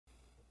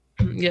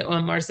Get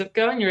one more sip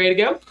going. You ready to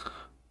go?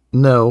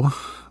 No,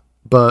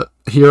 but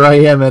here I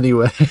am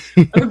anyway.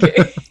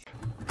 Okay.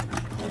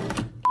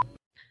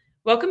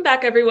 Welcome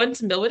back, everyone,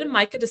 to Milwood and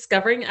Mika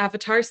Discovering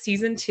Avatar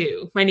Season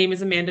 2. My name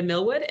is Amanda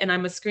Milwood, and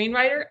I'm a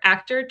screenwriter,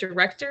 actor,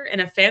 director,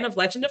 and a fan of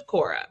Legend of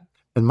Korra.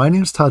 And my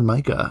name's Todd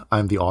Mika.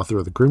 I'm the author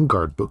of the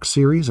Grimguard book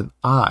series, and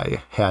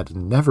I had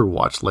never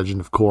watched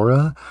Legend of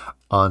Korra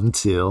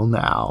until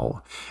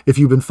now. If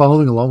you've been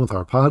following along with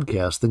our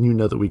podcast, then you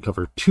know that we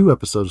cover 2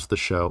 episodes of the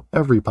show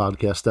every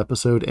podcast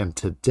episode, and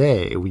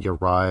today we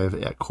arrive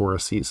at Korra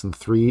Season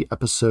 3,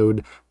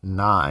 Episode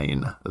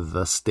 9,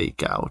 The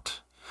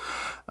Stakeout.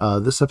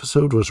 This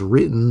episode was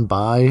written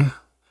by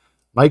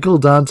Michael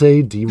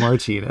Dante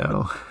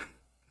DiMartino.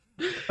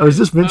 I was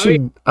just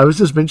mentioning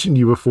to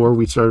you before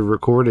we started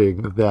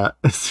recording that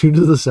as soon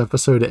as this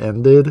episode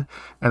ended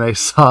and I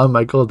saw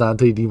Michael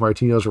Dante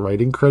DiMartino's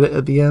writing credit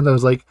at the end, I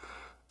was like,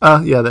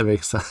 yeah, that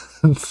makes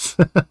sense.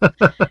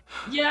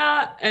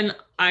 Yeah, and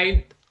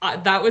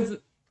that was,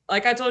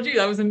 like I told you,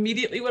 that was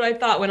immediately what I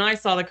thought when I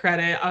saw the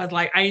credit. I was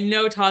like, I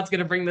know Todd's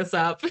gonna bring this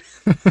up.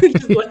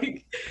 Just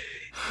like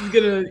he's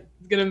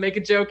gonna make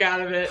a joke out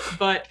of it.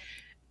 But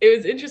it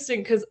was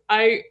interesting because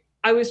I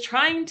was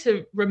trying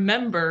to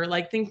remember,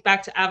 like, think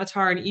back to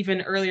Avatar and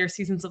even earlier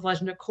seasons of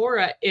Legend of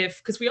Korra,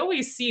 because we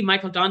always see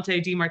Michael Dante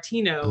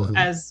DiMartino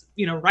as,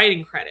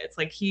 writing credits.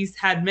 Like, he's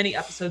had many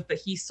episodes that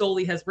he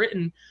solely has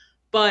written,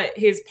 but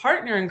his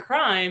partner in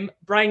crime,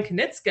 Bryan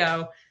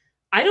Konietzko,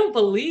 I don't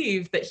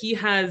believe that he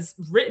has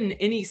written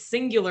any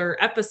singular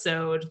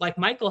episode like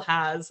Michael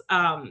has,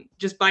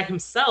 just by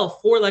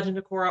himself for Legend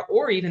of Korra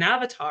or even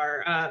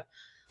Avatar,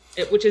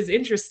 which is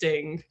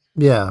interesting.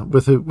 Yeah,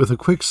 with a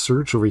quick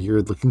search over here,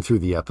 looking through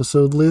the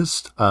episode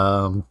list,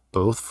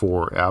 both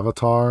for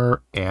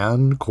Avatar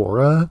and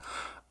Korra,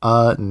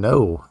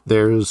 no,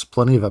 there's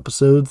plenty of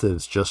episodes that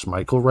it's just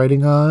Michael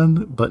writing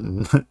on, but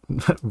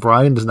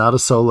Bryan is not a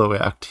solo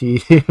act. He,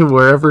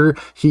 wherever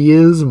he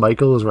is,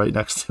 Michael is right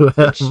next to him.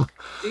 Which,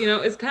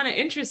 it's kind of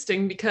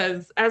interesting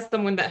because as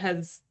someone that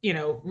has,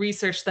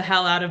 researched the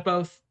hell out of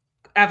both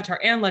Avatar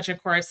and Legend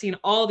of Korra, I've seen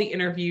all the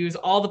interviews,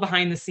 all the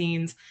behind the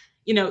scenes.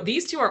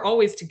 These two are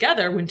always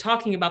together when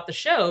talking about the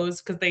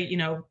shows because they,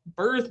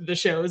 birthed the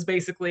shows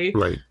basically.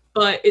 Right.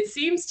 But it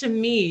seems to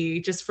me,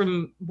 just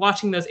from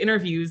watching those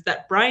interviews,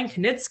 that Bryan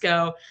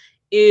Konietzko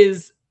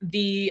is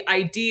the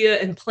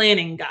idea and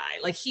planning guy.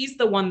 Like, he's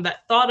the one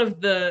that thought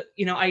of the,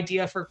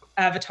 idea for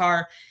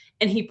Avatar,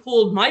 and he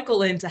pulled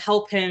Michael in to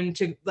help him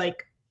to,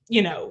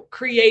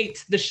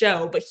 create the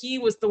show. But he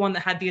was the one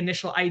that had the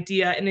initial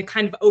idea, and it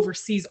kind of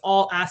oversees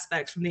all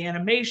aspects from the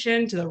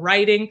animation to the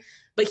writing.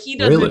 But he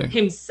doesn't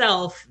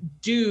himself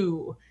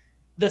do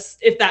this,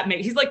 if that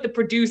makes, he's like the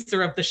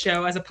producer of the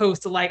show as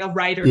opposed to like a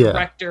writer,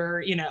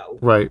 director,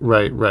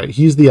 Right.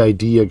 He's the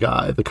idea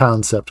guy, the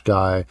concept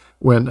guy,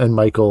 and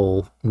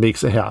Michael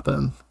makes it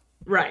happen.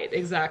 Right,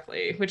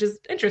 exactly. Which is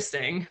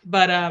interesting.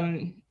 But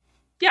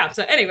yeah,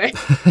 so anyway,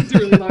 it's a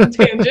really long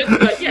tangent,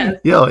 but yes.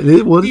 Yeah,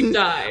 deep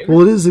dive.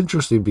 Well, it is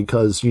interesting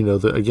because,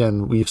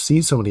 again, we've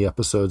seen so many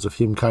episodes of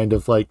him kind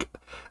of like,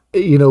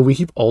 we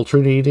keep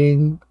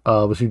alternating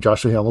between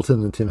Joshua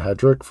Hamilton and Tim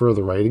Hedrick for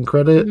the writing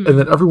credit. And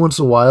then every once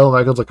in a while,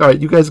 Michael's like, all right,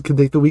 you guys can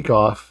take the week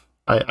off.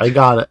 I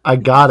got it. I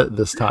got it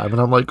this time. And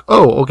I'm like,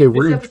 oh, okay.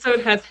 This episode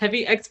has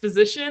heavy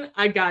exposition.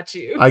 I got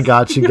you. I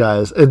got you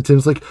guys. And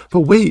Tim's like,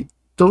 but wait,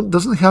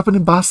 doesn't it happen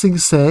in Ba Sing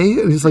Se?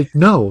 And he's like,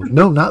 no,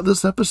 not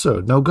this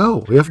episode. No,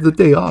 go. We have the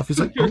day off. He's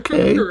like,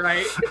 okay.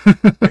 Right.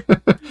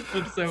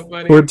 That's so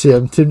funny. Poor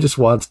Tim. Tim just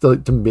wants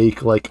to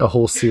make like a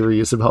whole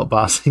series about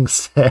Ba Sing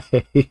Se.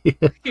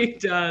 He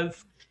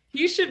does.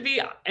 He should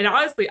be. And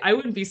honestly, I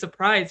wouldn't be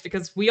surprised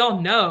because we all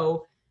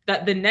know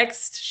that the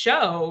next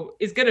show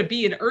is going to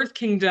be an Earth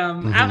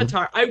Kingdom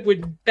Avatar. I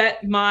would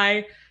bet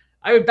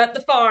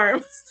the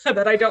farm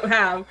that I don't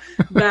have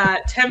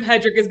that Tim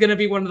Hedrick is going to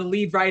be one of the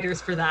lead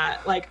writers for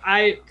that.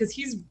 Because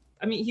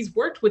he's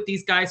worked with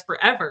these guys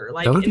forever.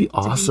 Like, that would be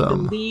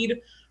awesome. To be the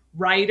lead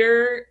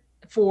writer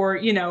for,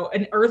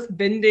 an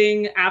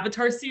earth-bending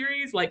Avatar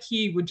series, like,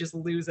 he would just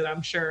lose it,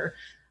 I'm sure.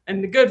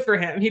 And good for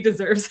him. He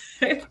deserves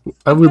it.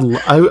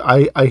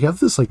 I have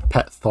this like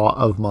pet thought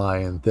of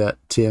mine that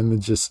Tim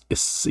just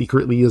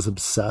secretly is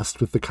obsessed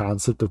with the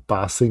concept of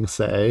Ba Sing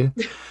Se.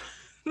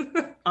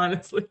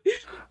 Honestly.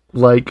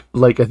 Like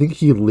I think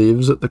he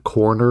lives at the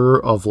corner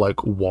of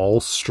like Wall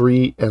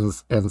Street and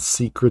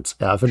Secrets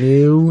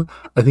Avenue.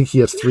 I think he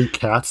has 3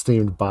 cats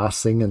named Ba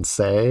Sing and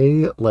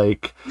Se.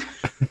 Like,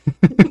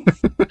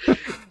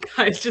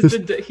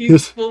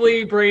 he's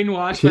fully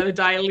brainwashed by the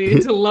Dai Li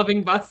into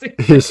loving Ba Sing.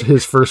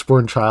 His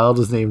firstborn child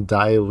is named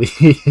Dai Li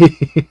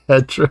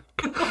Hedrick.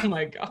 Oh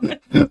my god!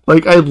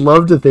 Like, I'd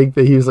love to think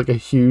that he's like a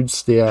huge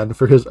stan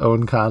for his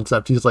own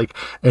concept. He's like,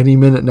 any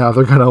minute now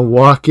they're gonna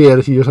walk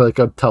in. He hears like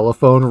a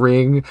telephone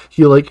ring.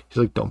 He's like,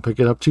 don't pick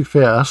it up too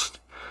fast.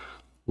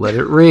 Let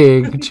it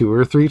ring 2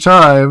 or 3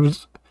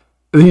 times.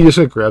 And he just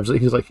like grabs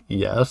it. He's like,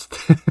 yes.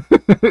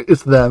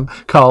 It's them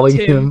calling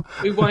Tim, him.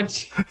 We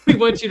want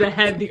you to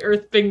head the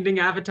Earth-bending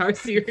Avatar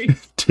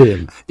series.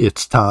 Tim,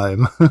 it's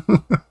time.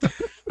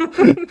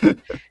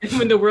 And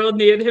when the world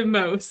needed him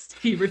most,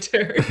 he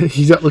returned.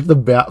 He's got like the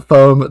bat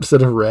foam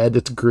instead of red,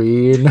 it's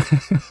green.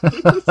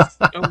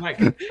 Oh my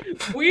god.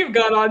 We've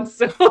gone on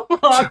so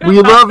long We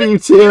about love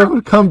this. you,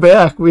 Tim. Come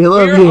back. We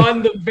love We're you.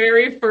 on the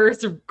very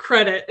first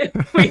credit.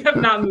 We have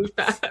not moved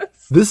fast.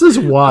 This is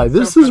why.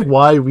 That's This so is funny.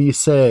 why we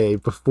say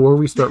before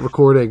we start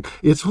recording,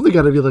 it's only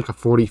got to be like a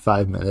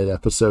 45-minute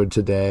episode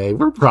today.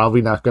 We're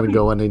probably not going to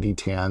go on any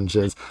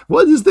tangents.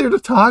 What is there to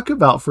talk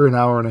about for an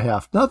hour and a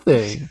half?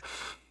 Nothing.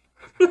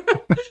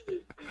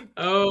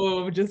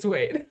 Oh, just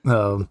wait.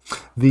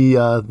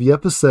 The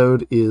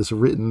episode is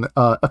written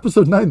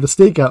episode 9, the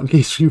stakeout. In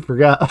case you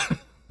forgot.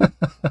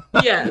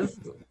 Yes.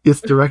 It's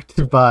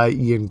directed by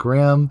Ian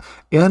Graham,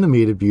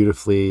 animated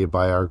beautifully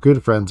by our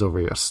good friends over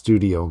at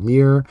Studio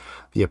Mir.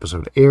 The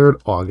episode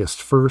aired August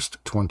 1st,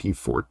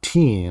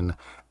 2014,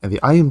 and the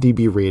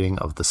IMDb rating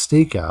of The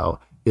Stakeout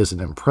is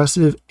an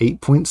impressive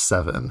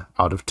 8.7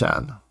 out of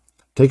 10.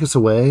 Take us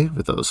away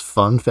with those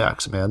fun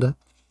facts, Amanda.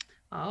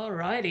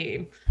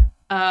 Alrighty.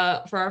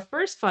 For our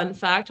first fun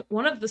fact,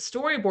 one of the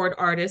storyboard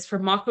artists for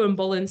Mako and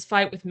Bolin's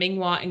fight with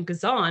Minghua and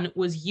Gazan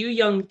was Yu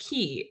Young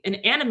Ki, an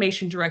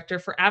animation director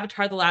for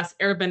Avatar The Last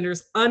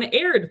Airbender's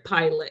unaired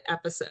pilot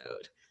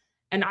episode.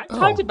 And I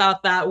talked Oh.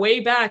 about that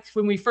way back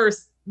when we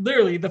first,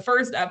 literally the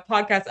first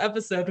podcast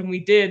episode, when we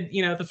did,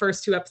 the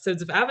first 2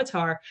 episodes of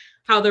Avatar,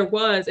 how there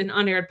was an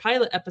unaired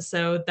pilot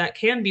episode that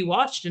can be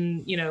watched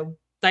and,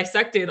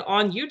 dissected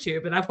on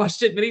YouTube. And I've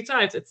watched it many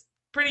times. It's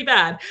pretty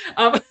bad.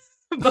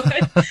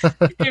 But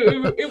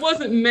it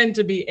wasn't meant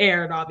to be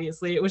aired,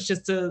 obviously. It was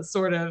just a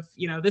sort of,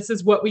 this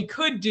is what we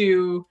could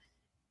do,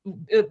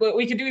 but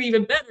we could do it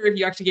even better if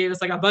you actually gave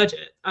us like a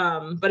budget.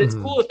 But it's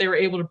cool that they were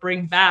able to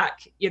bring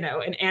back,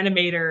 an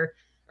animator,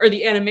 or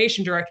the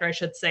animation director, I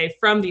should say,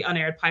 from the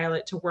unaired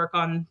pilot to work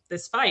on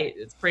this fight.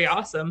 It's pretty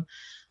awesome.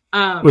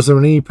 Was there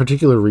any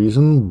particular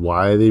reason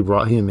why they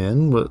brought him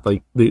in?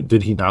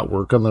 Did he not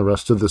work on the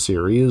rest of the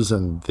series?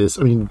 And this,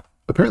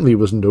 apparently it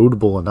was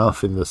notable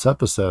enough in this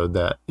episode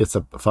that it's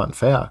a fun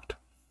fact.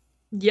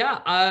 Yeah,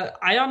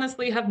 I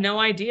honestly have no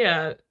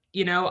idea.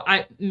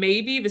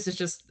 Maybe this is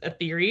just a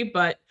theory,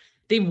 but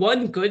the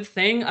one good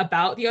thing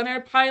about the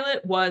unaired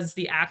pilot was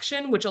the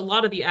action, which a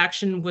lot of the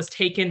action was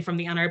taken from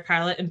the unaired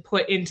pilot and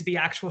put into the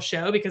actual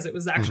show because it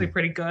was actually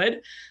pretty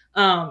good.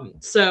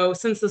 So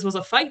since this was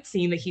a fight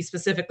scene that he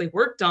specifically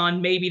worked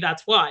on, maybe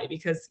that's why,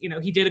 because,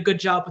 he did a good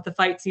job with the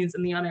fight scenes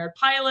in the unaired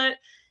pilot.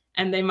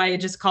 And they might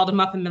have just called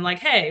him up and been like,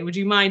 hey, would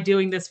you mind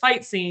doing this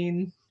fight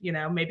scene?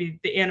 Maybe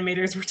the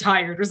animators were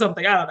tired or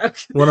something. I don't know.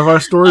 One of our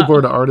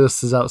storyboard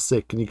artists is out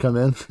sick. Can you come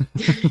in?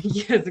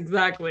 Yes,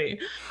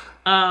 exactly.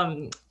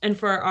 And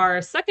for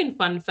our second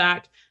fun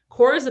fact,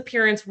 Korra's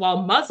appearance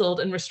while muzzled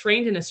and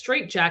restrained in a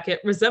straitjacket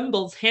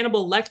resembles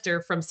Hannibal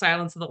Lecter from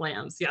Silence of the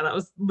Lambs. Yeah, that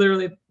was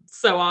literally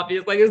so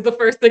obvious. Like, it was the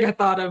first thing I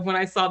thought of when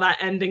I saw that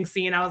ending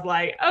scene. I was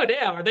like, oh,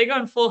 damn, are they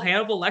going full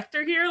Hannibal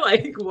Lecter here?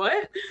 Like,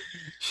 what?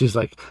 She's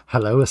like,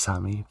 hello,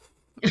 Asami.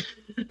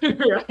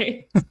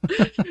 Right.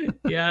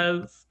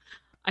 Yes.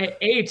 I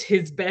ate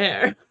his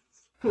bear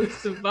with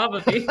some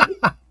baba beans.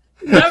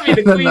 That would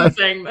be the queen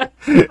saying that.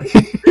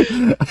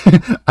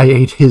 I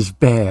ate his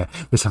bear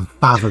with some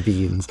fava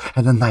beans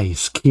and a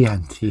nice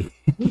Chianti.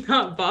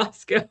 Not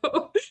Bosco.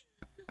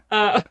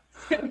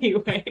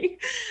 Anyway,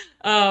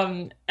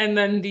 and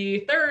then the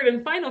third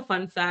and final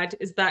fun fact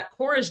is that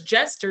Korra's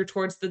gesture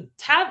towards the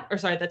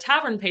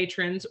tavern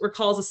patrons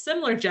recalls a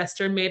similar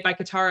gesture made by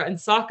Katara and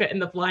Sokka in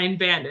The Blind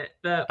Bandit.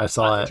 I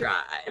saw it.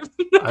 Tribe.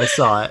 I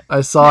saw it.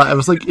 I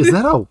was like, is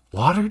that a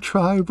Water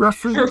Tribe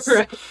reference?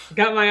 Right.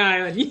 Got my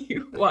eye on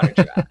you, Water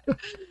Tribe.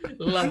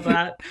 Love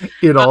that.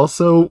 It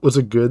also was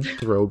a good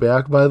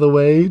throwback, by the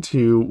way,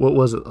 to, what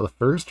was it, the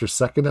first or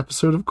second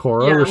episode of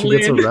Korra, Yeah, where she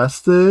gets Lynn.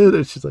 arrested,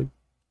 and she's like,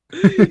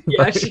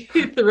 Yeah, she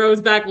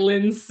throws back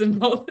Lynn's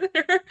symbol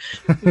there.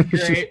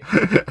 Great.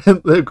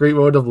 And the great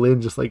moment of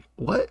Lynn just like,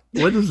 what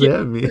does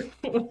that mean?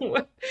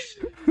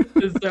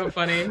 It's so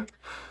funny.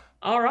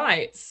 All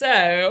right,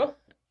 so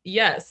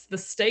yes, the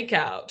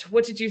stakeout.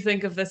 What did you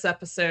think of this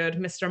episode,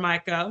 Mr.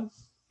 Mika?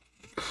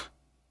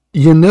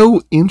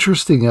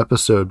 Interesting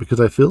episode, because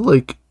I feel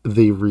like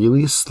they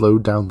really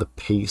slowed down the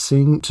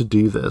pacing to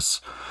do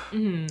this.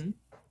 Mm-hmm.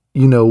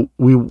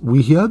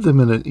 We had them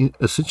in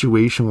a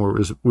situation where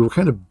we were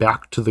kind of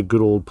back to the good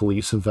old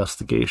police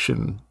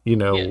investigation,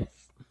 Yes.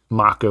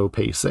 Mako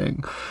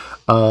pacing,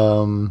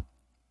 that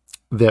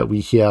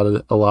we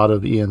had a lot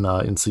of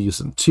in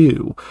season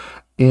 2.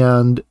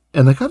 And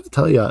I got to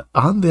tell you,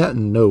 on that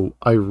note,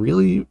 I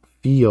really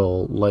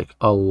feel like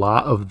a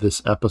lot of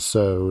this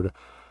episode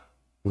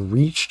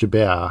reached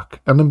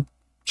back, and I'm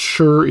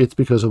sure it's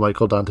because of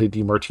Michael Dante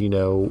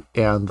DiMartino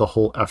and the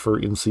whole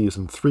effort in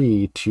season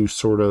 3 to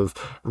sort of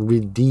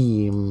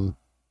redeem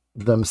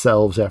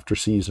themselves after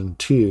season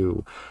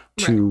 2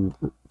 to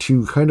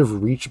kind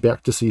of reach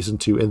back to season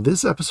 2. And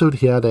this episode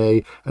had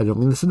I don't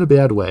mean this in a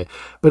bad way,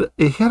 but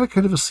it had a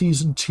kind of a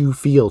season 2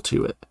 feel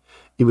to it.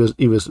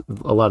 it was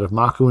a lot of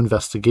Mako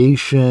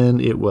investigation.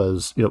 It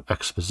was,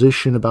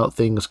 exposition about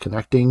things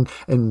connecting,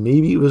 and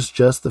maybe it was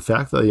just the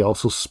fact that they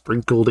also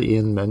sprinkled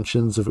in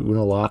mentions of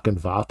Unalaq and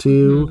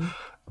Vatu Mhm.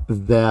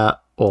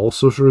 that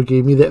also sort of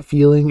gave me that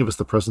feeling. It was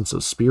the presence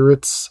of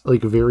spirits,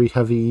 like very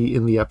heavy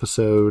in the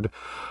episode,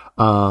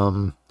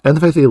 and the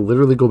fact they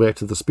literally go back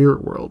to the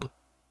spirit world.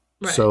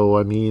 Right. So,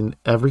 I mean,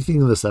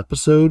 everything in this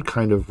episode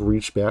kind of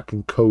reached back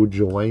and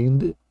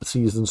co-joined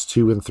seasons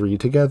 2 and 3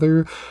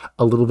 together,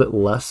 a little bit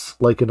less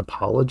like an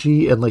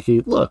apology and like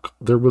a look,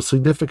 there was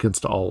significance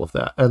to all of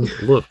that. And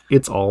look,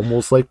 it's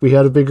almost like we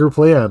had a bigger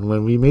plan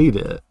when we made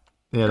it,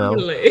 you know?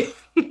 Totally.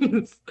 Oh,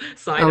 yeah.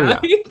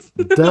 Side-eyed.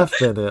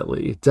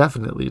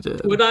 Definitely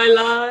did. Would I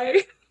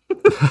lie?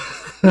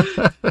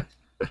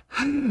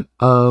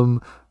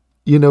 um,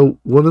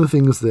 one of the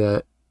things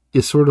that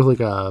is sort of like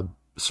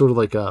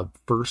a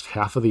first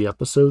half of the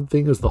episode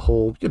thing is the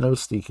whole,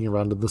 sneaking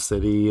around in the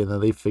city, and then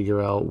they figure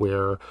out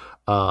where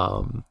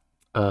why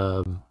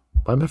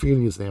am I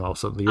forgetting his name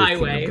also? The Earth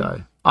Kingdom Highway.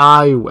 guy.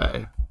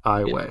 Iway.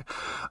 Yeah.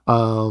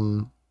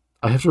 Iway.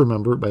 I have to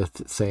remember it by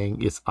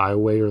saying it's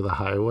Iway or the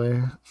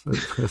highway.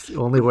 That's the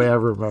only way I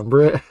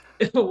remember it.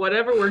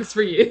 Whatever works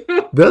for you.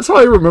 That's how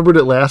I remembered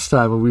it last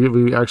time when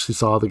we actually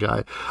saw the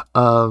guy.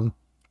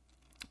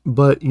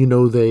 But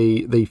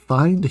they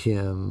find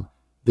him.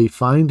 They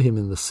find him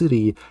in the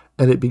city,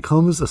 and it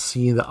becomes a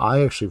scene that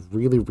I actually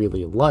really,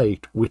 really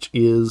liked, which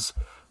is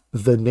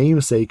the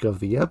namesake of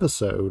the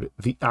episode,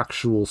 the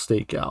actual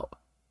stakeout.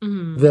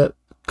 Mhm. That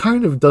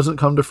kind of doesn't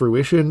come to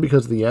fruition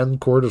because at the end,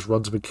 Cora just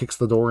runs up and kicks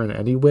the door in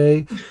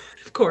anyway.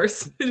 Of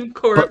course, in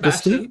Cora But the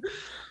fashion. stake,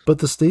 but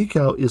the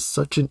stakeout is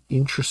such an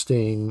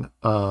interesting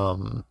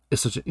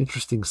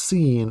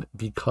scene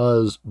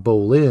because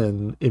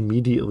Bolin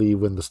immediately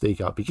when the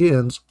stakeout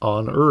begins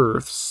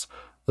unearths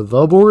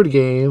the board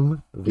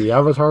game, the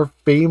Avatar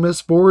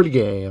famous board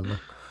game.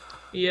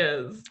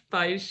 Yes,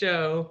 by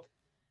show.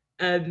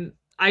 And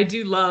I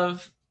do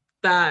love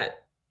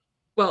that.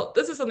 Well,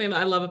 this is something that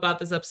I love about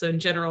this episode in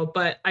general,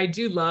 but I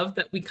do love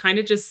that we kind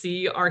of just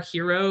see our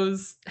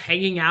heroes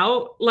hanging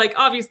out. Like,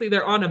 obviously,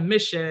 they're on a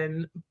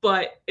mission,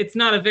 but it's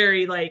not a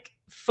very like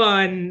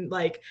fun,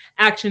 like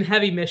action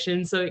heavy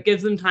mission. So it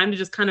gives them time to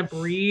just kind of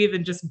breathe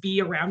and just be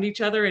around each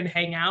other and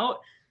hang out.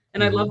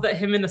 And I love Mm-hmm. that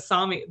him and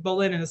Asami,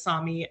 Bolin and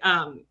Asami,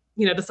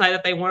 decide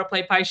that they want to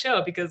play Pai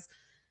Sho because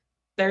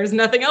there's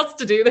nothing else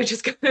to do. They're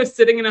just kind of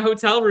sitting in a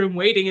hotel room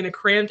waiting in a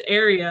cramped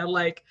area,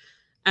 like,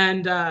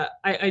 and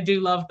I do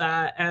love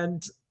that.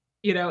 And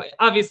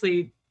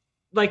obviously,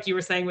 like you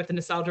were saying with the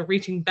nostalgia,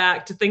 reaching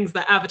back to things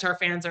that Avatar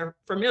fans are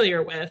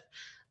familiar with.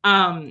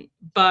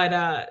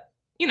 But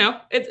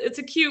it's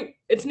a cute.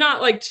 It's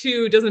not like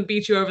two doesn't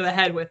beat you over the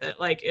head with it.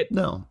 Like it.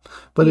 No,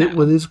 but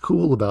what No. is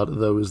cool about it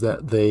though is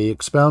that they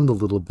expound a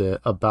little bit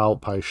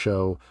about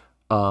Paisho,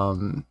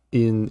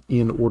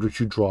 in order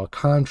to draw a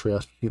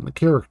contrast between the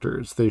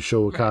characters. They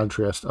show a Right.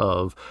 contrast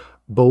of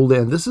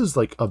Bolan. This is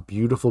like a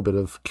beautiful bit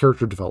of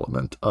character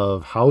development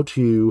of how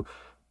to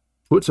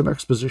put some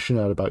exposition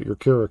out about your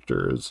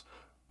characters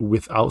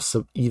without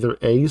either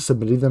A,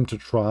 submitting them to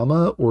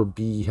trauma, or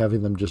B,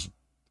 having them just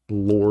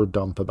lore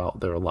dump about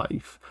their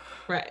life.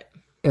 Right.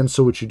 And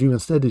so what you do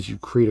instead is you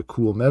create a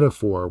cool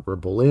metaphor where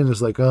Bolin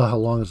is like, oh, how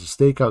long is the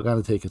stakeout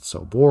going to take? It's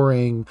so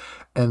boring.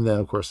 And then,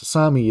 of course,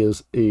 Asami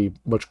is a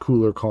much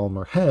cooler,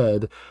 calmer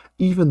head,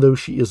 even though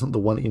she isn't the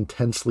one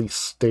intensely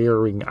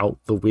staring out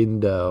the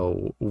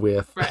window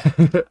with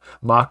Right.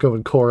 Mako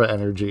and Korra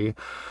energy.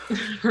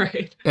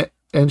 Right.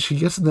 And she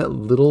gets in that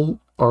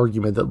little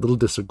argument, that little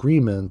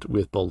disagreement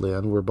with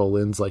Bolin, where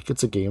Bolin's like,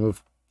 it's a game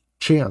of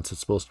chance. It's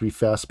supposed to be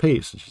fast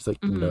paced. And she's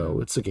like, Mhm. no,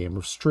 it's a game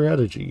of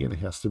strategy and it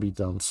has to be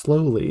done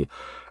slowly.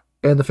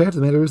 And the fact of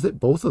the matter is that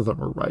both of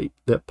them are right.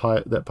 That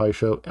Pai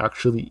Show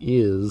actually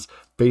is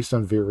based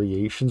on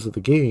variations of the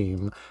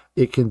game.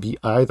 It can be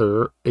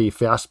either a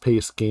fast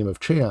paced game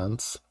of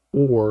chance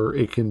or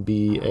it can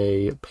be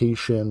a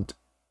patient,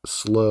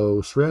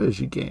 slow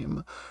strategy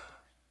game.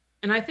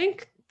 And I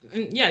think,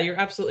 yeah, you're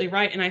absolutely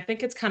right. And I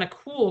think it's kind of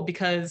cool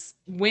because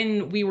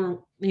when we were,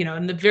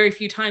 in the very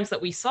few times that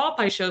we saw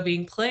Pai Sho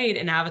being played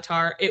in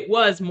Avatar, it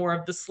was more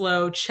of the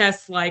slow,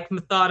 chess like,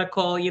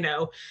 methodical,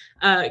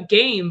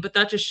 game. But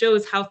that just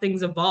shows how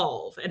things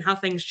evolve and how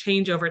things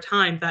change over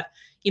time. That,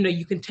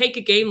 you can take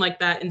a game like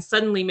that and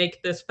suddenly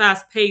make this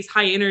fast paced,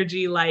 high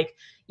energy, like,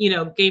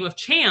 game of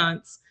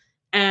chance.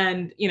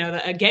 And,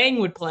 that a gang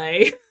would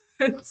play.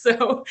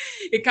 So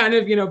it kind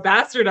of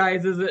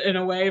bastardizes it in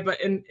a way,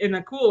 but in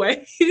a cool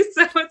way. So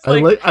it's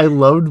like I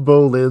loved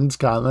Bolin's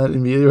comment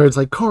immediately where it's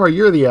like, Cora,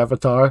 you're the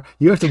Avatar.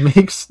 You have to make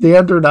you need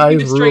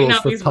standardized to straighten rules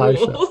out for these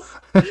Paisha.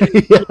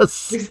 rules.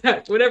 Yes.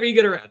 Exactly. Whenever you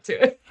get around to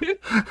it.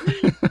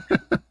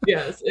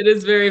 Yes, it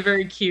is very,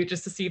 very cute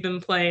just to see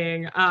them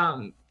playing.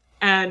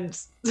 And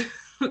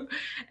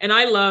and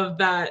I love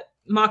that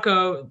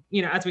Mako,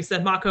 as we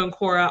said, Mako and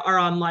Korra are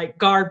on like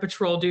guard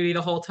patrol duty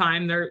the whole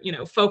time. They're,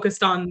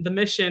 focused on the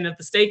mission of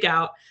the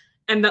stakeout.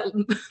 And that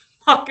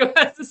Mako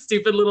has a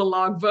stupid little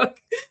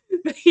logbook.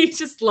 He's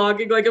just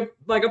logging like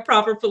a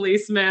proper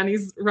policeman.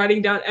 He's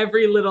writing down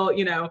every little,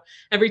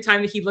 every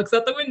time that he looks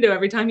out the window,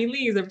 every time he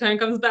leaves, every time he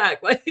comes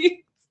back. Like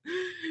I,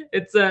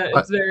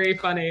 it's very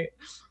funny.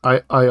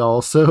 I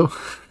also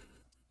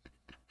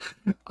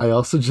I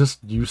also just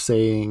you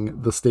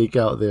saying the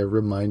stakeout there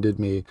reminded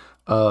me,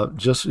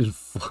 just in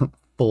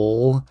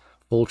full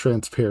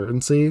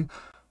transparency.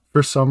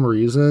 For some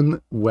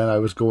reason, when I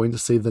was going to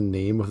say the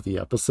name of the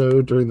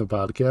episode during the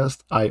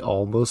podcast, I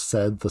almost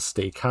said the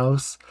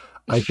steakhouse.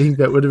 I think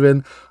that would have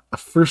been,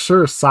 for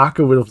sure,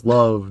 Sokka would have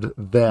loved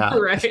that.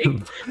 Right.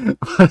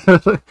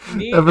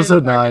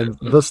 Episode 9,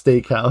 the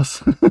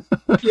steakhouse.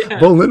 Yeah.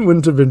 Bolin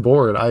wouldn't have been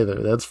bored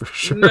either, that's for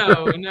sure.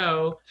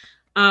 No.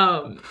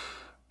 And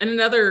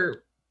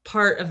another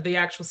part of the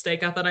actual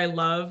stakeout that I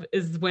love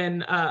is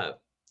when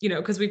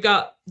because we've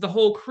got the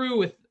whole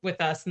crew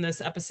with us in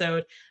this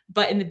episode,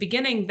 but in the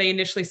beginning they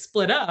initially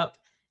split up,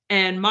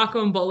 and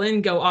Mako and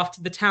Bolin go off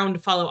to the town to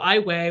follow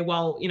Aiwei,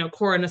 while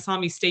Korra and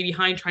Asami stay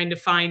behind trying to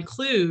find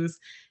clues.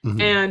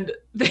 Mhm. And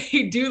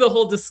they do the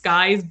whole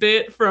disguise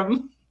bit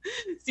from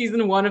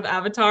season 1 of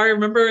Avatar.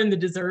 Remember in The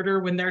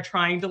Deserter when they're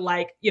trying to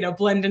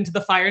blend into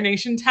the Fire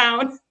Nation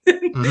town?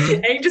 Mhm.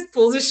 And he just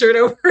pulls his shirt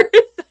over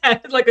his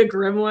head like a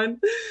gremlin.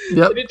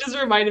 Yep. And it just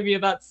reminded me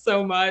of that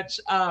so much.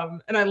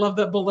 And I love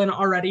that Bolin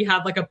already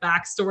had like a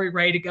backstory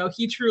ready to go.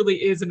 He truly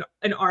is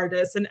an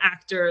artist, an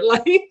actor.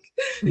 Like,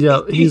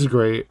 yeah, he's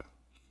great.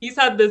 He's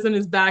had this in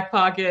his back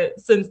pocket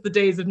since the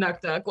days of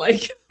Nuktuk.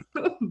 Like,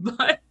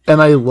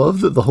 and I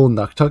love that the whole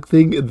Nuktuk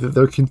thing, that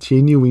they're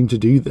continuing to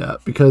do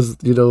that, because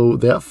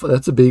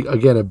that's a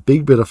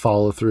big bit of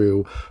follow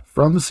through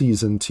from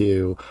season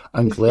 2.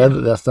 I'm glad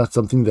that that's not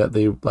something that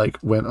they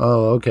went,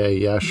 oh, okay,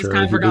 yeah, sure,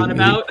 kind of forgot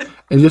about,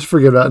 and just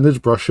forget about it and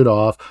just brush it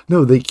off.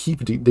 No, they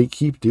keep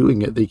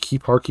doing it. They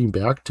keep harking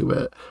back to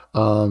it.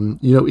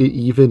 It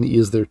even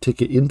is their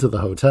ticket into the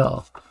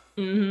hotel.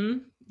 Mm-hmm.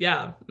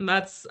 Yeah,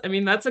 that's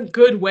a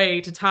good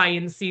way to tie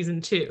in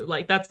season 2.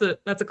 Like that's a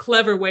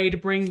clever way to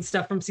bring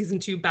stuff from season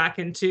 2 back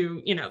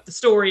into the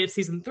story of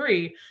season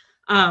 3,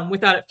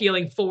 without it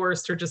feeling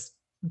forced or just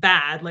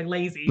bad, like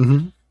lazy.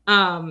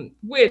 Mm-hmm.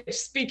 Which,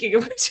 speaking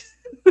of which,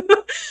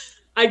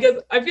 I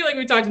feel like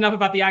we talked enough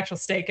about the actual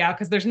stakeout,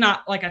 because there's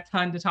not like a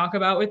ton to talk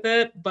about with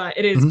it, but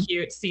it is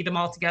cute to see them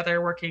all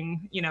together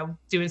working,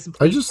 doing some.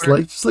 I just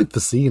like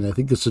the scene. I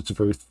think it's such a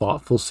very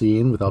thoughtful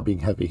scene without being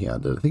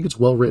heavy-handed. I think it's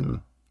well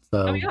written.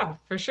 So, oh yeah,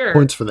 for sure.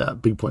 Points for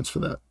that. Big points for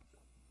that.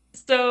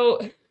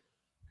 So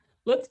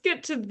let's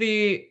get to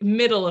the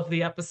middle of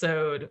the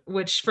episode,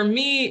 which for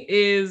me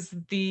is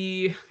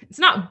it's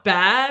not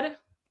bad,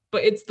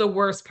 but it's the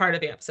worst part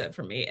of the episode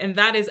for me. And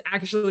that is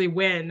actually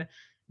when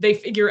they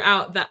figure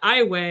out that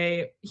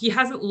Aiwei, he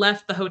hasn't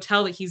left the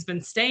hotel that he's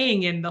been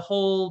staying in the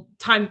whole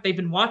time that they've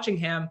been watching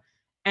him.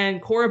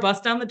 And Korra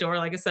busts down the door,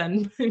 like I said,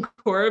 in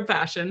Korra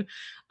fashion.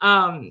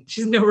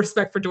 She's no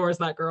respect for doors,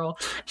 that girl.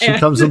 She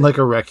comes in like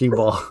a wrecking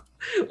ball.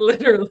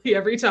 Literally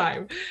every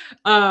time.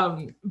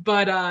 So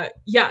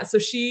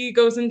she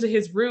goes into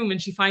his room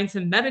and she finds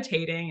him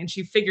meditating, and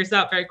she figures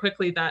out very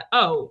quickly that,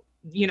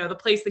 the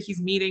place that he's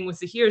meeting with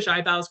Zahir,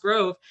 Jaibao's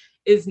Grove,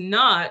 is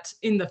not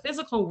in the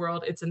physical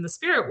world, it's in the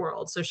spirit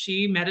world. So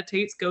she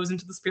meditates, goes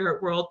into the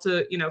spirit world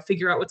to,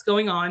 figure out what's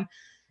going on.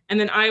 And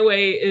then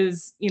Aiwei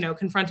is,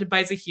 confronted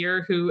by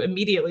Zahir, who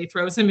immediately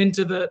throws him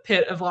into the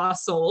pit of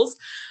lost souls.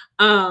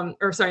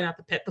 Or sorry, not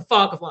the pit, the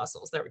fog of lost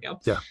souls. There we go.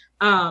 Yeah.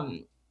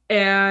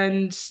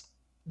 And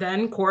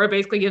then Korra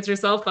basically gives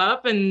herself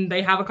up and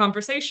they have a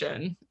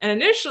conversation. And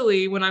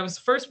initially, when I was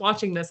first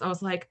watching this, I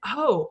was like,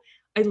 oh,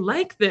 I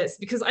like this,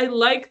 because I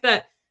like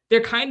that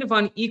they're kind of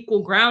on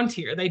equal ground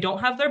here. They don't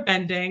have their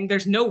bending.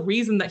 There's no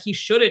reason that he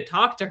shouldn't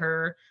talk to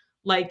her,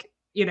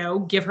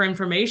 give her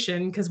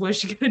information, because what's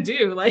she gonna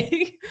do?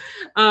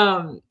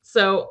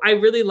 So I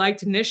really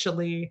liked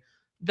initially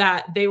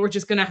that they were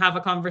just gonna have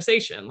a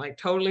conversation,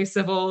 totally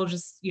civil,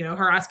 just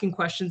her asking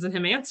questions and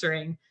him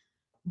answering.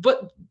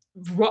 But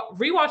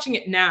rewatching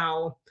it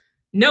now,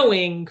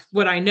 knowing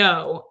what I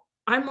know,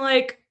 I'm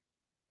like,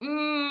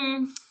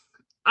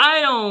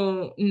 I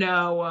don't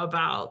know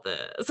about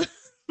this,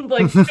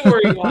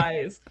 story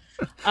wise.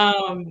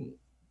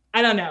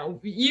 I don't know.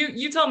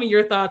 You tell me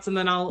your thoughts, and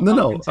then I'll.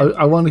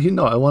 I want to hear.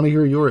 No, I want to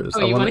hear yours.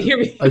 Oh, you want to hear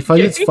me? I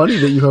find it's funny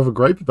that you have a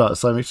gripe about it,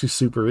 so I'm actually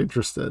super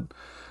interested.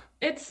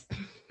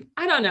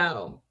 I don't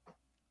know.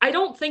 I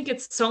don't think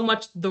it's so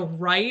much the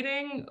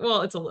writing.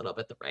 Well, it's a little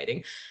bit the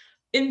writing.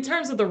 In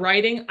terms of the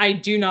writing, I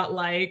do not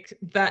like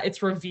that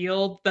it's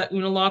revealed that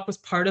Unalaq was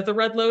part of the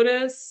Red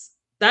Lotus.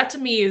 That to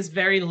me is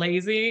very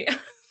lazy.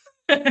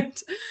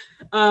 And,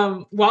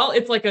 while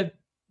it's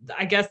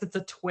I guess it's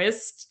a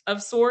twist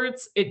of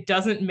sorts, it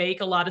doesn't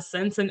make a lot of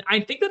sense. And I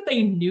think that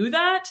they knew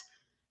that,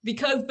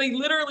 because they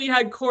literally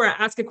had Korra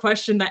ask a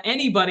question that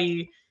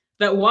anybody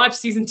that watched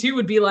season 2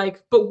 would be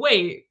like, but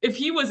wait, if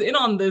he was in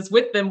on this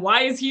with them,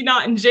 why is he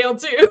not in jail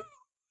too?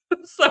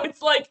 So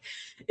it's like,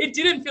 it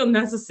didn't feel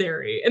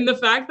necessary. And the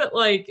fact that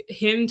like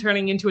him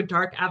turning into a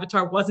dark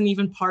avatar wasn't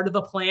even part of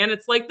the plan,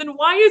 it's like, then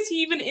why is he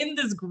even in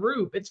this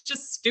group? It's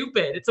just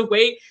stupid. It's a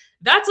way,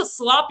 that's a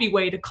sloppy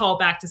way to call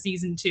back to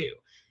season 2.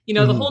 You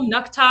know, the Mhm. whole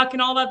Nuktak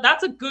and all that,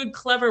 that's a good,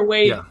 clever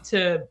way Yeah.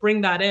 to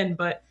bring that in.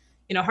 But,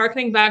 you know,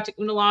 harkening back to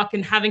Unalaq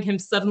and having him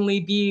suddenly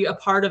be a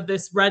part of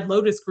this Red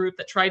Lotus group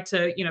that tried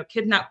to, you know,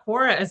 kidnap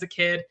Korra as a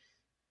kid,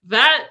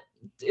 that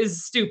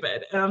is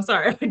stupid. And I'm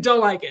sorry, I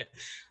don't like it.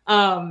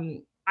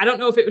 I don't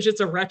know if it was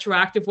just a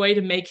retroactive way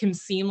to make him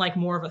seem like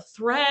more of a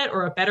threat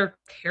or a better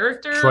Try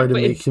character, to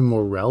but make him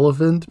more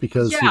relevant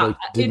because he yeah, like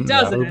it didn't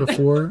matter doesn't.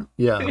 before.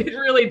 Yeah. It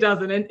really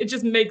doesn't. And it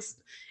just makes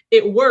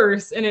it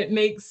worse, and it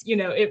makes, you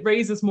know, it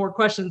raises more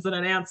questions than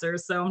it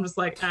answers. So I'm just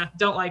like,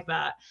 don't like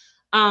that.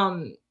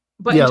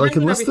 But in Yeah, like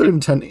terms of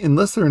everything,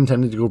 unless they're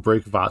intending to go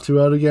break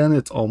Vatu out again,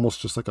 it's almost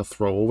just like a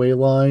throwaway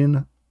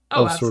line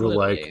oh, of sort of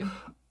like, absolutely.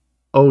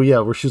 oh yeah,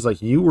 where she's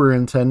like, you were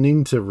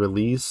intending to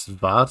release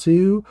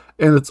Vatu,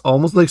 and it's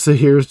almost like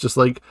Sahir's just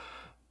like,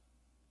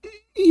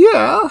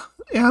 yeah,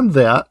 and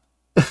that.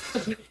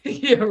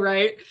 Yeah,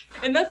 right.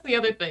 And that's the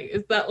other thing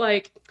is that,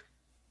 like,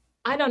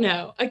 I don't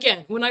know.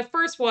 Again, when I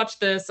first watched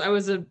this, I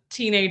was a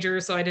teenager,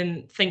 so I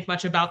didn't think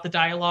much about the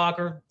dialogue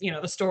or, you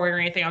know, the story or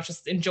anything. I was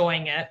just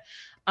enjoying it.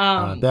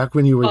 Back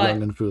when you were But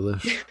young and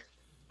foolish.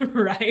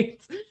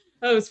 right.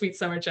 Oh, sweet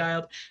summer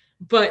child.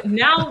 But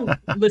now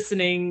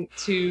listening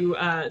to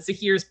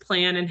Zahir's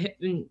plan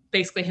and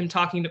basically him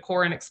talking to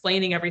Korra and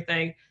explaining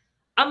everything,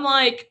 I'm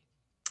like,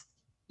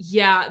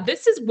 yeah,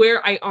 this is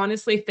where I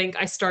honestly think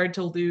I started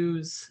to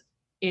lose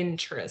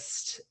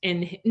interest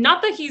in,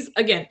 not that he's,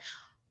 again,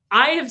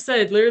 I have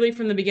said literally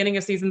from the beginning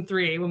of season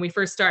 3 when we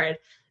first started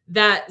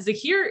that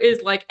Zahir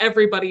is like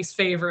everybody's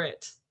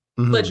favorite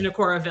Mm-hmm. Legend of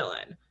Korra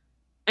villain.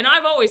 And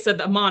I've always said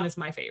that Mon is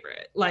my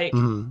favorite. Like,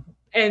 Mm-hmm.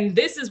 and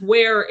this is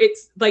where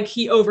it's like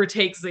he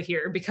overtakes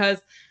Zahir, because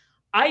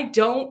I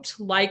don't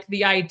like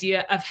the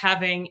idea of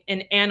having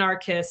an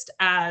anarchist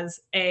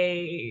as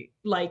a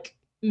like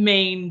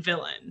main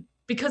villain,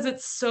 because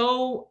it's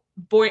so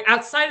boring.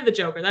 Outside of the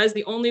Joker, that is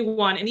the only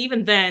one, and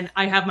even then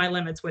I have my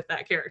limits with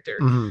that character.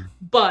 Mm-hmm.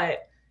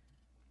 But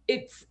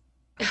it's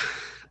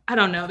I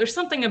don't know, there's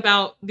something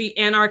about the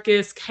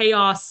anarchist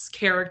chaos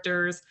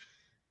characters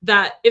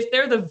that if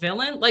they're the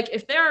villain, like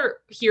if they're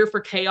here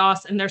for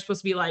chaos and they're supposed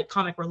to be like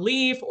comic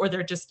relief, or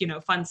they're just, you know,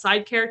 fun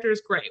side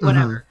characters, great, Mm-hmm.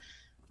 whatever.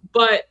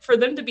 But for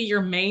them to be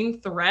your main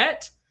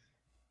threat,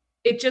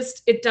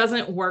 it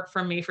doesn't work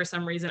for me for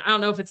some reason. I don't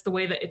know if it's the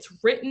way that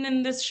it's written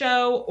in this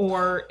show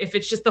or if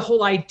it's just the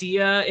whole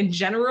idea in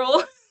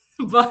general,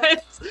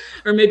 but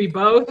or maybe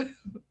both.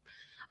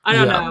 I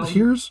don't Yeah, know.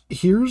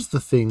 here's the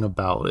thing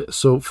about it.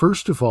 So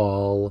first of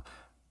all,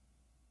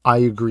 I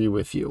agree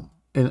with you.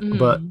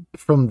 But Mm,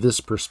 from this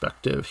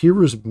perspective, here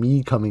was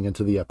me coming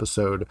into the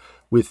episode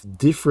with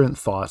different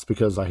thoughts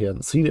because I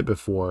hadn't seen it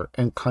before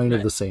and kind of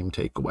right. the same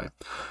takeaway.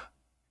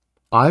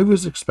 I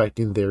was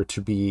expecting there to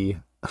be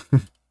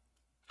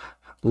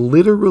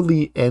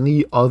literally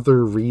any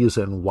other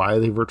reason why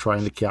they were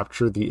trying to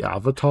capture the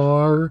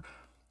Avatar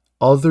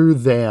other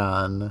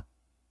than,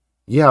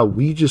 yeah,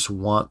 we just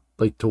want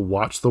like to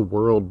watch the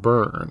world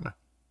burn,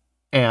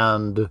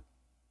 and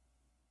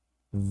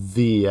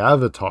the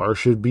Avatar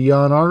should be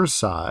on our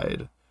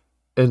side.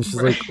 And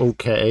she's Right. like,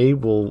 okay,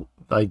 well,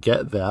 I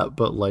get that,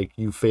 but like,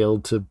 you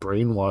failed to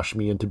brainwash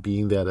me into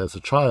being that as a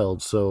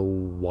child, so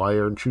why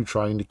aren't you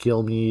trying to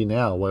kill me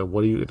now?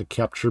 What are you going to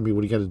capture me?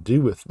 What are you going to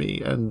do with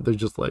me? And they're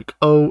just like,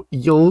 oh,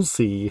 you'll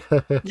see.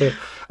 I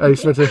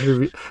expected him to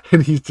be,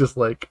 and he's just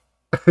like,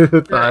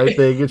 the eye Right.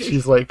 thing, and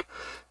she's like,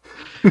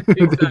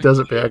 it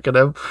doesn't Exactly. back at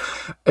him.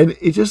 And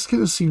it just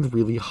kind of seemed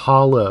really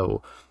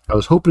hollow. I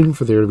was hoping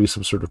for there to be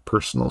some sort of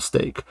personal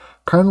stake.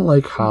 Kind of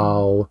like Mm,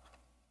 how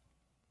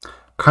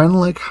kind of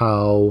like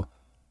how,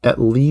 at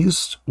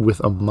least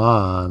with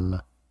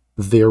Amon,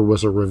 there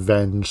was a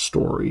revenge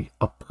story,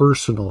 a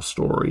personal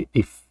story,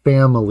 a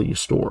family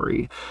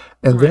story.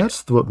 And right.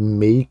 that's what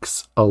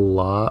makes a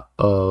lot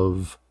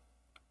of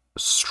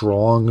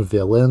strong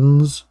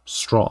villains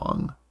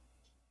strong.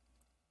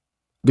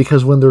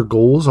 Because when their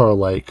goals are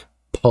like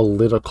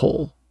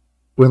political,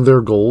 when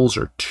their goals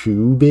are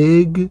too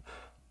big,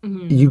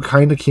 you Mm,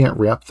 kind of can't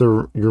wrap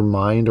your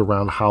mind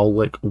around how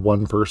like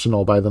one person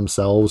all by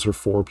themselves or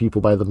four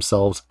people by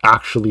themselves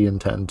actually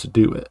intend to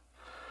do it.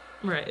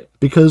 right.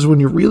 Because when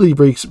you really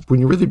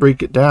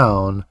break it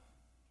down,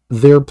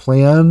 their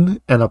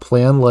plan and a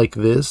plan like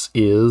this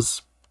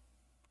is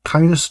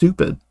kind of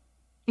stupid.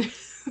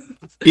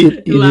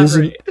 It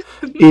isn't. Elaborate.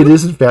 It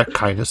is in fact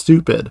kind of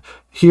stupid.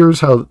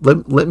 Here's how.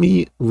 Let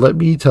me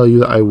tell you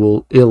that I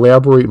will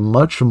elaborate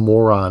much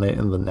more on it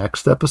in the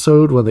next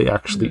episode when they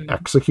actually Mm,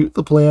 execute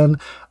the plan.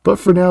 But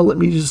for now, let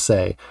me just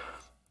say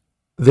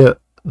that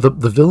the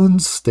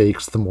villain's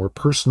stakes, the more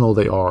personal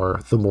they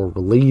are, the more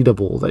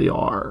relatable they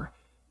are.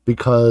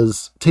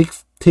 Because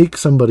take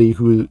somebody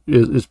who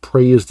is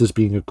praised as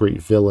being a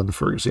great villain,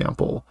 for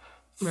example,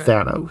 right.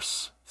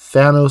 Thanos.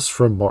 Thanos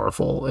from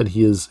Marvel, and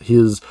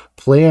his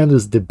plan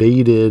is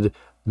debated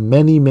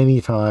many,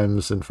 many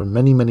times and from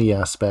many, many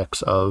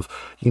aspects of,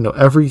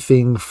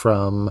 everything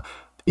from,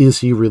 is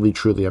he really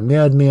truly a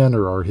madman,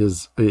 or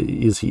is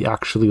he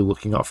actually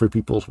looking out for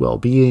people's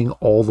well-being,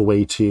 all the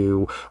way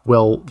to,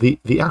 well, the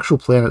actual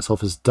plan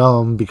itself is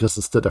dumb because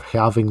instead of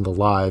having the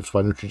lives,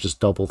 why don't you just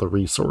double the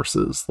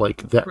resources?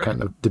 Like that Right.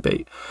 kind of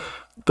debate.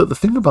 But the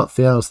thing about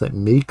Thanos that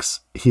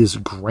makes his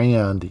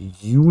grand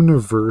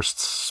universe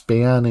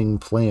spanning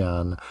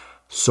plan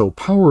so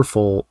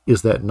powerful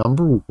is that,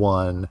 number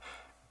one,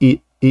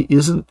 it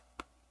isn't,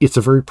 it's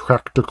a very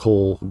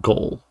practical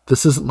goal.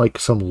 This isn't like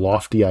some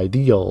lofty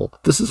ideal.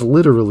 This is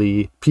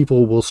literally,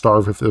 people will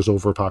starve if there's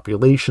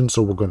overpopulation,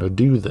 so we're going to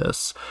do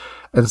this.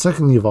 And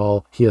secondly of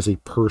all, he has a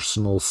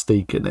personal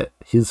stake in it.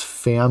 His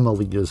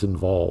family is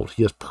involved.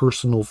 He has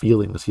personal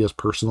feelings. He has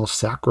personal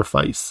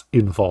sacrifice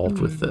involved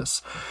with Mm.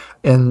 this.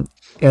 And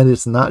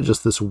it's not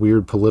just this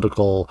weird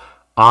political,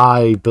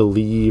 I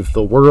believe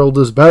the world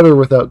is better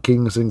without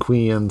kings and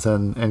queens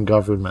and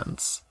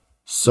governments.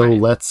 So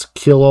Right. let's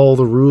kill all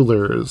the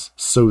rulers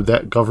so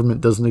that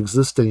government doesn't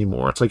exist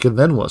anymore. It's like, and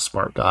then what,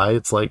 smart guy?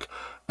 It's like,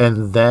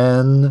 and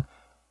then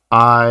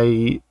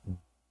I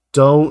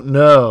don't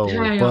know,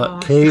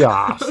 but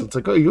Chaos. chaos. It's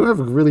like, oh, you have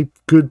a really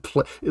good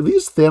plan. At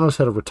least Thanos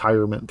had a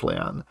retirement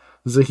plan.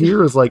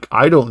 Zahir is like,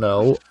 I don't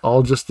know.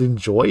 I'll just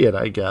enjoy it,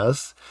 I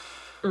guess.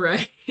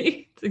 Right.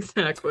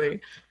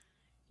 Exactly.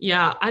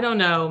 Yeah, I don't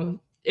know.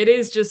 It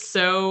is just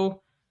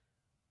so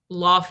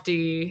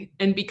lofty.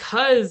 And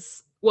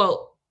because,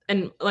 well,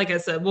 and like I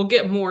said, we'll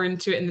get more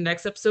into it in the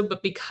next episode,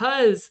 but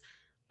because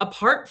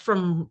apart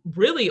from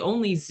really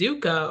only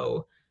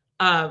Zuko,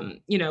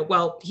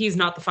 well, he's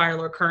not the Fire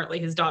Lord currently,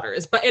 his daughter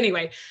is. But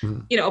anyway,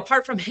 Mm.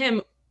 apart from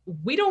him,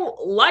 we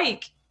don't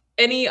like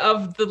any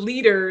of the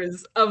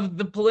leaders of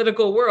the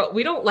political world.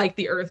 We don't like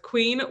the Earth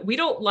Queen. We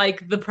don't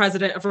like the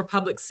president of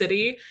Republic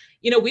City.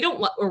 We don't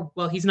like, or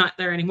well, he's not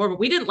there anymore, but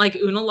we didn't like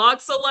Unalaq.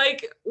 So,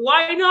 like,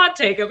 why not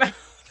take him out?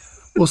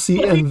 Well,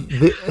 see, Like,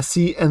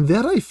 and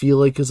that I feel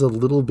like is a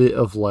little bit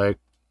of like,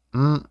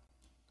 mm,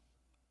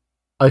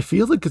 I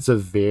feel like it's a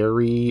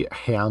very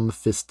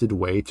ham-fisted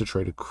way to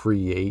try to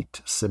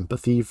create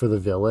sympathy for the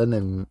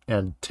villain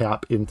and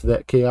tap into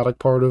that chaotic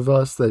part of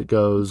us that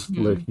goes,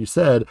 like mhm. you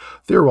said,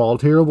 they're all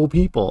terrible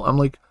people. I'm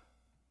like,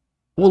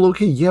 well,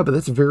 okay, yeah, but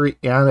that's very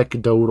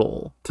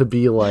anecdotal to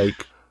be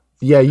like,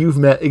 yeah, you've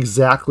met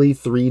exactly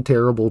 3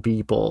 terrible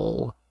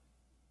people,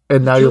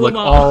 and now you're Kill them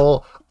like,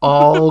 all.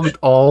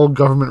 all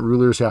government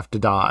rulers have to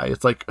die.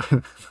 It's like,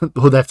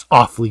 oh, that's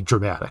awfully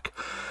dramatic.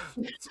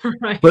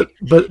 Right. But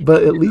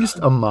at least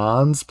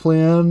Amon's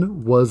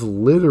plan was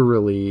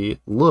literally,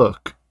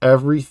 look,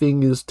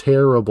 everything is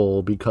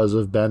terrible because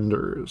of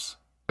benders.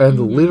 And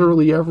Hmm.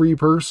 literally every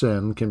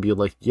person can be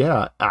like,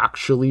 yeah,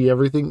 actually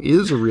everything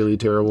is really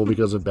terrible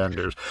because of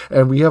benders.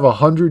 And we have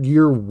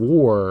 100-year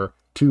war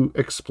to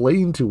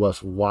explain to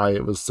us why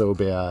it was so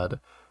bad.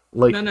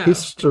 Like No, no, you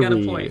got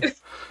a point.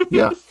 history.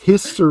 Yeah,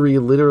 history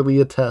literally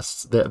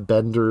attests that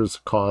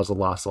benders cause a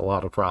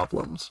lot of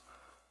problems.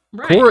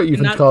 Right. Korra And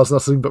even that's, caused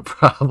nothing but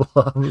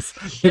problems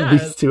in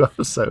these yes. 2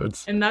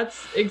 episodes. And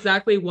that's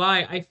exactly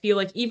why I feel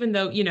like even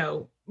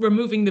though,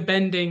 removing the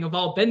bending of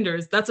all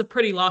benders, that's a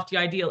pretty lofty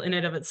ideal in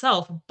and of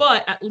itself,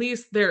 but at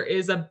least there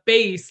is a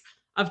base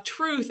of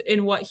truth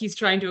in what he's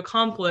trying to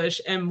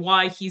accomplish and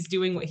why he's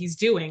doing what he's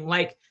doing.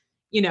 Like,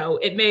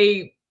 it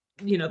may,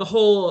 the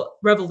whole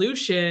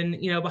revolution,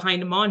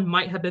 behind Amon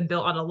might have been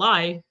built on a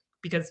lie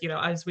because,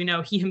 as we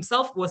know, he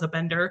himself was a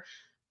bender,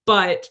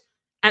 but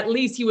at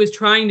least he was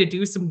trying to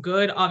do some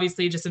good,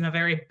 obviously just in a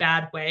very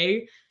bad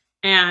way.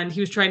 And he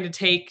was trying to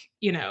take,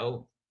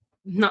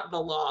 not the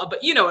law,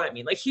 but you know what I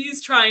mean. Like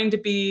he's trying to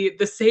be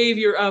the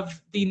savior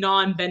of the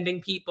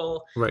non-bending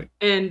people. Right,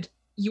 And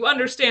you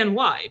understand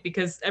why,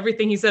 because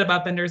everything he said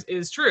about benders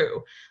is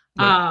true.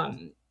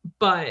 right.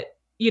 But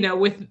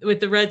with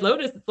the Red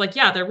Lotus, it's like,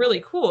 yeah, they're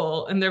really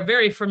cool and they're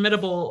very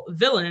formidable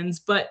villains,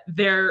 but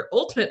their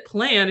ultimate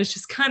plan is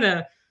just kind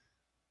of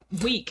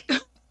weak.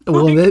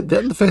 Well, Like,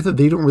 and the fact that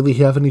they don't really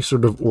have any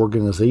sort of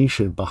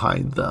organization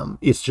behind them.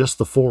 It's just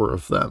the 4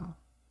 of them.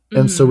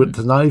 And so mhm. it's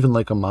not even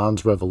like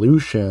Amon's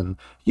revolution.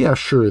 Yeah,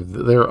 sure,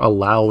 they're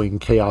allowing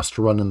chaos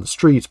to run in the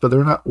streets, but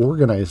they're not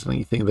organizing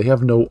anything. They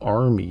have no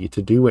army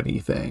to do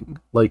anything.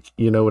 Like,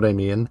 you know what I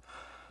mean?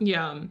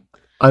 Yeah.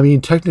 I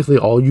mean, technically,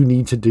 all you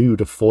need to do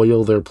to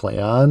foil their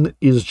plan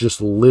is just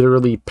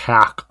literally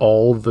pack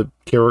all the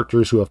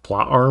characters who have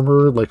plot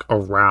armor, like,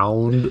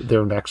 around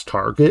their next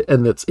target,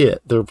 and that's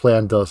it. Their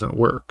plan doesn't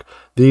work.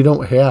 They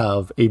don't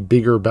have a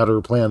bigger, better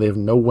plan. They have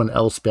no one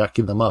else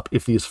backing them up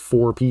if these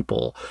 4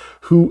 people,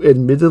 who,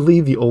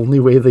 admittedly, the only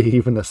way they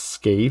even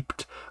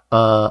escaped,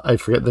 I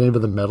forget the name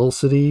of the metal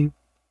city,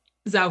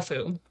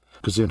 Zaufu.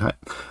 Gesundheit,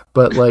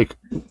 but, like,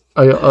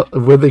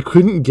 when they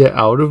couldn't get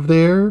out of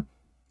there,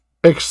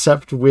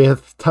 except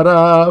with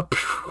ta-da,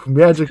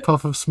 magic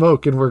puff of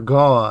smoke, and we're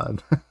gone.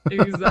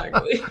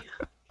 Exactly.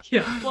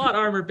 Yeah, plot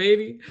armor,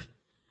 baby.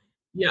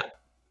 Yeah,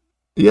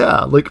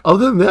 Yeah, like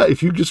other than that,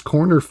 if you just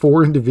corner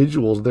 4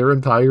 individuals, their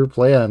entire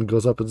plan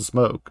goes up in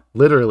smoke.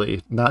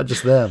 Literally, not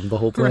just them, the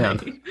whole plan.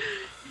 right.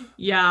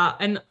 Yeah,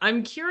 and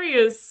I'm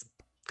curious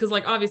because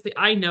like obviously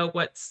I know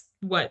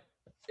what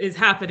is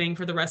happening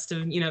for the rest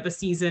of, the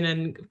season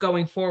and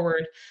going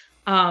forward.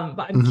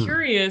 But I'm Hmm.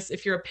 curious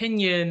if your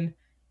opinion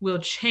will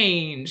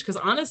change because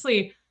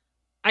honestly,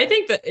 I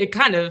think that it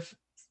kind of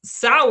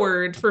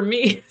soured for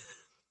me.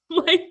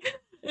 Like,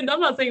 and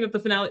I'm not saying that the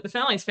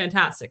finale is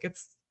fantastic.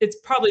 It's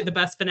probably the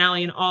best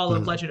finale in all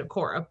of Hmm. Legend of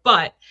Korra,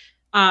 but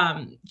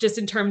just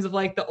in terms of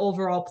like the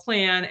overall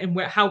plan and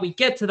how we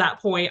get to that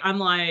point, I'm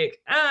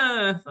like,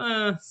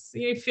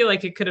 see, I feel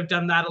like it could have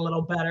done that a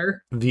little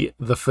better. The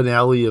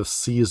finale of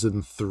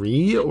season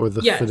 3 or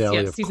the Yes, finale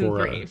yes, of season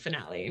Korra? 3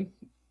 finale.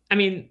 I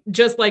mean,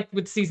 just like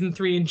with season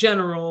 3 in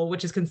general,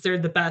 which is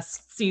considered the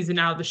best season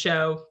out of the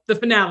show, the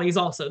finale is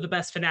also the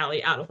best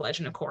finale out of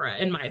Legend of Korra,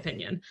 in my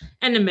opinion,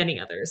 and in many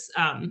others.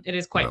 It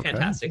is quite Okay.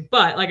 fantastic.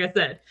 But like I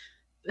said,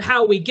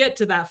 how we get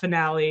to that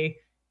finale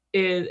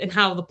is and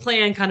how the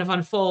plan kind of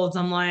unfolds.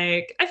 I'm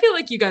like, I feel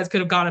like you guys could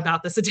have gone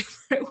about this a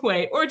different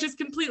way, or just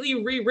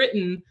completely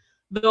rewritten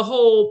the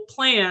whole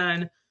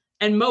plan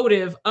and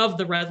motive of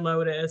the Red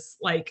Lotus.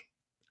 Like,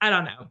 I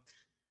don't know.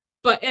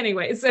 But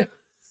anyway, so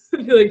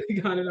I feel like we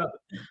got it up.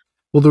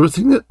 Well, the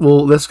thing that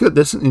well, that's good.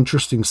 That's an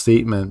interesting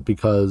statement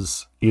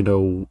because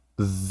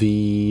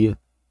the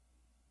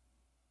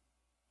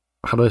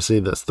how do I say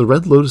this? The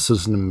Red Lotus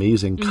is an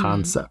amazing Mm-hmm.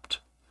 concept.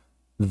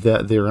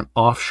 That they're an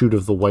offshoot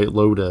of the White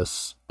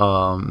Lotus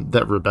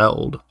that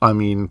rebelled. I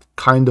mean,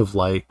 kind of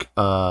like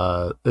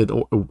at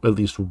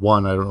least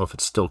one. I don't know if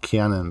it's still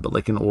canon, but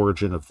like an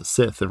origin of the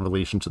Sith in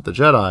relation to the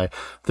Jedi.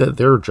 That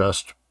they're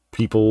just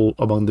people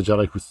among the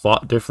Jedi who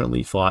thought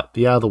differently. Thought,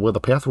 yeah, the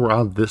path we're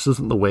on, this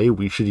isn't the way.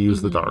 We should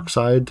use the Mm-hmm. dark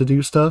side to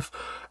do stuff.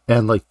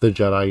 And like the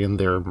Jedi in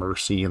their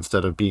mercy,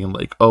 instead of being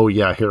like, oh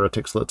yeah,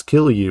 heretics, let's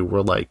kill you,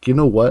 we're like, you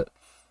know what?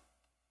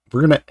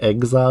 We're gonna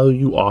exile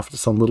you off to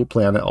some little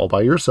planet all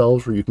by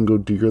yourselves where you can go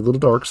do your little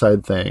dark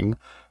side thing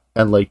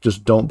and like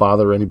just don't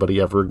bother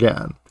anybody ever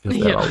again because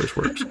that Yeah. always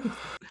works.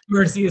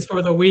 Mercy is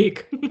for the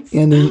weak.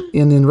 And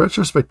in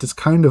retrospect, it's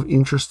kind of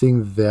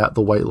interesting that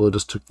the White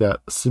Lotus took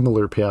that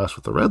similar path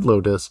with the Red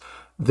Lotus,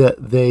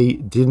 that they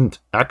didn't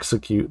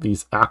execute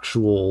these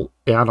actual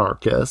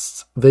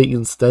anarchists. They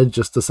instead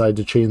just decide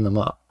to chain them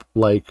up.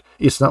 Like,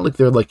 it's not like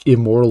they're like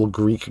immortal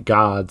Greek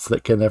gods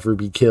that can never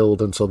be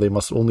killed and so they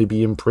must only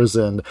be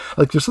imprisoned.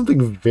 Like, there's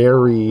something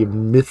very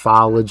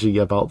mythology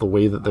about the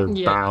way that they're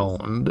Yes.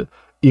 bound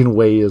in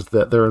ways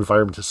that their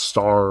environment is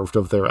starved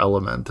of their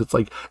element. It's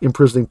like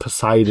imprisoning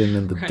Poseidon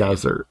in the Right.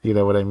 desert. You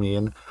know what I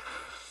mean?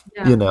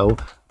 Yeah. You know,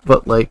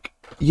 but like,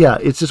 yeah,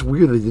 it's just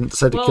weird they didn't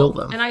decide to kill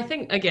Well, them. and I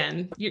think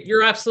again,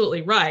 you're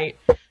absolutely right.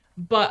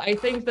 But I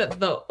think that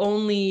the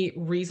only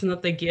reason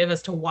that they give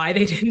as to why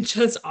they didn't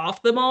just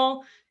off them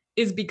all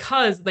is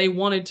because they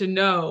wanted to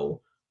know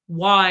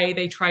why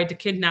they tried to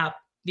kidnap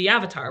the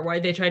Avatar, why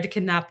they tried to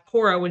kidnap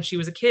Korra when she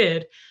was a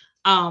kid.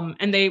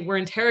 And they were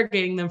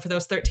interrogating them for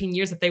those 13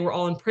 years that they were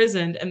all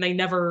imprisoned and they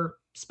never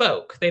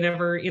spoke. They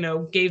never,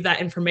 gave that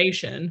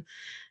information.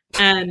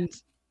 And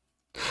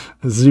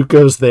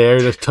Zuko's there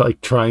just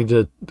like trying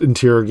to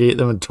interrogate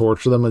them and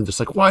torture them, and just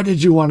like, why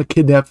did you want to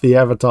kidnap the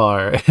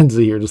Avatar? And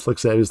Zahir just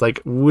looks at him. He's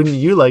like, wouldn't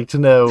you like to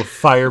know,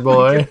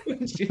 Fireboy?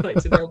 she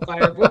likes to know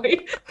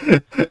Fireboy.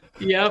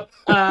 Yep.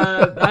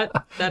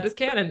 That is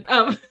canon.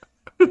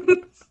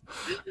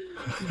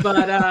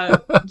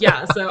 But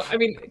yeah, so I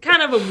mean,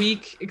 kind of a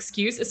weak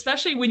excuse,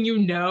 especially when you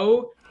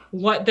know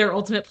what their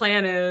ultimate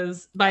plan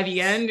is. By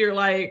the end, you're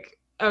like,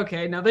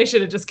 okay, now they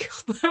should have just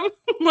killed them.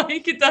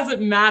 Like, it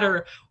doesn't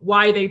matter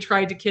why they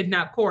tried to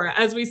kidnap Korra.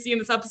 As we see in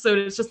this episode,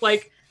 it's just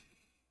like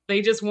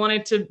they just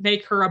wanted to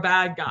make her a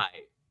bad guy.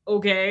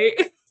 Okay.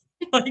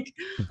 Like,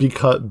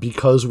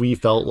 Because we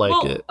felt like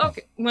well, it.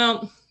 okay.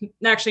 Well,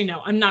 actually,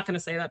 no, I'm not going to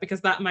say that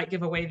because that might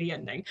give away the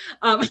ending.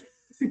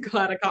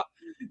 Glad I caught,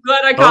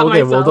 glad I caught Oh,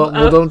 okay. Well,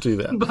 myself. don't do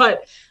that.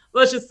 But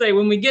let's just say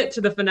when we get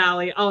to the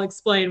finale, I'll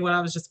explain what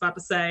I was just about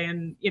to say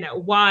and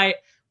why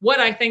what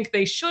I think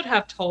they should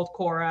have told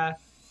Cora.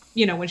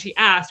 When she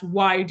asked,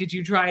 "Why did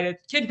you try to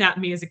kidnap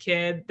me as a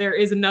kid?" There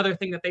is another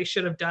thing that they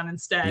should have done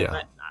instead, Yeah.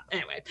 but not.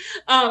 Anyway.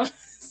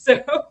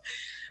 So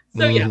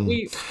yeah, Hmm.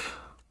 we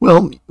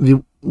Well,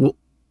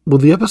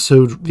 the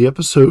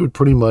episode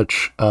pretty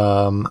much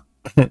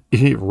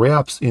it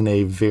wraps in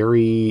a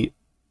very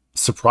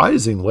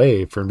surprising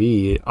way for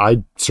me.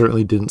 I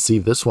certainly didn't see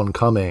this one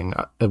coming.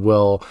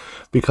 Well,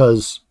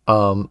 because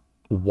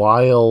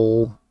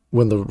while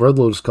when the Red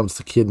Lotus comes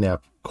to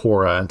kidnap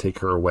Cora and take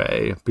her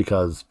away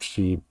because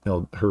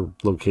her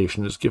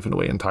location is given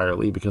away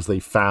entirely because they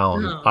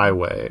found um,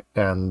 Aiwei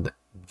and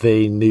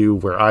they knew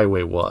where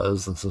Aiwei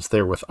was, and since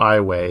they're with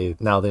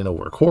Aiwei, now they know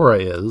where Cora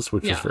is,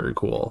 which is yeah. very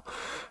cool,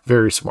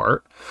 very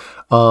smart.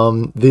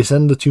 They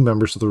send the two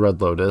members of the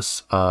Red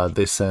Lotus.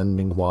 They send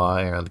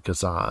Minghua and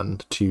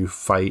Kazan to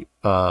fight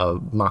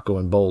Mako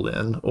and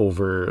Bolin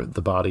over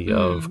the body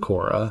of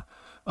Mm,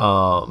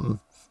 Korra.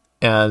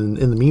 And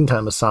in the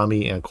meantime,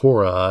 Asami and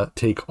Korra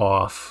take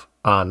off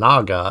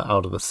Naga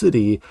out of the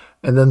city,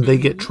 and then they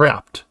get mhm.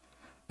 trapped.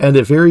 And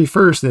at very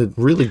first, it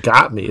really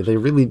got me. They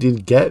really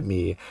did get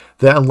me.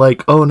 That I'm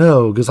like, oh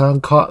no,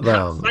 Gazan caught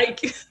them.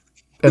 Like,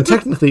 And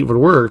technically it would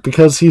work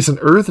because he's an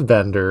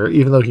earthbender.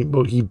 Even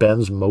though he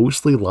bends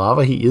mostly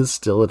lava, he is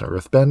still an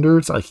earthbender.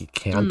 It's not like he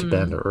can't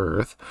bend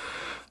earth.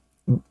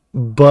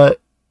 But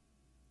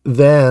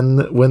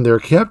then when they're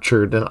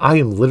captured, and I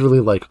am literally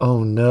like,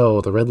 oh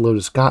no, the Red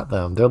Lotus got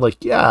them. They're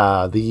like,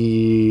 yeah,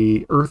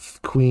 the Earth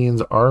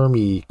Queen's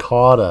army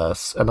caught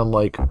us. And I'm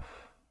like,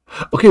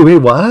 okay, wait,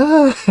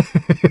 what?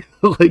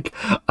 Like,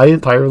 I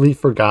entirely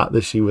forgot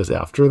that she was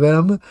after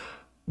them.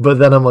 But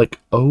then I'm like,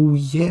 oh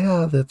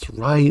yeah, that's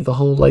right. The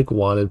whole like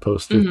wanted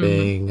poster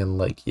thing, and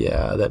like,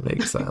 yeah, that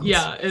makes sense.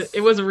 Yeah,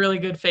 it was a really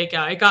good fake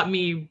out. It got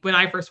me when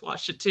I first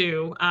watched it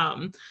too.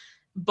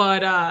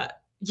 But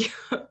yeah,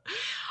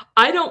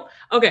 I don't.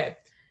 Okay,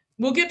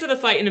 we'll get to the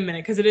fight in a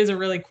minute because it is a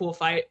really cool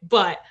fight.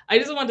 But I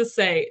just wanted to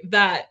say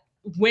that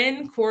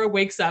when Korra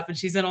wakes up and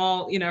she's in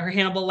all, her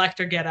Hannibal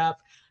Lecter get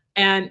up,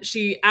 and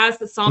she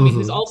asks Asami,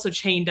 who's also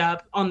chained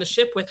up on the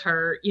ship with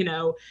her,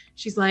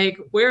 she's like,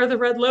 where are the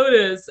Red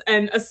Lotus?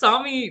 And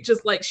Asami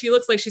just like, she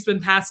looks like she's been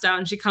passed out,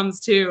 and she comes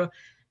to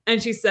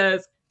and she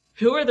says,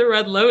 who are the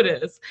Red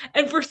Lotus?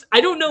 And first,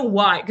 I don't know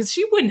why, because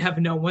she wouldn't have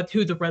known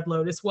who the Red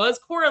Lotus was.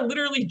 Korra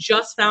literally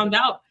just found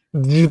out.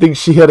 Do you think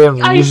she had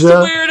amnesia?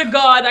 I swear to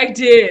God, I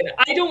did.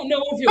 I don't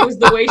know if it was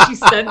the way she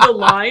said the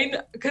line,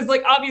 because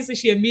like obviously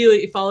she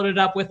immediately followed it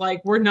up with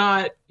like, we're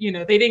not,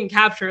 they didn't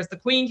capture us, the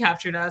Queen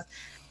captured us.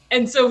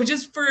 And so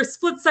just for a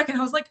split second,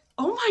 I was like,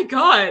 oh my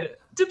God,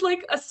 did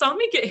like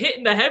Asami get hit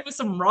in the head with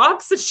some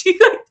rocks and she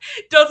like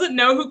doesn't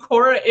know who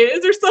Korra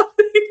is or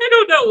something? I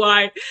don't know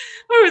why.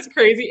 It was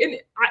crazy. And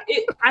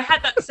I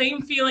had that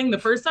same feeling the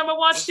first time I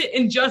watched it,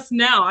 and just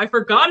now I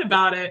forgot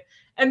about it.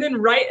 And then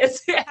right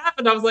as it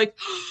happened, I was like,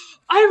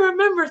 I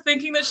remember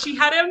thinking that she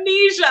had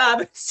amnesia.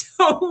 That's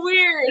so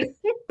weird.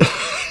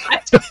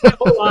 I don't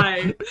know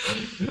why.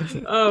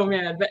 Oh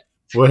man. But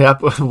what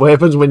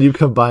happens when you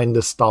combine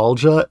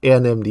nostalgia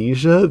and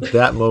amnesia?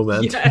 That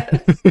moment.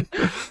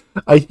 Yes.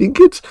 I think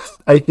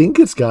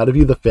it's got to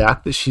be the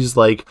fact that she's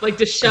like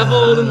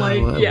disheveled and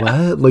like,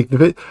 yeah,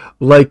 what?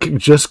 Like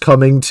just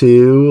coming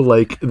to,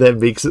 like, that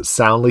makes it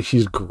sound like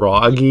she's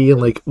groggy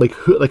and like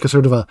a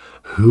sort of a,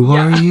 who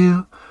are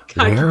you?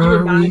 God, where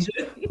are we?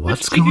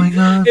 What's going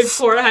on? If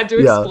Korra had to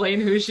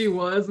explain who she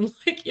was, and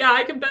like, yeah,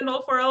 I can bend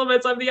all four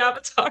elements. I'm the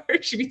Avatar.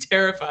 She'd be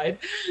terrified.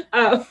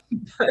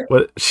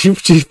 What she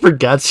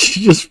forgets?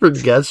 She just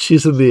forgets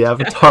she's in the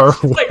Avatar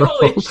world. Like,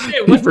 holy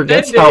shit! She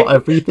forgets how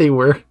everything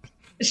works.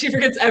 She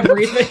forgets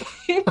everything.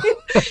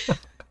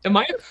 Am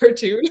I a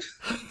cartoon?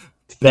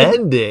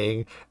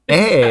 Bending.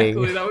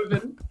 Exactly. That would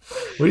have been.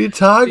 What are you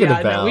talking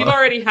about? No, we've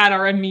already had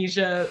our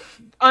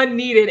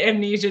unneeded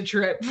amnesia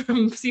trip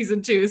from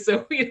season 2,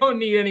 so we don't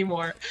need any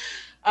more.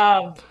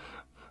 Oh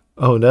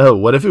no,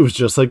 what if it was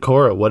just like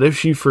Korra? What if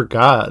she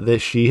forgot that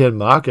she and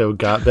Mako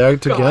got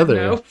back together?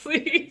 God, no,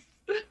 please.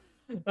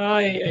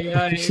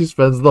 She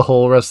spends the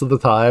whole rest of the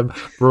time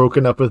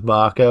broken up with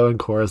Mako, and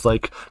Korra's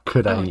like,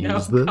 could I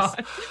use this?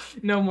 God.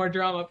 No more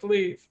drama,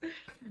 please.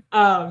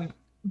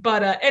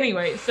 But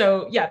anyway,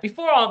 so yeah,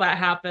 before all that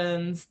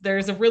happens,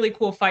 there's a really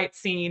cool fight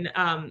scene,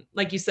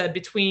 like you said,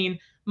 between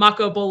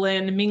Mako,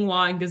 Bolin,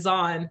 Minghua, and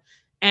Gazan.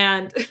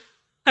 And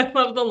I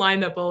love the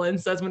line that Bolin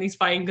says when he's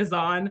fighting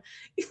Gazan.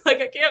 He's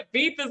like, I can't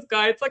beat this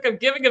guy. It's like I'm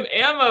giving him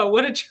ammo.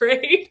 What a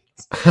trade.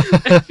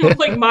 And,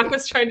 like,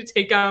 Mako's trying to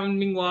take on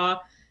Minghua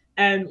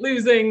and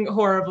losing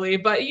horribly.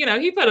 But,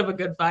 he put up a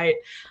good fight.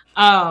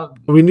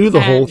 We knew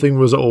the whole thing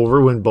was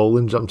over when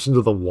Bolin jumps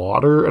into the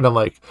water. And I'm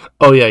like,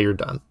 oh yeah, you're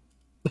done.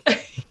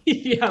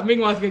 Yeah,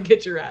 Minghua's going to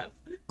get your ass.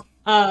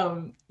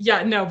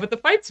 But the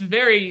fight's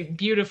very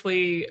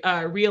beautifully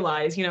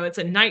realized. It's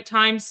at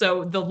nighttime,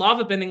 so the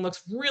lava bending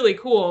looks really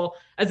cool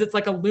as it's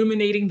like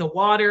illuminating the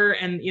water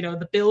and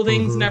the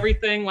buildings and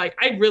everything. Like,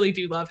 I really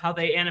do love how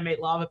they animate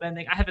lava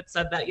bending. I haven't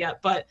said that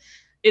yet, but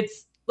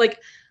it's like,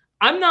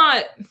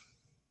 I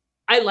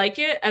like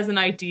it as an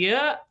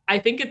idea. I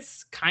think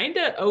it's kind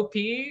of OP.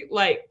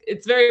 Like,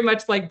 it's very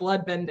much like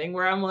blood bending,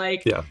 where I'm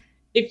like,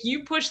 if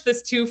you push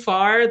this too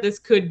far, this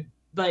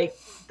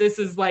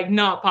is like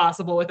not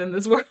possible within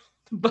this world.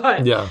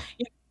 But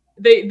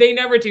they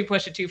never do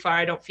push it too far,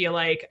 I don't feel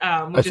like.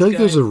 I feel like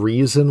there's a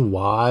reason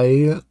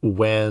why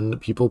when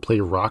people play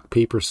rock,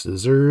 paper,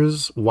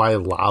 scissors, why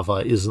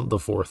lava isn't the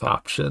fourth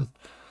option.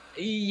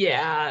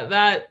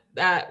 Yeah,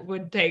 that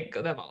would take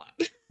them a lot.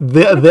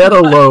 That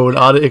alone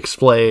ought to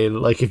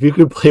explain, like, if you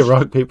could play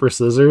rock, paper,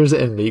 scissors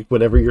and make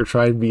whatever you're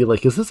trying to be,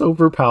 like, is this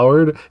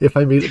overpowered if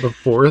I made it the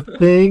fourth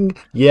thing?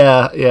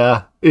 Yeah,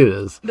 it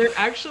is. There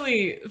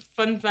actually,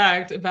 fun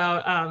fact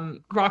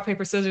about rock,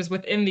 paper, scissors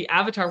within the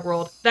Avatar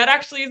world, that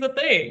actually is a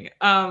thing.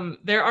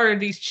 There are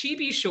these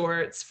chibi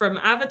shorts from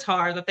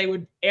Avatar that they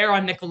would air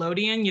on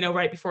Nickelodeon,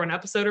 right before an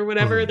episode or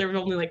whatever. They were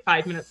only like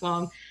 5 minutes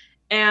long.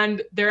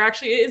 And there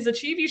actually is a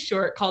chibi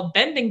short called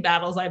Bending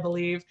Battles, I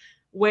believe,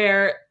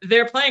 where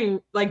they're playing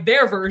like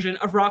their version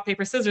of rock,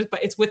 paper, scissors,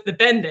 but it's with the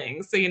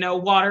bending. So,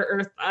 water,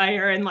 earth,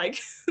 fire, and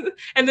like,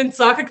 and then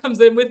Sokka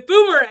comes in with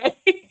boomerang.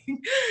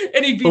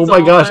 and he Oh beats my all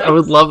of gosh, I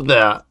would us. love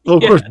that. Well,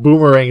 of course, Yeah,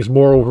 Boomerang's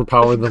more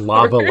overpowered than of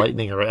lava, course.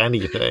 lightning, or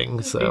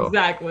anything. So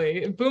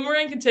Exactly.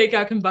 Boomerang can take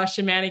out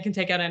Combustion Man. He can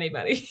take out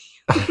anybody.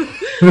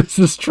 this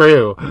is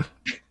true.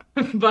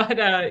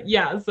 But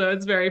yeah, so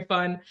it's very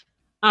fun.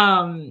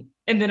 And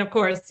then of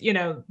course,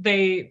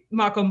 they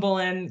Mako and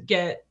Bullen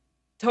get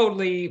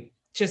totally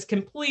just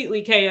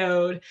completely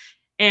KO'd,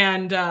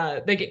 and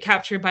they get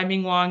captured by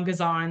Mingwa and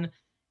Gazan.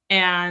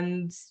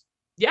 And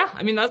yeah,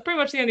 I mean that's pretty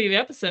much the end of the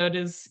episode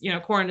is,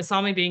 Korra and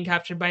Asami being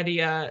captured by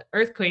the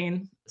Earth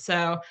Queen.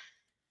 So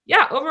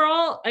yeah,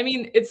 overall, I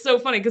mean, it's so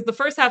funny because the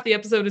first half of the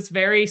episode is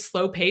very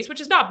slow paced, which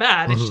is not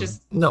bad. It's Hmm.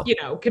 just, No.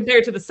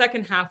 compared to the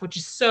second half, which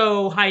is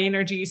so high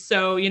energy,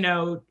 so,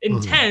 Hmm.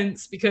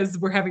 intense because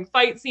we're having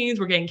fight scenes,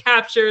 we're getting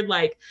captured.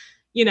 Like,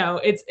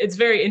 it's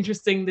very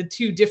interesting, the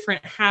two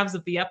different halves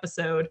of the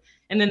episode.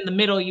 And then in the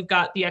middle, you've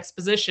got the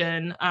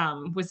exposition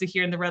with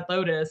Zahir and the Red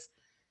Lotus.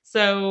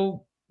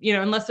 So,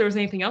 unless there was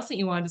anything else that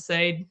you wanted to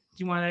say, do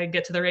you want to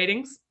get to the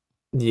ratings?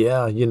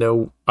 Yeah,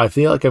 I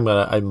feel like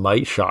I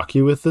might shock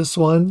you with this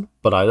one,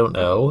 but I don't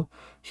Oh, know.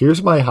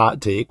 Here's my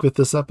hot take with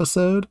this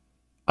episode.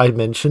 I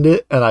mentioned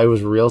it and I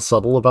was real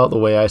subtle about the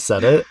way I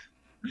said it,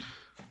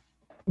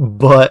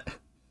 but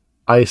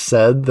I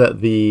said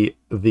that the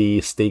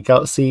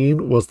stakeout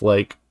scene was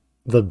like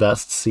the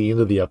best scene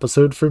of the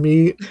episode for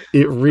me.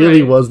 It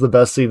really right. was the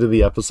best scene of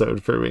the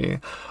episode for me.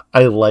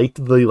 I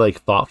liked the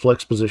like thoughtful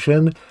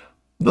exposition.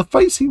 The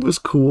fight scene was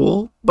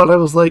cool, but I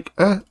was like,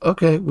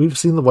 okay, we've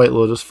seen the White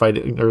Lotus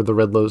fighting or the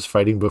Red Lotus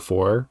fighting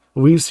before.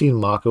 We've seen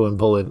Mako and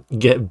Bullet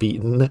get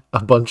beaten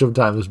a bunch of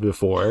times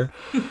before.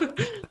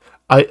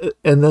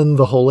 And then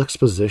the whole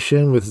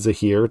exposition with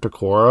Zahir to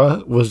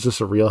Korra was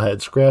just a real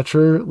head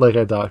scratcher, like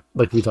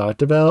we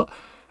talked about.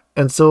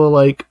 And so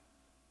like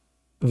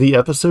the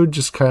episode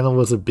just kind of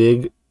was a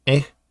big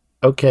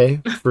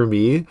okay for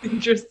me. And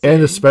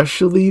Interesting.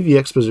 especially the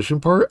exposition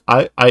part,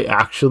 I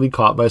actually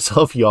caught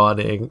myself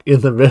yawning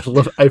in the middle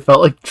of. I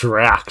felt like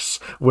Drax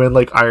when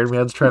like Iron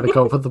Man's trying to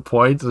come up with the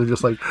points, and I'm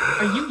just like,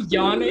 Are you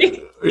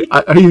yawning?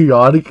 are you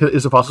yawning?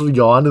 Is it possible to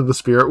yawn in the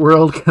spirit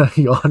world? Can I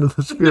yawn in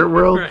the spirit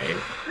world? Right.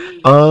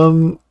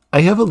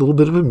 I have a little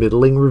bit of a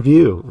middling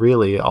review,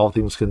 really, all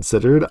things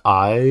considered.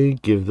 I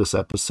give this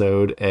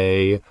episode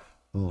a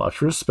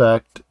much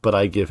respect, but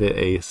I give it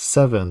a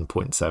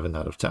 7.7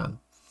 out of 10.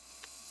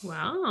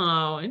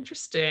 Wow,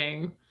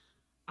 interesting.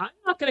 I'm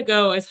not gonna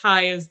go as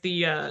high as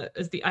the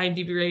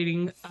IMDb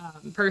rating.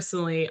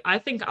 Personally, I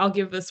think I'll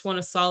give this one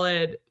a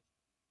solid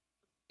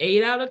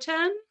 8 out of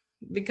 10 Ooh.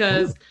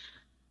 because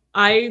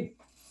I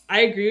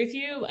I agree with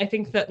you. I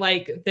think that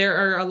like there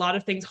are a lot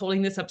of things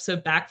holding this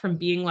episode back from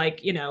being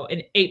like,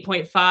 an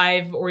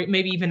 8.5 or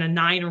maybe even a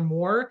 9 or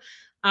more.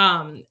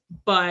 Um,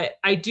 but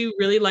I do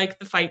really like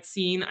the fight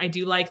scene. I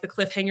do like the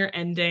cliffhanger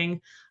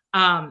ending.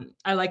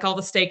 I like all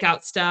the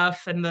stakeout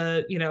stuff and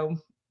the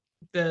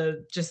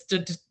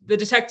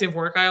detective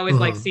work. I always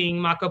like Mhm. seeing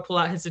Mako pull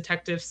out his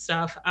detective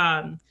stuff.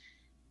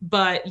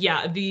 But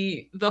yeah,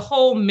 the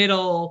whole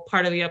middle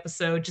part of the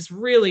episode just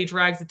really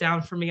drags it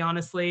down for me,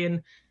 honestly,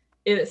 and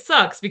it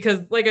sucks because,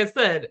 like I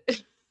said,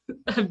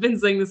 I've been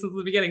saying this since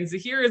the beginning.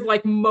 Zahir is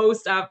like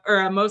most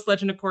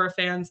Legend of Korra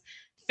fans'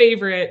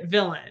 favorite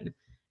villain,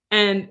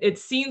 and it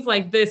seems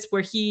like this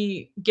where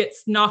he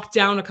gets knocked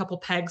down a couple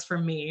pegs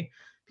from me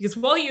because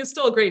while he is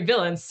still a great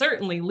villain,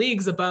 certainly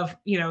leagues above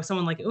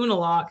someone like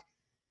Unalaq.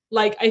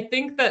 Like I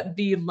think that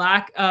the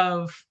lack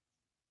of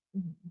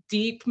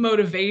deep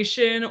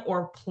motivation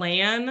or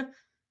plan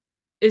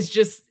is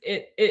just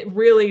it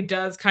really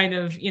does kind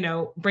of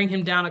bring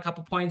him down a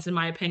couple points in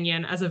my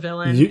opinion as a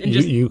villain, and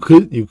just You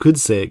could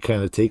say it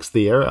kind of takes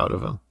the air out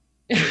of him.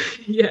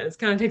 yes,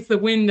 kind of takes the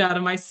wind out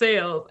of my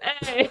sails.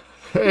 Hey.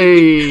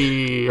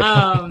 Hey.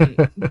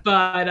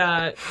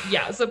 But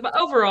yeah, so but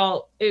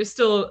overall it was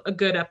still a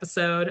good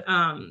episode.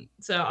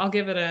 So I'll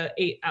give it a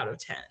 8 out of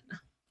 10.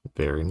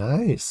 Very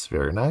nice.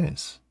 Very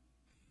nice.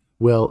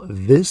 Well,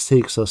 this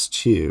takes us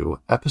to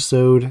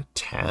episode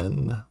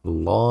 10,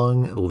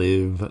 Long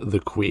Live the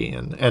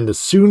Queen. And as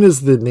soon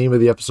as the name of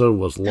the episode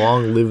was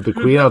Long Live the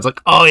Queen, I was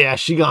like, oh yeah,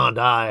 she gonna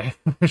die.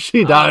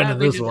 She Oh, died that in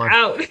bitch this is one.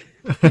 out.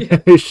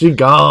 Yeah. She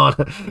gone.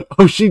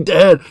 Oh, she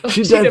dead. Oh,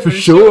 She she dead did for for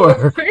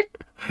sure. sure.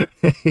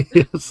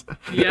 Yes.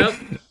 Yep.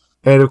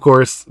 And of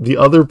course, the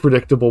other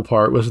predictable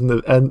part was in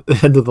the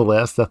end of the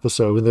last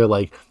episode when they're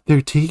like, they're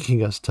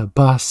taking us to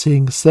Ba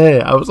Sing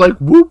Se. I was like,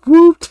 whoop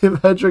whoop, Tim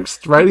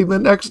Hendricks writing the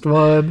next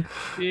one.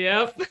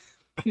 Yep.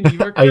 You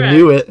were I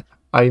knew correct. it.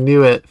 I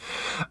knew it.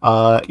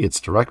 It's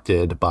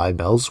directed by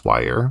Mel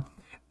Swire,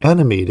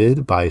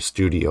 animated by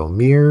Studio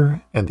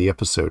Mir, and the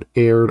episode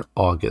aired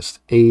August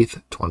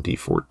 8th,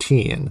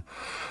 2014.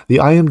 The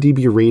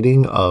IMDb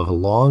rating of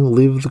Long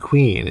Live the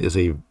Queen is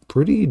a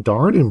pretty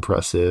darn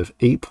impressive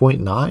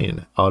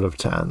 8.9 out of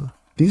 10.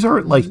 These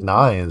aren't like Mhm.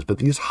 nines, but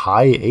these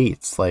high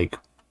eights, like,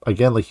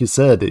 again, like you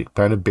said, it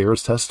kind of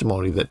bears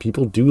testimony that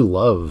people do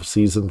love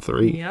season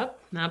 3. Yep,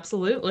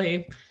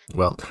 absolutely.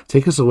 Well,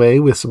 take us away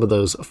with some of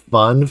those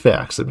fun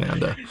facts,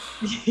 Amanda.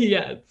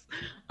 Yes.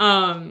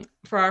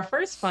 For our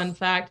first fun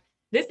fact,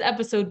 This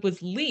episode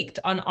was leaked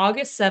on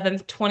August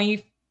 7th,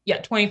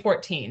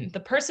 2014. The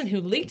person who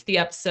leaked the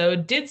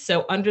episode did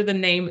so under the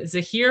name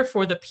Zahir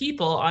for the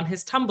People on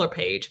his Tumblr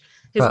page.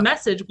 His Huh.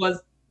 message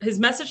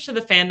to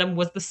the fandom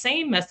was the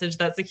same message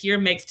that Zahir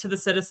makes to the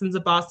citizens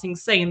of Ba Sing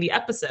Se in the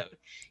episode.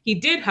 He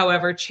did,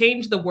 however,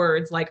 change the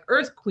words like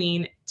Earth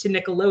Queen to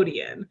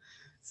Nickelodeon.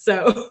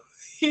 So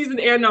he's an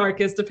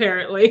anarchist,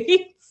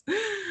 apparently.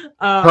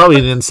 Probably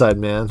an inside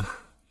man.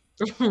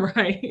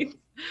 Right.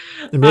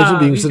 Imagine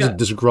being He's such a got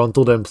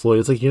disgruntled employee.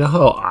 It's like, you know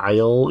how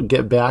I'll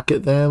get back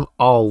at them?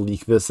 I'll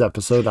leak this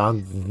episode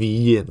on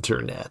the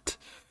internet.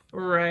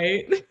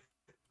 right.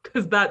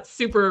 Because that's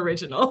super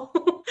original.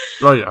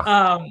 Oh,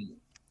 yeah.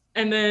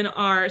 And then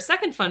our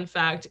second fun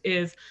fact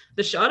is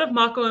the shot of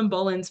Mako and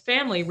Bolin's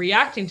family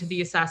reacting to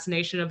the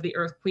assassination of the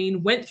Earth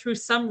Queen went through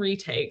some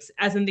retakes,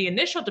 as in the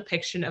initial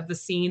depiction of the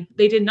scene,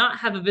 they did not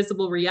have a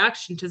visible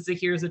reaction to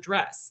Zahir's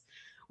address,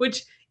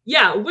 which,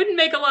 yeah, wouldn't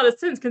make a lot of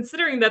sense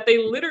considering that they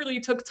literally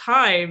took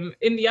time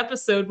in the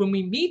episode when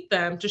we meet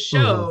them to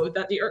show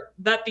that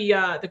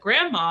the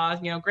grandma,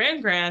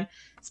 grand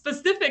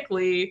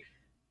specifically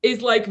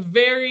is like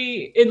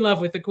very in love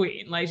with the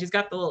queen. Like she's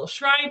got the little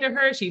shrine to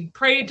her. She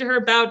prayed to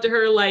her, bowed to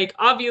her. Like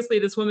obviously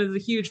this woman is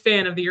a huge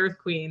fan of the Earth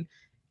Queen.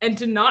 And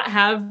to not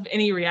have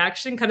any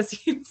reaction kind of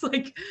seems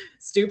like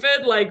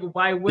stupid. Like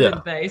why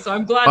wouldn't they? So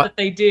I'm glad that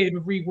they did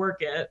rework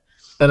it.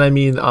 And I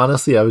mean,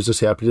 honestly, I was just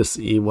happy to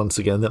see once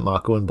again that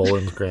Mako and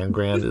Bolin's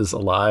grand is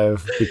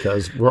alive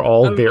because we're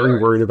all very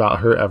worried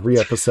about her every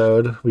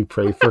episode. We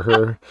pray for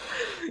her.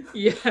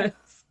 Yes.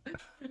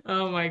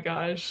 Oh my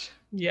gosh.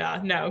 Yeah,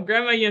 no,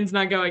 Grandma Yin's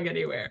not going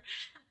anywhere.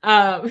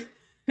 And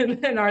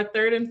then our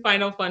third and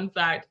final fun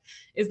fact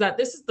is that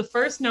this is the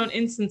first known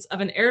instance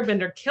of an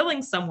airbender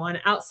killing someone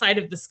outside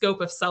of the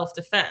scope of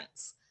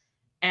self-defense.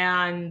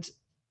 And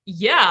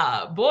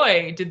yeah,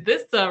 boy, did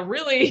this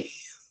really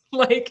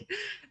like,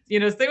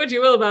 say what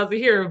you will about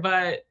Zahir,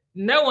 but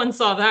no one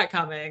saw that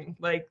coming.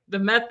 Like the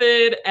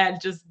method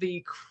and just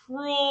the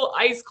cruel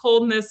ice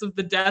coldness of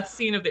the death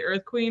scene of the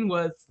Earth Queen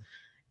was,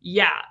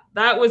 yeah,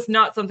 that was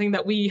not something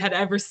that we had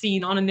ever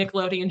seen on a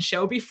Nickelodeon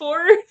show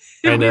before.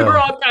 We were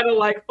all kind of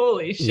like,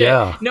 holy shit.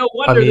 Yeah. No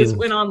wonder this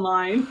went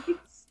online.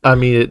 I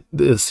mean,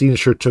 the scene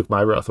sure took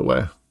my breath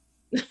away.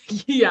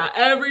 Yeah,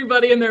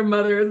 everybody and their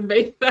mother has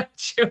made that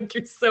joke.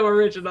 You're so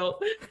original.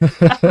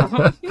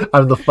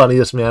 I'm the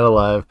funniest man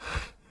alive.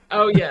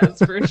 Oh, yes,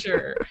 for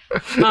sure.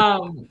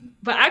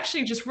 But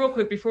actually, just real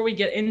quick, before we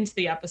get into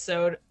the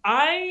episode,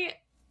 I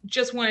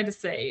just wanted to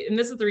say, and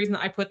this is the reason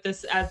I put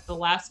this as the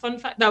last fun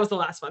fact. That was the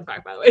last fun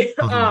fact, by the way.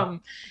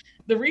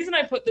 The reason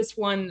I put this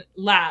one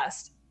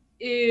last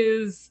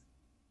is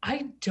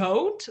I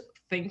don't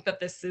think that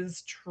this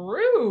is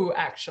true,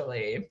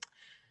 actually,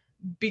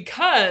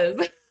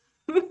 because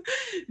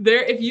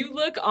if you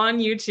look on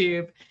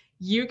YouTube,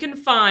 you can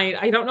find,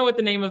 I don't know what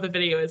the name of the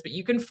video is, but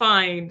you can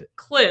find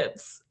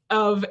clips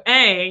of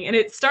Aang, and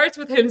it starts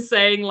with him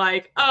saying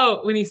like,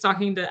 oh, when he's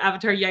talking to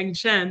Avatar Yang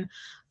Chen,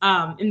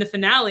 in the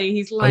finale,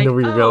 he's like, I know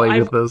where you're going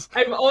with this.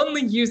 I've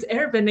only used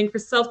airbending for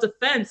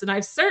self-defense, and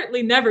I've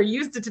certainly never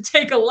used it to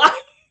take a life.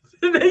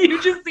 And then you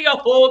just see a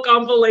whole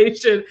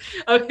compilation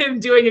of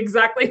him doing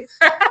exactly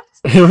that.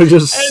 It was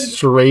just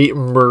straight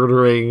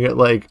murdering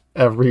like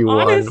everyone.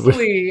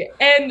 Honestly,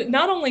 and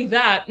not only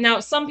that, now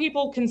some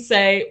people can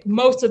say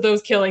most of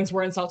those killings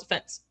were in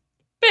self-defense.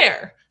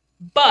 Fair.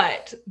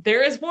 But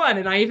there is one,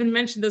 and I even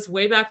mentioned this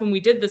way back when we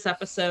did this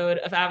episode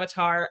of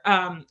Avatar.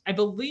 I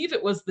believe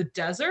it was the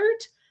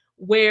desert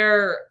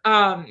where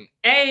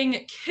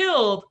Aang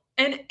killed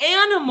an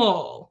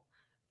animal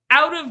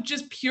out of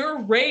just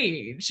pure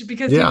rage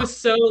because he was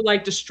so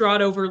like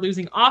distraught over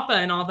losing Appa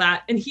and all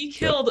that. And he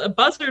killed a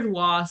buzzard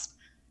wasp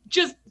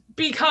just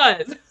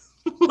because.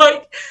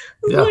 like,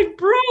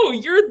 bro,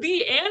 you're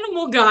the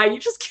animal guy. You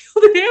just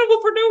killed an animal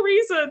for no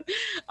reason.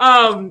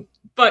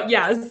 But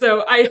yeah,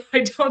 so I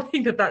don't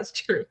think that that's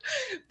true.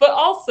 But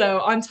also,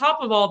 on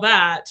top of all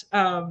that,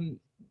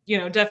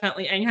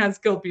 definitely Aang has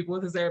killed people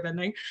with his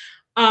airbending.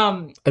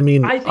 I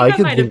mean, I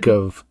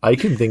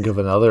can think of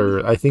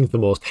another, I think the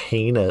most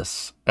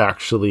heinous,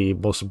 actually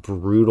most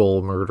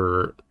brutal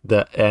murder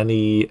that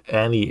any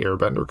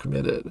airbender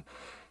committed,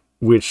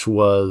 which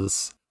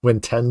was when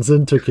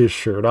Tenzin took his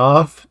shirt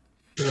off.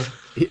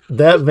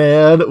 That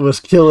man was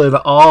killing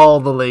all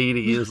the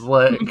ladies.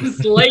 Like,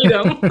 slayed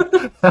them.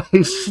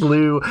 He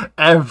slew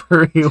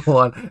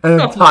everyone,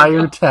 an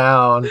entire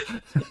town.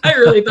 I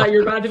really thought you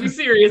were about to be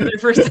serious there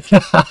for a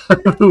second.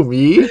 Who,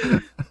 me?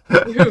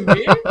 Who,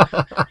 me?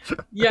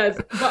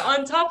 Yes, but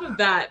on top of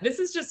that, this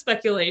is just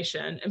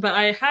speculation. But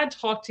I had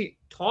talked to you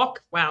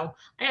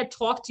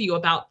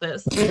about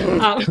this.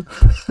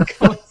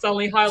 It's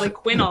only Harley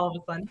Quinn all of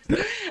a sudden.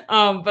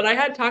 But I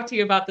had talked to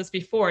you about this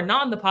before,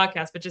 not on the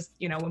podcast, but just,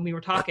 when we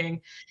were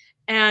talking.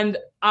 And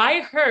I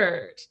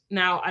heard,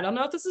 now I don't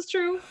know if this is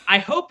true. I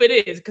hope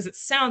it is because it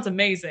sounds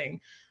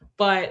amazing.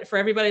 But for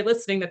everybody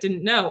listening that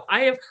didn't know,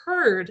 I have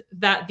heard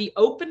that the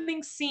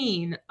opening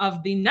scene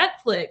of the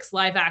Netflix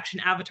live action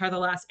Avatar: The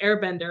Last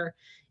Airbender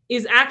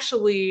is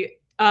actually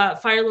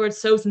Fire Lord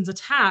Sozin's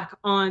attack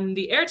on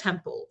the air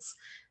temples.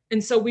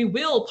 And so we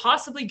will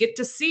possibly get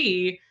to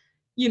see,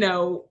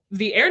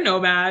 the air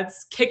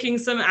nomads kicking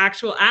some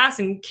actual ass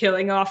and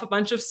killing off a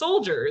bunch of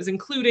soldiers,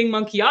 including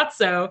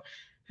Monkiatso,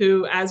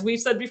 who, as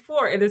we've said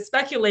before, it is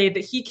speculated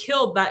that he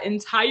killed that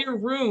entire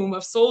room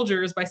of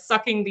soldiers by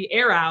sucking the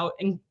air out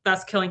and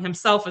thus killing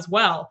himself as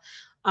well,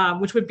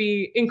 which would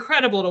be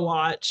incredible to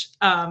watch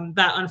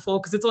that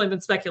unfold, because it's only been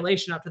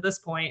speculation up to this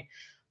point.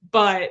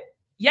 But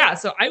yeah,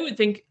 so I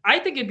think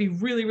it'd be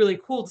really, really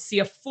cool to see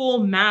a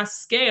full mass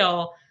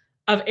scale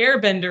of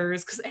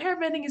airbenders, because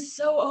airbending is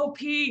so OP.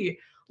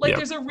 Like,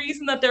 there's a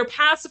reason that they're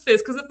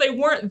pacifists, because if they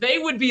weren't, they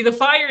would be the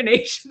Fire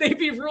Nation. They'd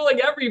be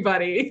ruling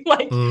everybody.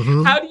 Like,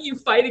 how do you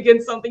fight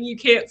against something you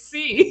can't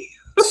see?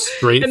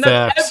 Straight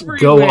facts.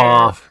 Go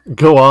off.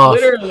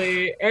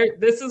 Literally,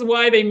 this is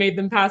why they made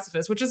them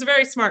pacifists, which is a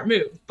very smart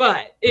move.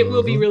 But it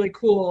will be really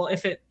cool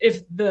if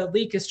the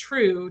leak is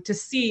true, to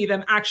see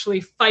them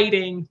actually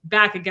fighting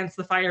back against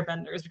the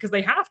firebenders, because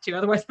they have to,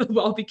 otherwise they'll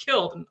all be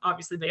killed, and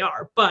obviously they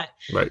are. But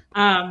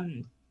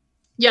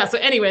yeah, so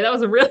anyway, that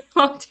was a really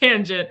long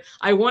tangent.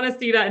 I want to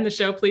see that in the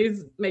show.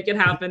 Please make it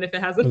happen if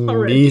it hasn't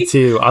already. Me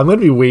too. I'm going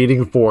to be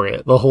waiting for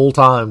it the whole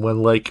time.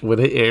 When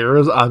it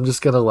airs, I'm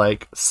just going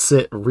to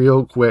sit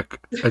real quick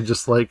and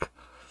just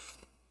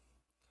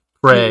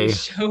pray.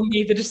 Show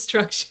me the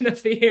destruction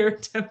of the air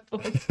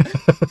temples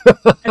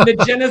and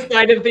the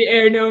genocide of the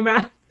air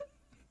nomad.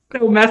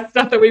 So messed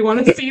up that we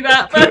want to see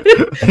that. But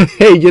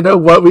hey, you know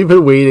what? We've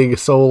been waiting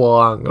so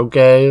long,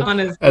 okay?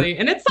 Honestly.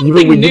 And it's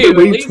something new. You've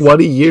been waiting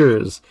 20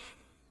 years.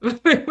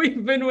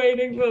 We've been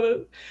waiting for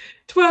the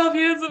 12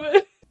 years of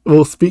it.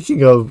 Well,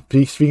 speaking of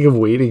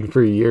waiting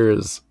for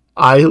years,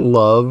 I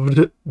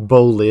loved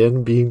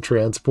Bolin being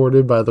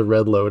transported by the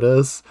Red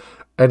Lotus,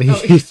 and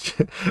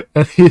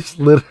he's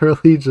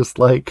literally just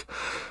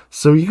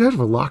so you guys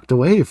were locked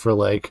away for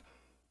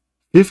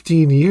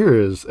 15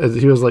 years, and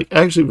he was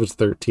actually it was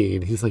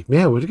 13. He's like,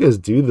 man, what did you guys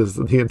do this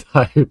the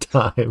entire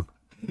time?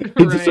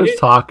 He just starts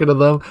talking to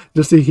them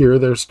just to hear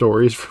their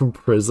stories from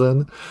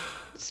prison.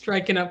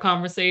 Striking up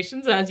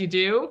conversations, as you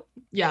do.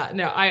 Yeah,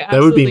 no, I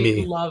absolutely that would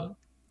be me. Love.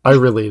 I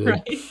related.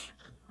 Right?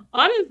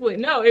 Honestly,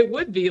 no, it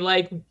would be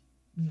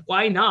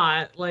why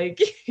not?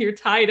 You're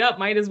tied up,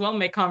 might as well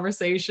make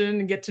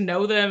conversation and get to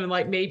know them,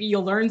 and maybe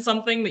you'll learn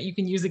something that you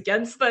can use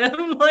against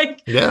them.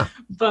 Yeah.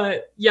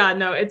 But yeah,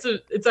 no, it's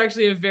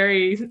actually a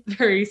very,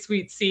 very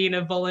sweet scene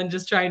of Bolin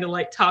just trying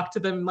to talk to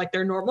them like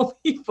they're normal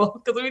people,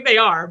 because I mean they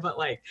are, but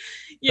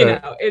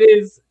know,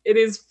 it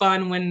is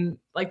fun when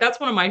that's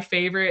one of my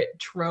favorite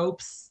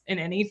tropes in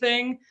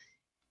anything,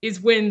 is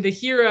when the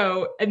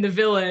hero and the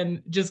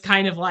villain just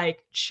kind of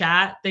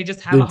chat. They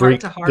just have a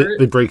heart to heart.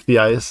 They break the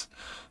ice.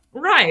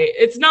 Right.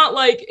 It's not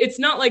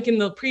like in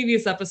the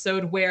previous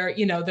episode where,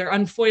 they're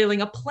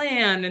unfoiling a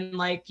plan and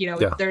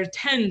they're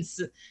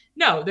tense.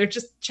 No, they're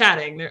just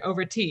chatting. They're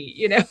over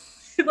tea,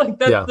 that's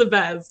the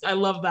best. I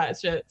love that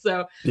shit.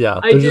 So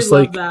yeah, I do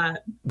love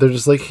that. They're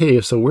just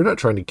hey, so we're not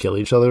trying to kill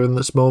each other in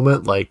this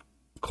moment.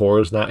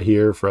 Cora's not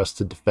here for us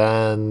to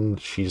defend.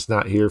 She's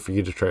not here for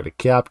you to try to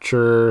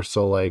capture.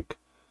 So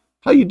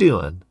how you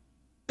doing?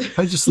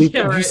 How you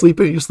sleeping? Yeah, right.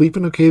 You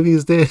sleeping okay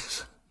these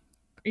days?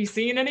 Are you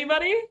seeing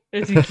anybody?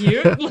 Is he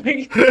cute?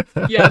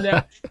 Yeah,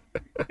 no.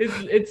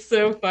 It's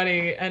so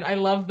funny. And I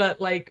love that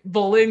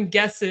Bolin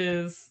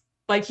guesses,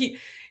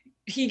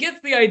 he gets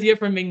the idea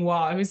from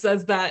Minghua, who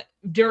says that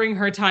during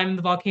her time in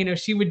the volcano,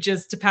 she would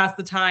just, to pass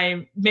the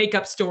time, make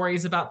up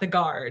stories about the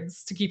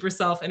guards to keep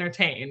herself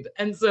entertained.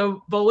 And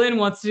so Bolin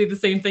wants to do the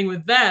same thing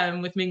with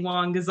them, with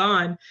Minghua and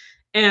Gazan.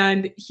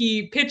 And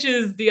he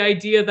pitches the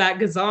idea that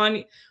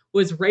Gazan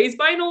was raised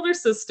by an older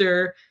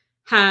sister,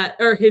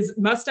 his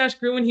mustache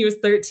grew when he was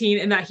 13,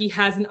 and that he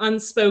has an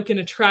unspoken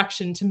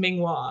attraction to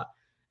Minghua.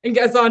 And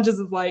Gazan just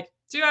is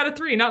 2 out of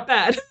 3, not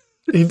bad.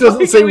 He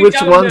doesn't say which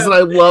ones, and I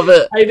love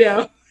it. I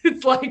know.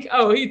 It's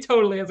oh, he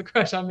totally has a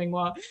crush on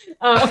Minghua.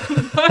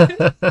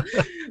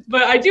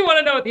 But I do want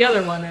to know what the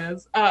other one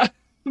is.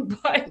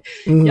 But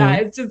yeah,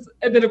 it's just,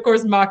 and then of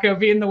course Mako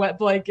being the wet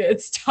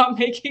blanket. Stop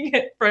making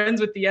it friends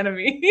with the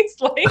enemies.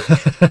 Stop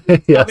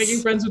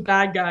making friends with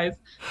bad guys.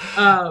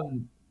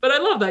 But I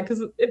love that,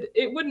 because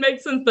it would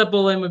make sense that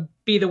Bolin would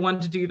be the one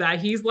to do that.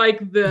 He's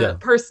the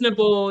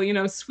personable,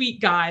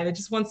 sweet guy that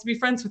just wants to be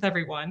friends with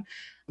everyone.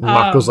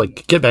 Mako's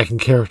get back in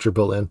character,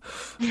 Bolin.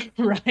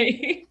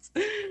 Right.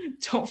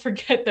 Don't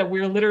forget that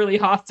we're literally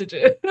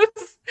hostages.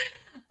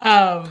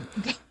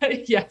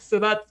 But yeah, so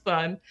that's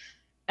fun.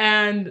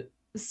 And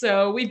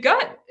so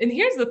and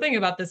here's the thing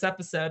about this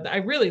episode that I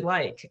really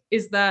like,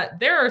 is that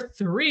there are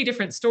 3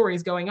 different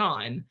stories going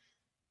on,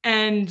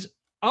 and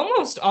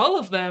almost all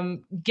of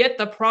them get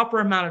the proper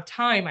amount of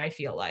time. I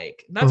feel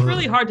that's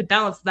really hard to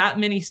balance that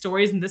many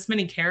stories and this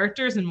many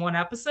characters in one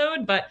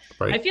episode, but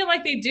I feel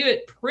like they do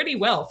it pretty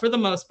well for the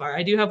most part.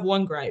 I do have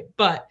one gripe,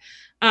 but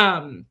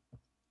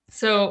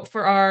so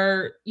for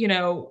our,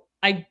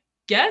 I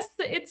guess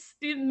it's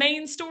the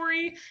main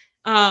story,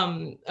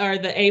 or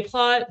the A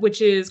plot,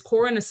 which is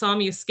Korra and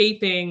Asami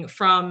escaping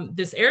from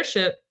this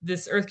airship,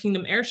 this Earth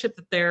Kingdom airship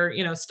that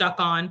they're, stuck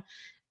on.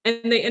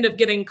 and they end up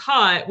getting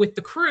caught with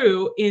the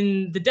crew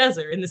in the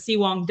desert, in the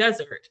Siwang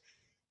desert.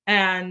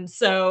 And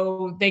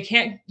so they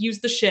can't use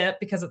the ship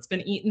because it's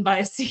been eaten by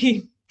a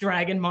sea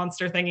dragon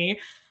monster thingy.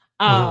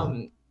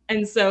 Mhm.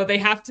 And so they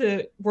have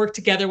to work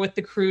together with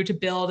the crew to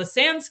build a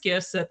sand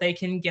skiff so that they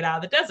can get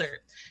out of the desert.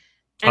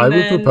 I And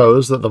would then,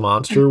 propose that the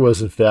monster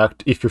was, in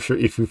fact, if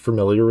you're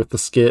familiar with the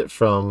skit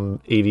from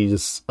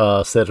 '80s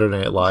Saturday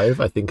Night Live,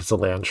 I think it's a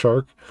land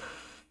shark.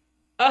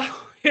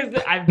 oh,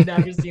 I've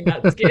never seen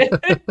that skit.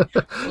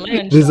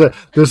 Land shark.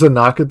 There's a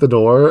knock at the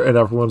door, and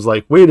everyone's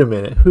like, "Wait a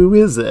minute, who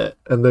is it?"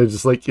 And they're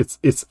just like,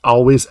 "It's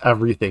always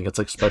everything. It's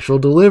like special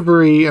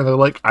delivery," and they're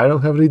like, "I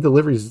don't have any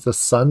deliveries. It's a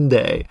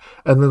Sunday."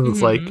 And then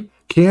it's like Mm-hmm.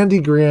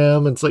 Candygram,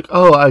 and it's like,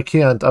 "Oh, I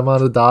can't. I'm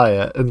on a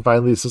diet." And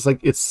finally, it's just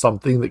like it's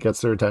something that gets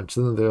their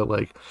attention, and they're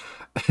like,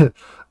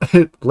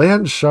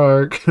 "Land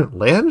shark,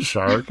 land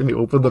shark," and you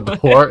open the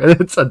door, and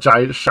it's a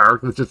giant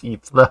shark that just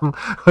eats them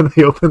when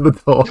they open the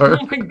door.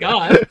 Oh my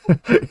god.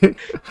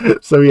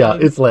 So yeah,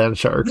 That's it's land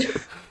shark.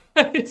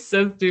 it's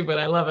so stupid.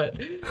 I love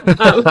it.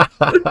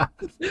 Um,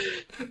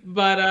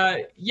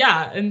 but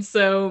yeah, and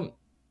so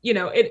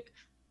it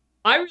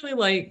I really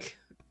like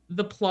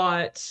the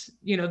plot,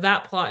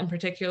 that plot in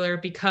particular,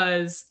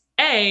 because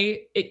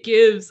it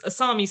gives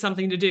Asami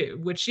something to do,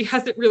 which she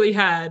hasn't really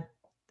had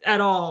at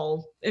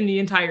all in the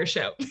entire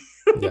show.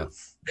 Yeah.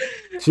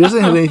 She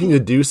hasn't had anything um,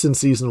 to do since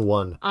season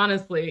one.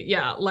 honestly,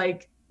 yeah,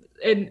 like,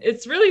 and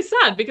it's really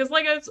sad because,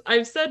 like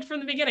I've said from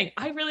the beginning,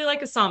 I really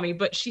like Asami,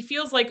 but she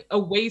feels like a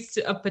waste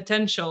of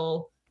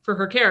potential for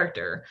her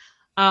character.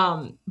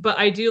 But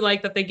I do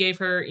like that they gave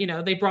her,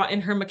 they brought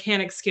in her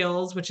mechanic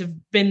skills, which have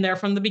been there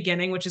from the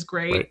beginning, which is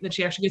Right. great that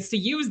she actually gets to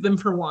use them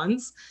for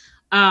once.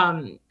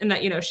 And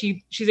that,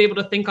 she's able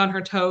to think on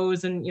her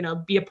toes and,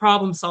 be a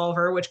problem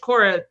solver, which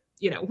Cora,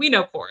 we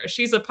know Cora.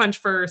 She's a punch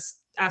first,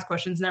 ask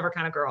questions, never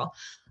kind of girl.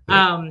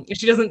 Yep.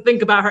 She doesn't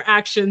think about her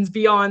actions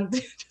beyond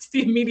just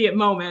the immediate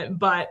moment,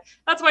 but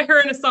that's why her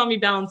and Asami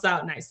balance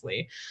out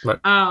nicely. Right.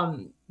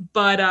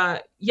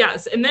 But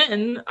yes, and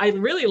then I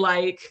really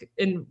like,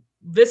 and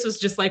this was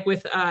just like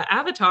with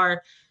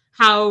Avatar,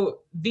 how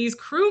these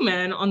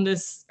crewmen on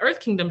this Earth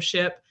Kingdom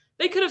ship,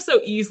 they could have so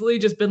easily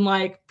just been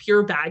like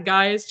pure bad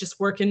guys, just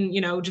working,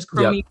 just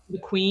Yep. cronying the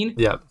queen.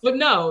 Yep. But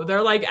no,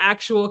 they're like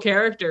actual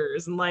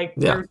characters and like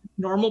Yeah. they're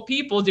normal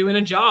people doing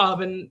a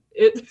job, and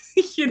it,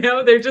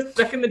 they're just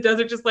stuck in the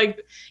desert, just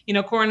like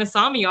Korra and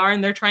Asami are,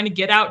 and they're trying to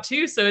get out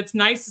too. So it's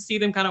nice to see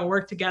them kind of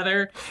work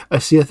together. I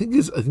see. I think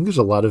there's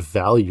a lot of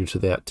value to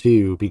that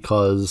too,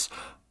 because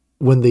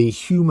when they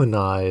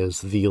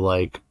humanize the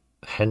like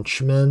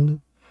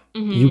henchmen,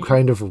 you Hmm.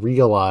 kind of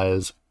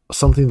realize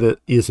something that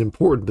is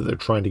important that they're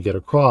trying to get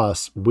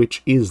across,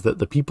 which is that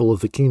the people of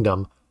the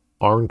kingdom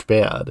aren't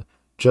bad.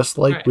 Just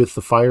like Right. with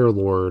the Fire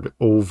Lord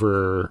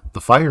over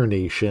the Fire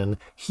Nation,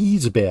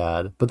 he's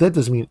bad, but that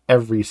doesn't mean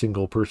every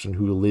single person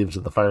who lives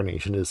in the Fire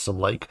Nation is some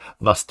like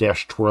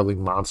mustache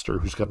twirling monster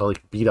who's gonna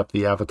like beat up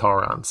the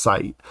Avatar on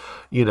sight.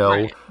 You know,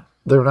 Right.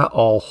 they're not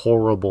all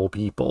horrible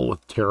people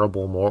with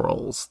terrible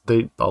morals.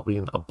 I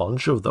mean, a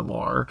bunch of them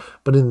are,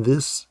 but in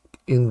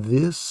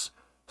this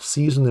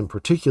season in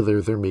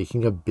particular, they're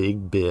making a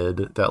big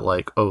bid that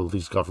like, oh,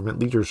 these government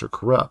leaders are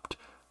corrupt.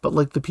 But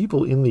like the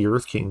people in the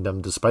Earth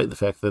Kingdom, despite the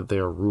fact that they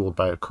are ruled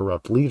by a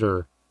corrupt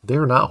leader,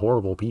 they're not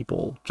horrible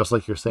people, just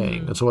like you're saying.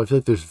 And Mm. so I feel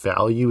like there's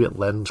value. It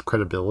lends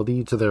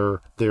credibility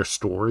to their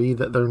story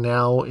that they're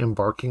now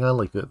embarking on.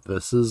 Like that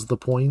this is the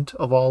point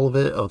of all of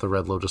it, of the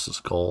Red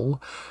Lotus's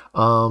goal.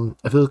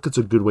 I feel like it's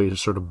a good way to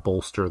sort of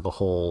bolster the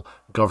whole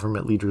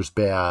government leaders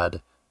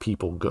bad,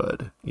 people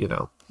good. You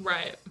know.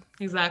 Right.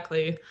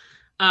 Exactly.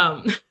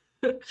 Um,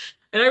 and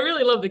I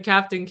really love the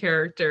captain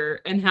character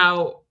and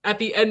how at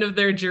the end of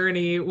their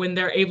journey, when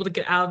they're able to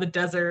get out of the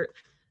desert,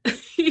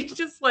 he's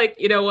just like,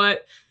 you know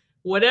what?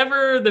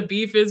 Whatever the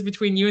beef is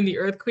between you and the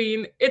Earth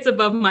Queen, it's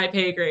above my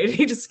pay grade.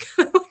 He just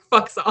kind of like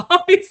fucks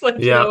off. He's like,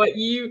 you know Yeah. what?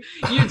 You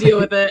deal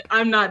with it.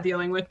 I'm not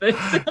dealing with this.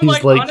 I'm He's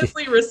like, like,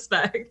 honestly,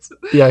 respect.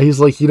 yeah, he's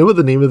like, you know what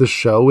the name of the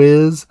show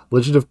is?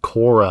 Legend of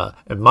Korra.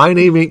 And my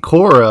name ain't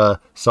Korra,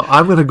 so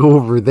I'm going to go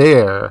over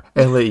there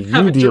and let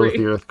Have you a deal with drink.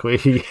 the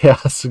Earthquake.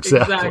 Yes,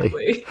 exactly.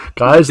 Exactly.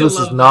 Guys, I this is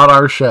love not that.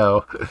 our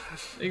show.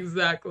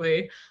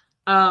 Exactly.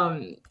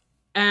 Um,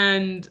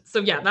 and so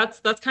yeah, that's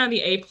kind of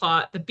the A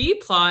plot. The B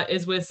plot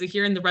is with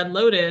Zahir and the Red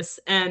Lotus,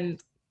 and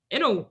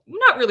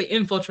not really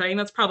infiltrating,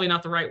 that's probably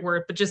not the right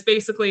word, but just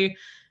basically,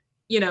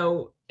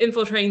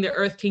 infiltrating the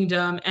Earth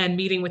Kingdom and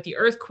meeting with the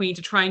Earth Queen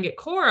to try and get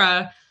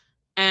Korra,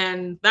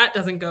 and that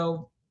doesn't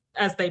go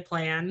as they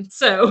plan.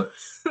 So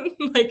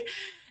like,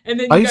 and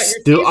then you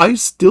got your I season.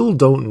 still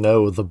don't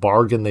know the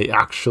bargain they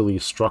actually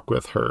struck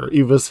with her.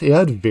 It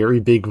had very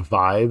big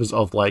vibes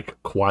of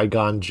like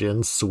Qui-Gon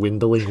Jinn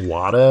swindling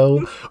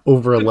Watto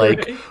over like,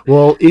 Right.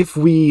 well, if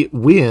you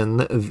win,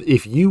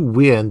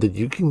 then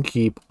you can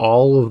keep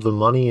all of the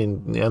money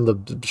and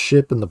the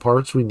ship and the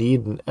parts we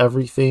need and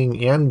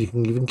everything, and you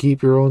can even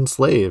keep your own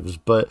slaves.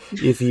 But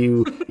if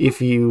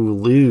you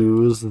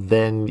lose,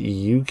 then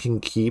you can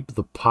keep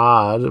the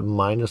pod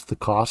minus the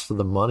cost of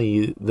the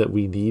money that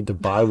we need to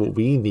buy what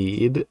we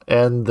need,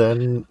 and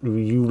then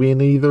you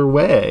win either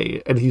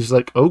way. And he's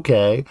like,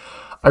 okay.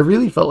 I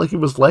really felt like it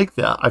was like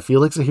that. I feel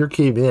like Zahir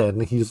came in,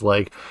 and he's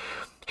like,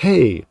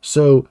 hey,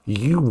 so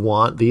you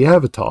want the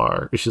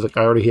avatar? And she's like,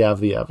 I already have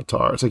the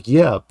avatar. It's like,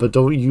 yeah, but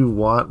don't you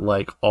want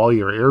like all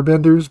your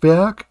airbenders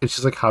back? And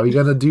she's like, how are you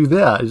gonna do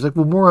that? He's like,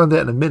 well, more on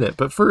that in a minute.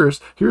 But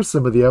first, here's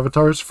some of the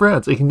avatar's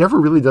friends. And he never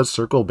really does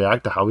circle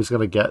back to how he's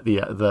gonna get the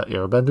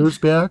airbenders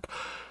back.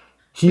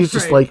 He's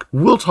just Right. like,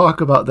 we'll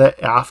talk about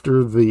that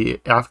after the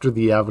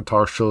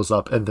avatar shows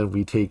up, and then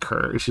we take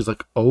her. And she's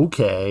like,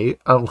 okay.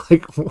 I'm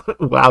like,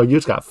 wow, you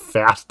just got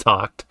fast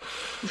talked.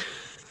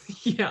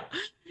 Yeah.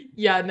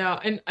 Yeah, no.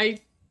 And I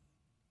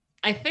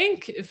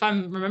think if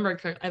I'm remembering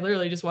correct, I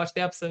literally just watched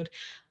the episode.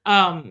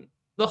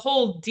 The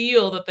whole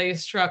deal that they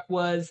struck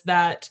was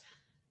that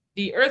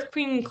the Earth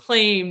Queen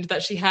claimed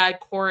that she had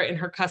Korra in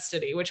her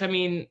custody, which I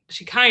mean,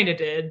 she kind of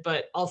did,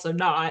 but also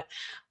not.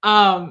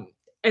 Um,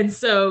 and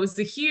so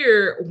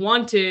Zahir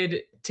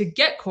wanted to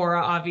get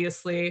Korra,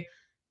 obviously,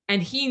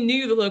 and he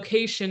knew the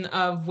location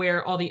of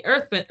where all the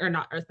or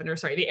not Earthbenders,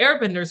 sorry, the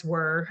Airbenders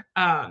were.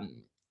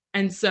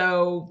 And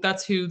so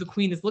that's who the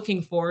Queen is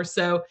looking for.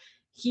 So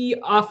he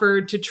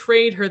offered to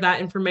trade her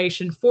that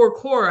information for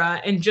Korra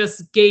and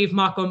just gave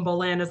Mako and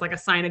Bolan as like a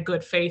sign of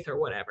good faith or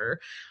whatever.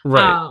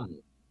 Right.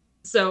 Um,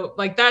 so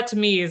like that to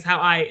me is how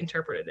I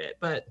interpreted it.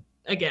 But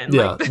again,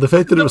 Yeah, like the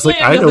fact that it the was like,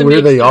 plan I know doesn't where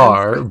make they sense.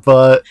 are,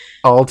 but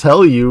I'll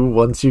tell you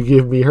once you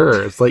give me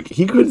her. It's like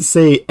he could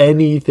say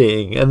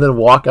anything and then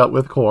walk out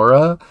with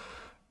Cora,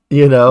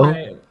 you know?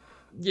 Right.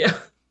 Yeah.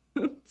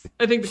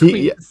 I think the queen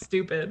He is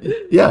stupid.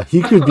 yeah,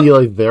 he could be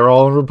like they're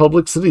all in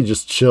Republic City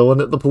just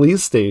chilling at the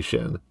police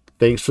station.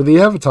 Thanks for the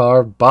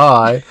avatar.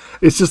 Bye.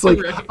 It's just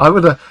like Right. I'm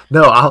gonna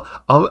no,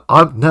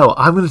 no,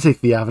 I'm gonna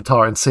take the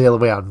avatar and sail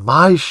away on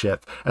my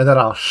ship, and then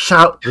I'll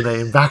shout the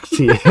name back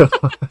to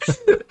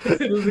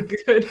It was a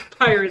good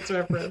pirates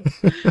reference.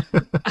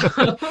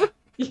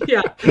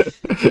 Yeah.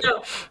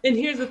 No, and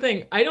here's the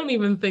thing. I don't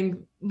even think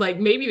like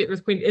maybe the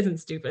Earth Queen isn't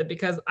stupid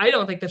because I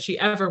don't think that she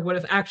ever would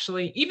have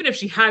actually, even if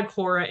she had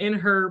Korra in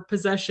her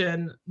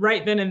possession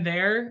right then and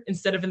there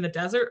instead of in the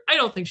desert, I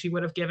don't think she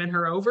would have given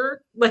her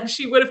over. Like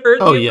she would have heard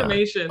oh the yeah.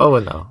 information. Oh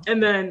no.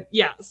 And then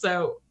yeah,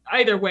 so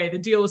either way, the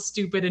deal was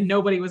stupid and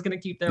nobody was gonna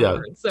keep their Yeah.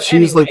 word. So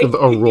She's like a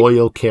anyway.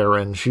 royal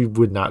Karen. She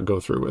would not go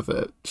through with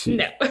it. She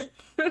No.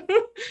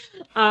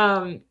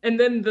 And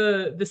then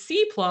the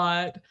C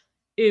plot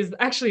is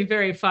actually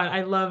very fun.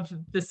 I love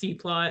the C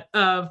plot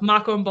of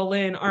Mako and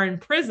Bolin are in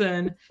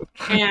prison,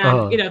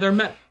 and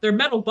uh they're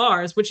metal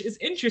bars, which is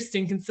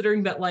interesting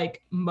considering that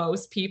like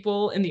most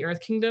people in the Earth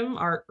Kingdom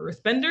are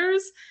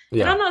Earthbenders. And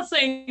yeah, I'm not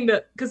saying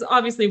that because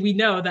obviously we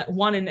know that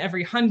 1 in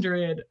every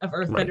 100 of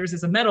right. Earthbenders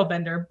is a metal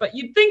bender, but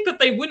you'd think that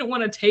they wouldn't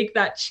want to take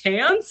that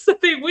chance.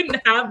 That they wouldn't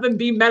have them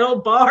be metal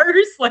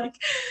bars. Like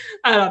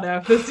I don't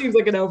know. This seems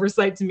like an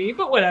oversight to me,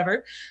 but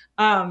whatever.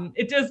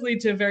 It does lead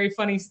to a very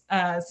funny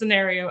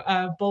scenario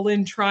of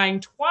Bolin trying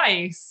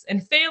twice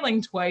and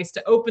failing twice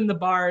to open the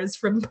bars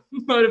from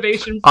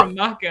motivation Uh, from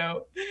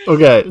Mako.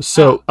 okay, Uh,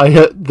 so I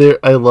had there.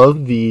 I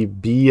love the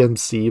B and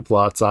C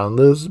plots on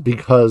this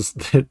because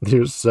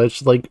there's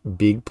such like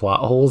big plot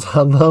holes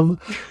on them.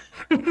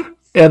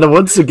 And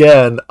once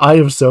again, I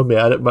am so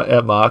mad at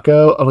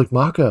Mako. I'm like,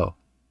 Mako,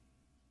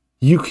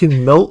 you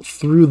can melt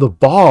through the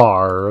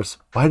bars.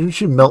 Why don't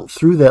you melt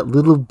through that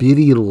little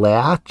bitty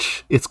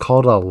latch? It's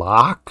called a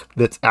lock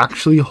that's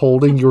actually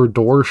holding your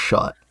door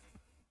shut.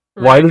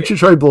 Why don't right. you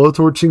try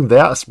blowtorching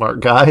that, smart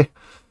guy?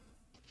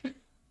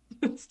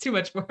 It's too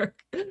much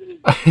work.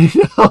 I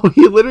know,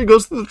 he literally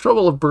goes through the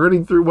trouble of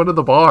burning through one of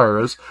the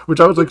bars,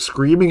 which I was like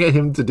screaming at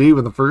him to do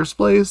in the first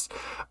place.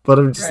 But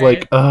I'm just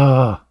like,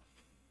 Right.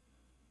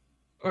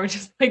 Or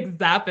just like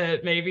zap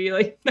it, maybe.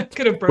 Like that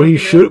could have Well, he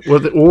broken it.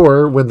 should,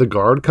 or when the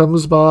guard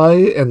comes by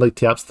and like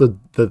taps the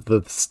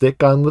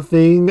stick on the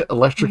thing,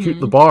 electrocute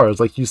the Mhm. bars,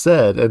 like you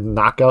said, and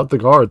knock out the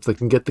guards. They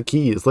can get the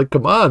keys. Like,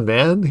 come on,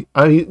 man.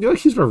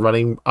 He's been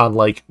running on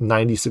like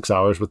 96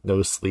 hours with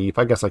no sleep.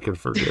 I guess I can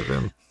forgive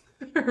him.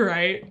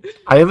 Right.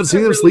 I haven't It's a seen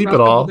him really sleep at rough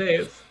couple all.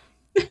 days.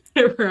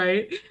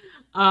 Right.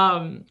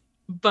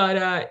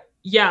 But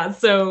yeah,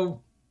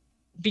 so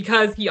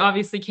because he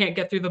obviously can't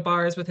get through the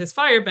bars with his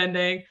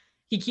firebending,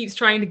 he keeps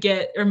trying to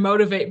get or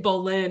motivate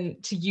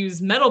Bolin to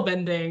use metal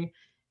bending.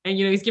 And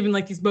he's giving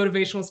like these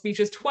motivational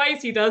speeches.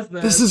 Twice he does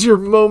This this. is your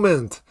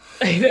moment.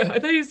 I know. I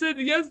thought you said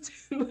yes.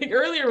 Like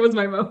earlier was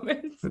my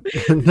moment.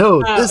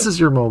 No, Uh, this is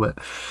your moment.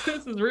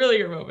 this is really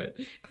your moment.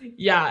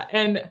 Yeah,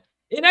 and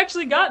it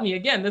actually got me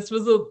again. This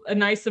was a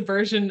nice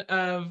subversion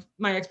of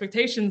my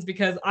expectations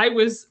because I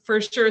was for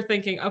sure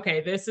thinking, okay,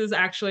 this is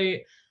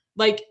actually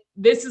like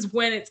this is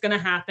when it's going to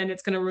happen.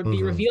 It's going to be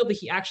Hmm. revealed that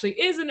he actually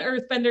is an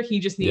earthbender. He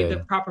just needed the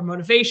Yeah. proper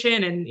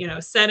motivation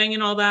and setting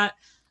and all that.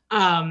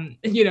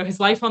 His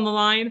life on the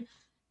line.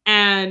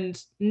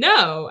 And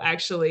no,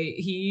 actually,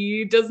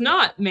 he does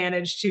not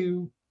manage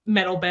to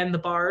metal bend the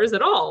bars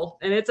at all.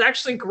 And it's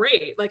actually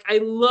great. Like, I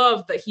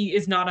love that he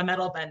is not a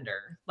metal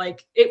bender.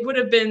 Like, it would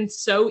have been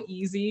so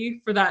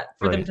easy for them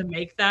Right. to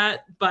make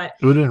that, but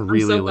It would have been I'm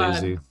really so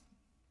glad. lazy.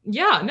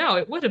 Yeah, no,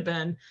 it would have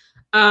been.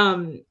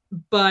 Um,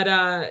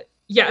 but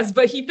yes,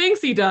 but he thinks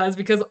he does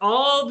because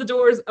all the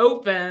doors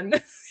open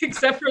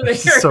except for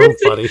So theirs.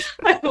 funny.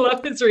 I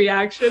love his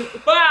reaction.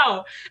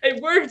 Wow,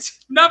 it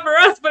worked not for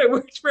us, but it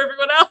worked for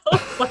everyone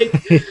else. Like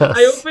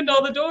I Yes. opened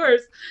all the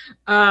doors.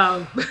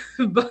 Um,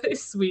 but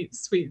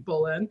sweet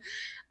Bullen.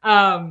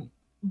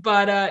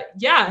 But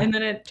yeah, and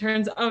then it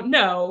turns out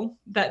no,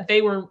 that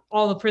they were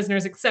all the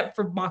prisoners except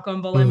for Mako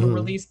and Bullen were Hmm.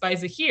 released by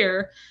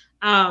Zahir.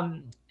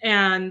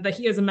 And that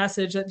he has a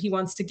message that he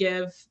wants to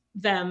give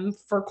them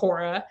for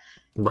Korra.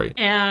 Right.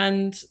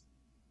 And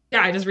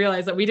yeah, I just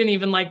realized that we didn't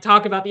even like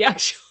talk about the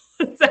actual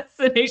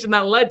assassination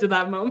that led to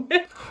that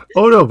moment.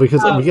 Oh no,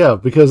 because I mean, Um, yeah,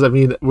 because I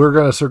mean, we're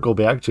gonna circle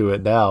back to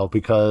it now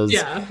because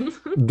yeah.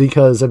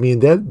 because I mean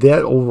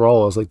that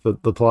overall is like the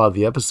plot of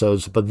the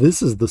episodes, but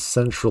this is the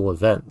central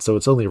event, so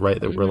it's only right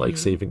that we're like Mhm.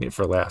 saving it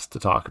for last to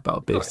talk about,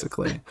 Of course.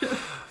 basically,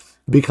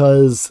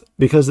 because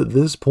at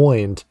this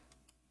point,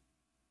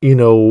 you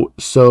know,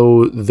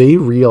 so they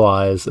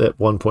realize at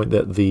one point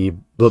that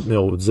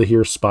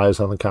Zahir spies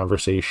on the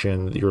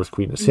conversation the Earth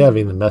Queen is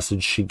having, the Mhm.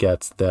 message she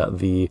gets that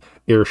the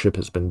airship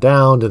has been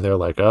downed, and they're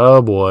like,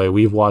 oh boy,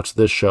 we've watched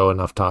this show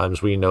enough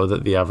times. We know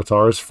that the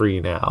Avatar is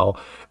free now.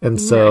 And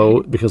so,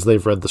 Right. because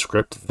they've read the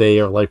script, they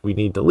are like, we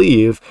need to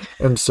leave.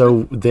 And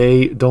so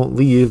they don't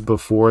leave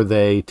before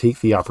they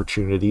take the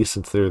opportunity,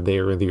 since they're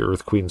there in the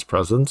Earth Queen's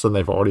presence, and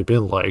they've already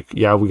been like,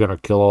 yeah, we're going to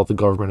kill all the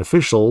government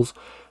officials,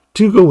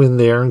 to go in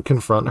there and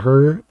confront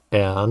her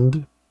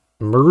and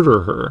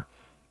murder her.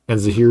 And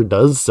Zahir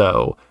does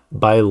so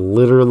by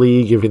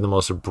literally giving the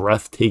most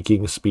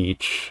breathtaking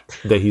speech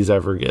that he's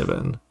ever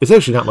given. It's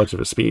actually not much of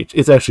a speech.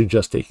 It's actually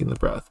just taking the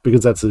breath,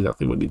 because that's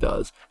exactly what he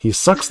does. He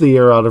sucks the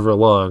air out of her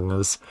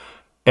lungs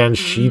and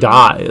she Mhm.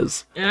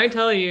 dies. And I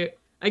tell you,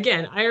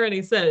 again, I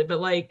already said it,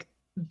 but like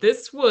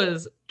this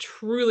was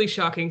truly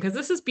shocking because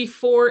this is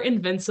before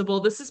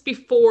Invincible. This is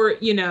before,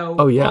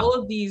 Oh, yeah. all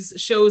of these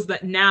shows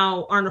that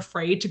now aren't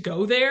afraid to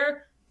go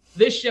there.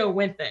 This show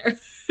went there.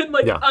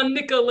 Like Yeah. on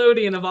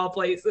Nickelodeon of all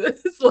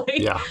places. Like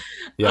Yeah.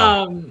 Yeah.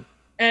 um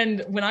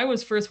and when I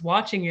was first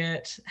watching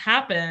it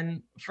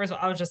happen, first of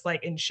all, I was just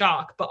like in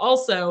shock, but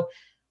also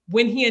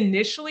when he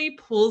initially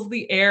pulls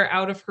the air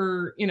out of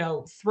her,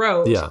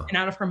 throat Yeah. and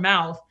out of her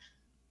mouth,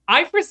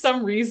 I, for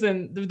some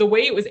reason, the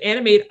way it was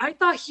animated, I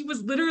thought he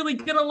was literally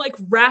gonna like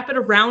wrap it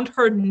around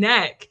her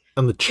neck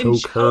And the and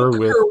choke her choke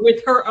with her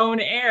with her own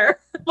air.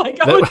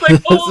 Like I was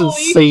like, that's holy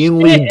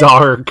insanely shit.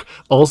 dark.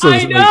 Also I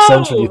doesn't make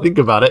sense when you know. think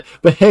about it.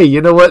 But hey, you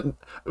know what?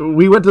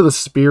 We went to the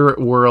spirit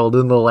world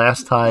in the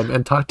last time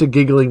and talked to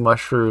giggling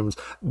mushrooms.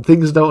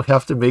 Things don't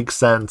have to make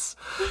sense.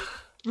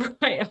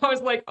 Right. I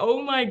was like,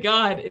 oh my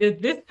God, is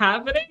this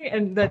happening?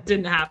 And that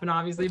didn't happen,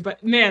 obviously.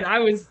 But man, I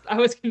was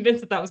convinced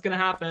that that was gonna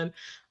happen.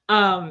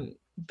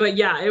 But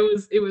yeah,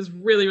 it was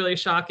really, really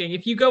shocking.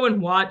 If you go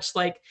and watch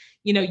like,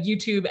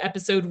 YouTube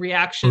episode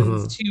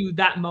reactions Hmm. to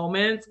that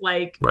moment,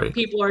 like Right.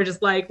 people are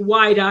just like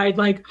wide-eyed,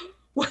 like,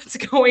 what's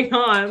going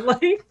on?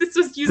 Like this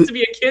was used to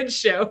be a kid's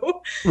show.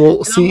 Well, And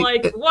I'm see,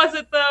 like, was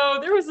it though?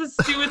 There was a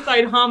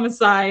suicide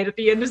homicide at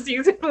the end of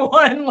season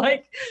one.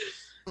 Like,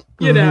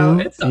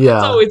 it's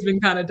yeah, always been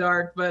kind of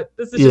dark, but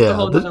this is just a yeah.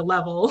 whole nother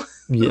level.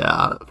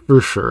 Yeah, for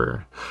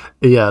sure.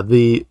 Yeah,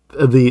 the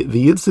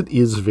incident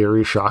is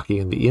very shocking,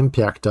 and the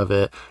impact of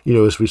it,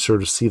 as we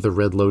sort of see the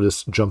Red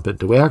Lotus jump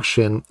into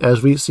action,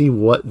 as we see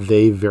what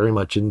they very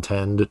much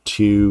intend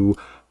to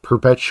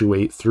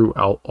perpetuate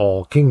throughout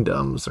all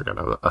kingdoms. They're going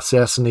to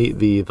assassinate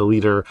the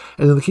leader,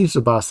 and in the case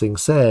of Ba Sing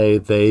Se,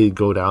 they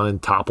go down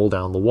and topple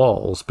down the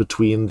walls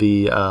between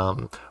the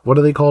what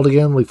are they called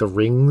again? Like the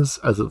rings?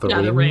 Is it the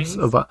Yeah, the rings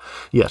rings. of?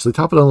 Yes, they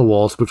topple down the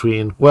walls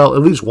between. Well,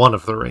 at least one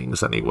of the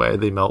rings anyway.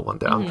 They melt one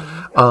down,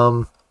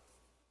 Hmm.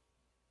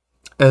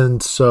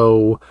 and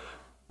so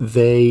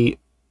they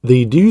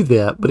they do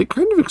that, but it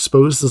kind of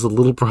exposes a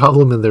little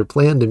problem in their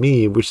plan to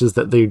me, which is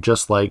that they're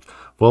just like,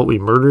 well, we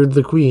murdered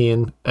the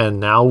queen and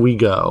now we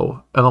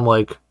go. And I'm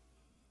like,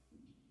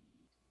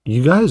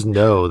 you guys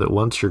know that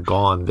once you're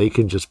gone, they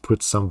can just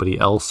put somebody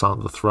else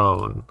on the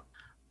throne.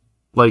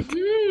 Like,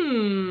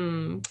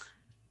 Hmm.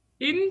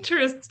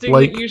 Interesting that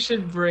like, you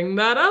should bring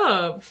that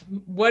up.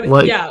 What?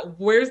 like, Yeah.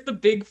 Where's the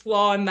big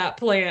flaw in that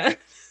plan?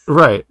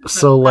 right. that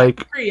So, that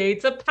like,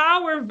 creates a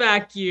power it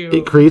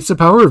vacuum. creates a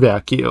power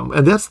vacuum,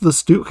 and that's the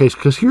stupid case,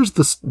 because here's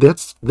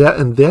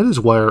that is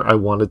where I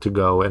wanted to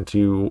go and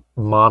to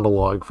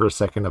monologue for a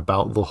second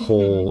about the Hmm.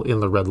 whole in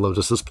the Red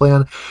Lotus's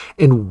plan,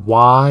 and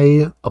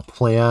why a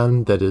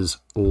plan that is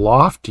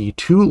lofty,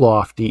 too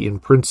lofty in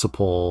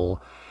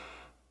principle,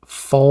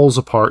 falls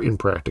apart in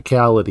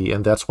practicality,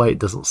 and that's why it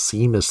doesn't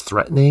seem as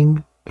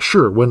threatening.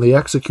 Sure, when they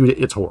execute it,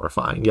 it's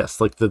horrifying. Yes,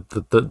 like the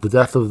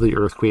death of the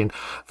Earth Queen,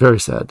 very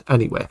sad.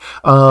 Anyway,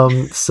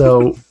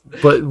 so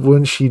but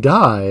when she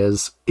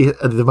dies,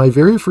 my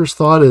very first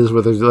thought is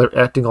whether they're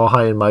acting all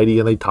high and mighty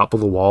and they topple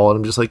the wall, and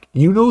I'm just like,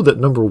 that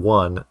number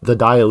one, the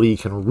Dai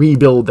can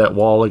rebuild that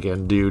wall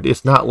again, dude.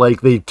 It's not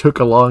like they took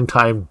a long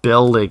time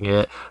building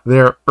it.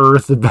 They're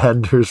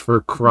earthbenders,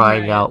 for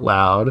crying Right. out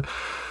loud.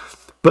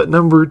 But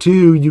number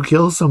two, you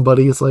kill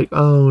somebody, it's like,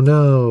 oh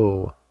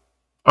no.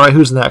 All right,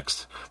 who's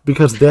next?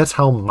 Because that's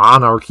how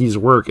monarchies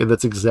work, and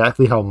that's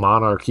exactly how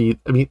monarchy.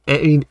 I mean,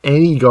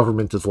 any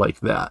government is like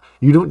that.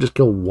 You don't just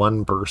kill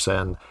one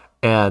person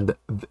and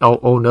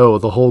oh no,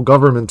 the whole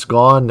government's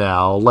gone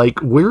now. Like,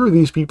 where are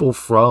these people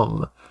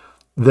from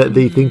that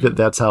they think that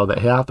that's how that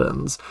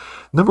happens?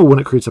 Number one,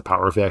 it creates a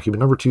power vacuum. And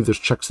number two, there's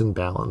checks and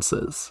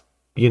balances.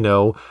 You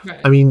know, Right.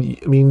 I mean,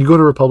 you go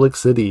to Republic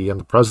City and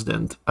the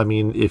president. I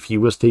mean, if he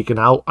was taken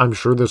out, I'm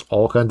sure there's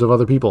all kinds of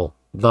other people.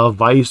 The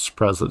vice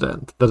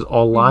president, there's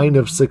a line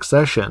of Mhm.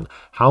 succession.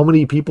 How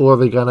many people are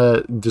they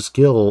gonna just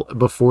kill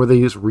before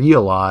they just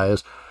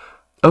realize,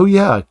 oh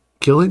yeah,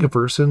 killing a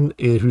person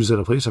who's in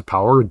a place of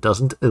power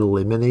doesn't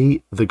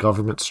eliminate the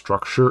government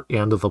structure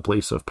and the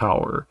place of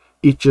power.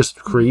 It just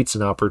creates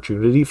an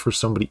opportunity for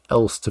somebody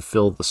else to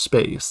fill the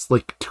space,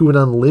 like to an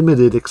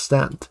unlimited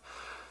extent.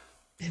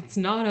 It's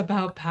not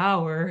about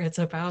power, it's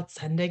about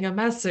sending a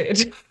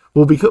message.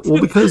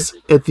 Because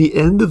at the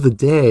end of the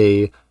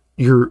day,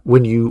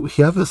 when you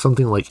have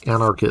something like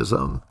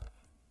anarchism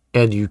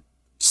and you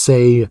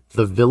say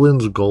the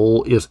villain's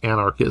goal is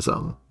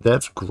anarchism,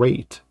 that's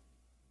great.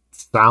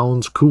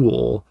 Sounds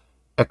cool,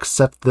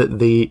 except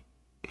that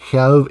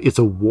it's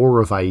a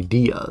war of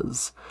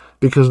ideas.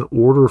 Because in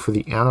order for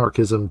the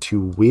anarchism to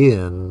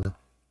win,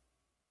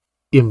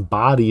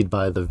 embodied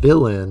by the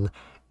villain,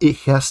 it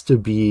has to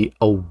be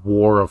a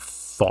war of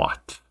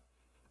thought.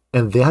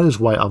 And that is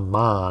why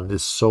Amon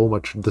is so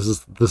much.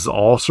 This is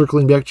all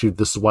circling back to.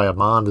 This is why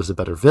Amon is a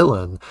better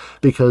villain,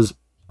 because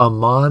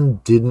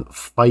Amon didn't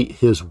fight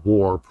his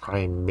war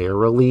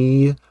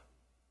primarily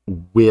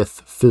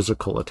with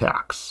physical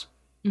attacks.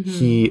 Mhm.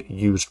 He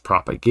used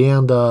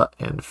propaganda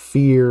and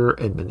fear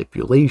and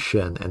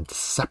manipulation and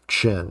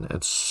deception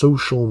and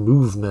social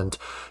movement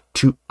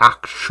to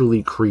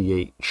actually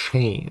create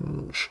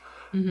change.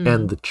 And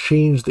Mhm. the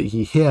change that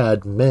he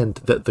had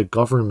meant that the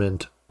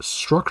government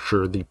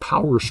structure, the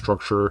power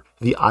structure,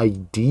 the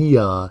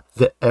idea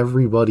that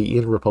everybody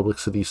in Republic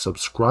City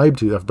subscribed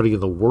to, everybody in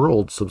the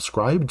world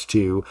subscribed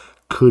to,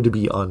 could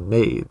be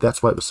unmade.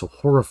 That's why it was so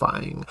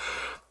horrifying.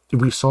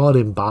 We saw it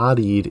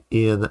embodied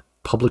in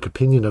public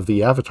opinion of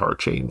the Avatar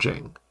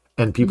changing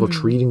and people Mhm.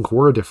 treating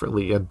Korra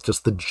differently and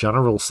just the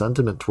general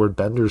sentiment toward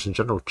benders in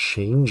general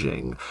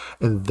changing.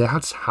 And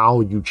that's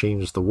how you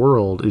change the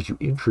world, is you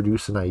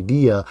introduce an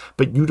idea,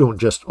 but you don't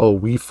just, oh,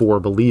 we four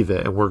believe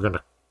it and we're going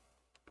to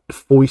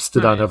foist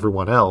it on Right.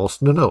 everyone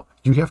else. No, no.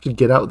 You have to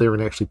get out there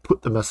and actually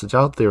put the message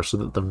out there so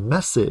that the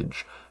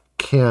message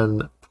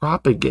can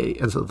propagate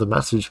and so the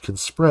message can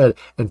spread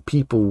and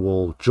people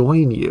will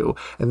join you.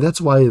 And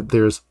that's why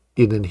there's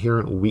an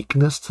inherent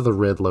weakness to the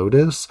Red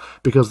Lotus,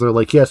 because they're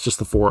like, yeah, it's just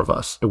the four of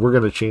us and we're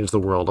going to change the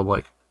world. I'm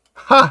like,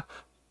 ha,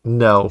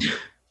 no,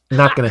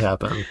 not going to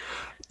happen.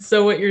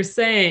 So what you're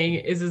saying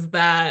is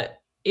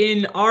that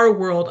in our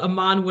world,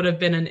 Amon would have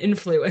been an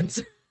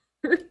influencer.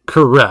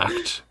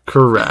 Correct. He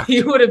Correct.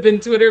 would have been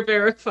Twitter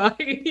verified.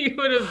 He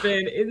would have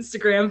been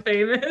Instagram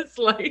famous,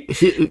 like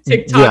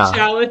TikTok Yeah.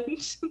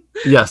 challenge.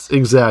 Yes,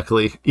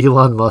 exactly.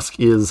 Elon Musk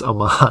is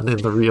Amon in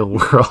the real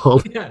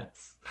world.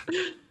 Yes.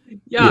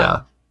 Yeah.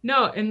 Yeah.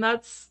 No, and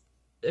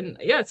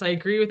yes, I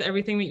agree with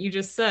everything that you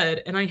just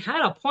said. And I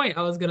had a point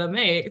I was gonna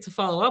make to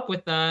follow up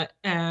with that,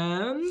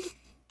 and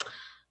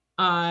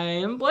I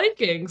am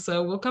blanking,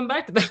 so we'll come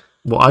back to that.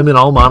 Well, I mean,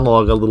 I'll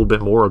monologue a little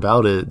bit more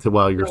about it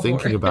while you're Go for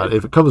thinking about it. it.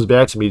 If it comes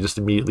back to me, just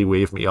immediately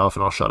wave me off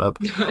and I'll shut up.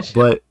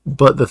 Gotcha.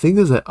 But the thing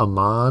is that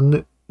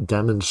Amon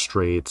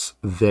demonstrates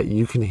that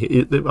you can.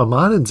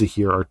 Amon and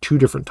Zahir are two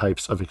different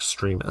types of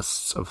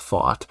extremists of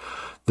thought.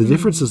 The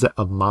difference Mhm. is that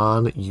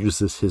Amon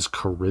uses his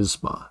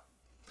charisma.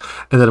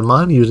 And that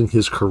Amon using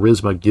his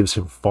charisma gives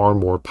him far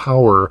more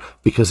power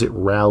because it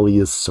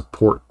rallies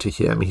support to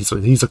him.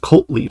 He's a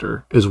cult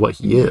leader, is what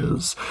he Mhm.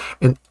 is.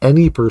 And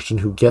any person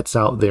who gets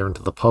out there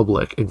into the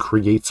public and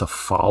creates a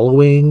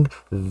following,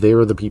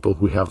 they're the people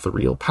who have the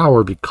real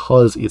power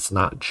because it's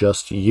not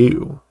just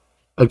you.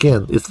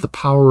 Again, it's the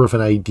power of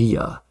an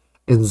idea.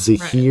 And Right.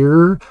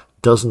 Zahir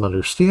doesn't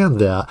understand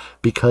that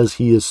because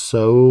he is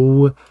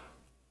so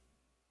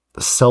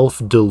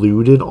self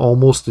deluded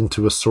almost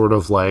into a sort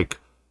of like,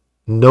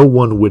 no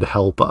one would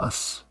help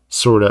us,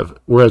 sort of.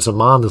 Whereas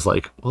Amon is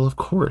like, well, of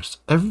course,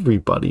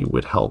 everybody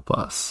would help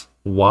us.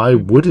 Why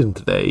Mhm.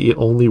 wouldn't they? It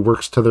only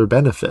works to their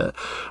benefit.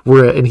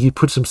 And he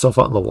puts himself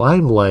out in the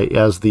limelight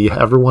as the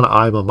everyone.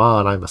 I'm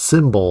Amon. I'm a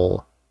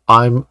symbol.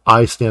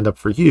 I stand up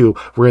for you.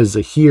 Whereas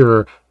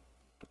Zahir,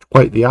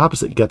 quite the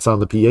opposite, gets on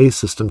the PA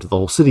system to the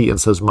whole city and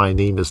says, my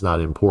name is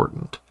not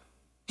important.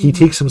 He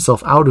takes Mhm.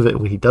 himself out of it, and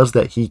when he does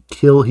that, he's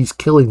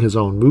killing his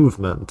own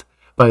movement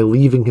by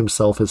leaving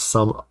himself as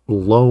some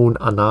lone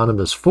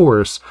anonymous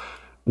force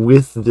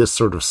with this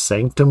sort of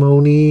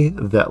sanctimony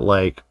that,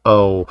 like,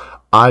 oh,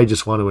 I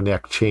just want to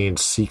enact change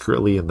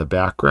secretly in the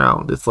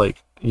background. It's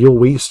like, you'll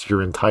waste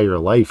your entire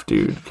life,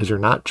 dude, because you're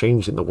not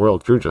changing the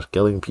world. You're just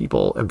killing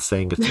people and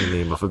saying it's in the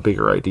name of a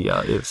bigger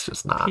idea. It's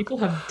just not. People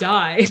have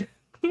died.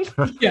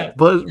 Yeah.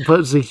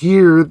 But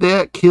Zahir,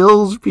 that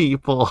kills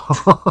people.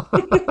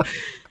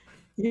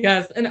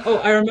 Yes. And oh,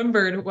 I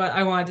remembered what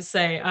I wanted to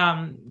say.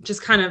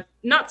 Just kind of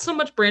not so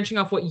much branching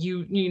off what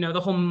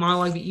the whole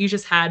monologue that you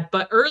just had,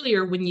 but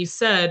earlier when you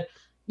said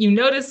you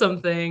noticed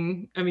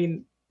something, I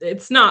mean,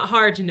 it's not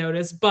hard to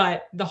notice,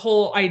 but the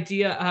whole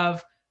idea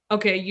of,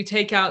 okay, you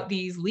take out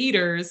these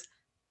leaders,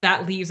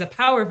 that leaves a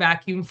power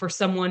vacuum for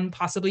someone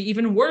possibly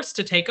even worse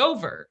to take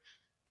over.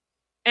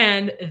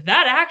 And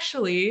that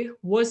actually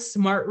was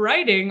smart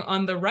writing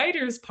on the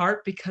writer's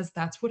part because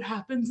that's what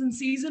happens in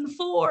season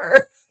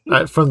 4.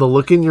 From the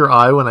look in your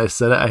eye when I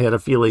said it, I had a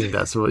feeling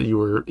that's what you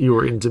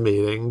were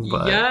intimating.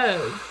 But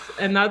Yes.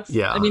 And I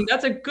yeah, mean,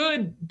 that's a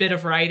good bit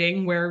of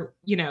writing where,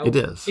 it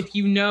is. if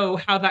you know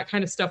how that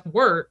kind of stuff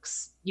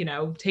works,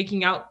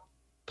 taking out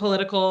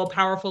political,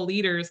 powerful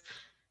leaders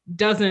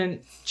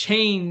doesn't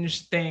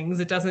change things.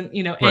 It doesn't,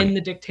 Right. end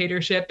the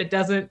dictatorship. It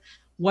doesn't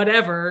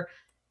whatever.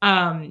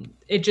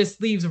 It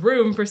just leaves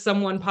room for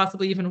someone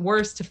possibly even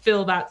worse to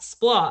fill that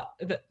spot.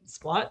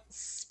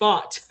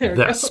 There we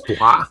That go.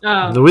 splot. The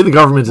Um, way the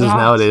government is Spot.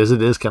 nowadays,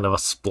 it is kind of a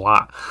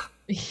splot.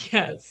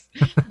 Yes.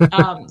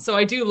 So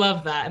I do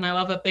love that. And I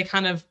love that they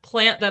kind of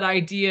plant that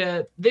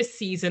idea this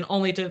season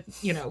only to,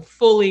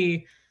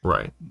 fully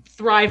Right.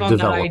 thrive on that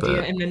Develop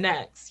idea it. in the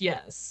next.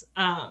 Yes.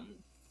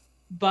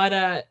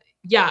 But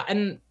yeah,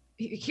 and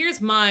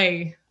here's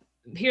my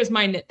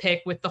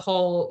nitpick with the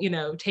whole,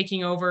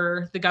 taking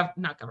over the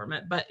not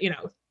government, but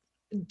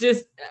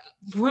just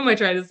what am I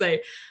trying to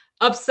say?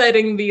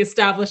 Upsetting the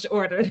established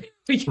order.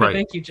 Yeah, Right.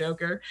 thank you,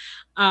 Joker.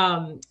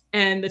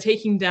 And the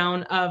taking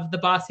down of the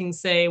Bossing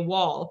Say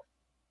wall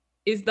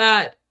is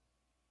that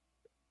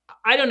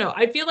I don't know.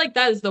 I feel like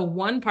that is the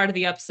one part of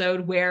the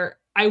episode where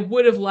I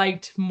would have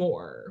liked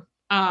more.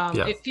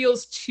 Yeah. It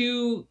feels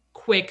too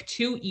quick,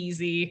 too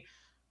easy.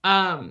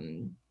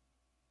 Um,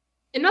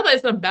 and not that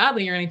it's done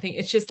badly or anything.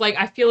 It's just like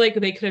I feel like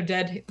they could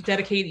have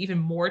dedicated even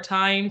more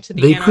time to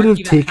the They could have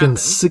anarchy that taken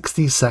happens.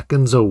 60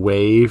 seconds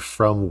away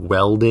from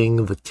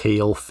welding the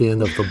tail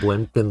fin of the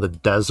blimp in the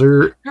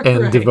desert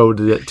and Right.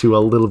 devoted it to a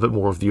little bit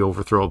more of the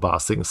overthrow of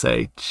Bossing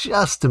Say,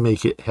 just to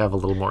make it have a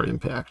little more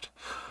impact.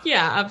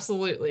 Yeah,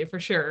 absolutely, for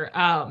sure.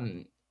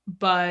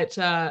 But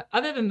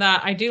other than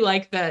that, I do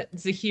like that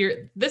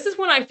Zahir. This is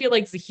when I feel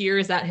like Zahir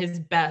is at his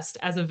best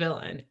as a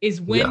villain, is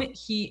when Yeah.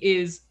 he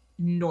is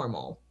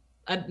normal.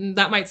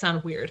 That might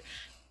sound weird,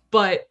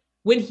 but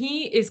when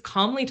he is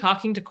calmly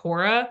talking to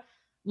Korra,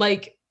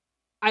 like,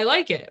 I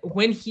like it.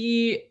 When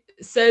he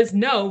says,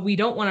 no, we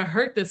don't want to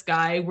hurt this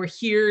guy. We're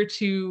here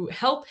to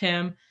help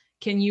him.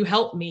 Can you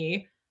help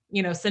me?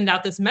 Send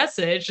out this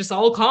message, just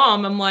all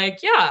calm. I'm like,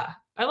 yeah,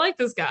 I like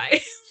this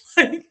guy.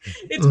 Like,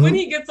 it's when Hmm.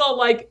 he gets all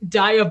like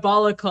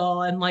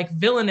diabolical and like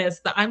villainous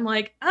that I'm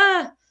like,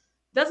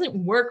 doesn't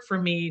work for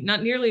me.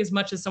 Not nearly as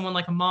much as someone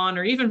like Amon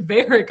or even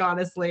Varric,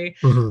 honestly.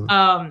 Hmm.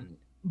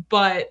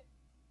 But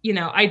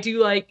I do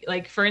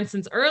like for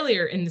instance,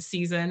 earlier in the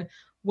season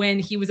when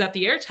he was at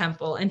the air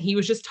temple and he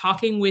was just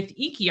talking with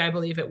Iki, I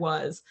believe it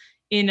was,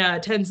 in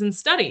Tenzin's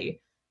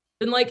study.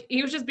 And like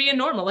he was just being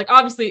normal. Like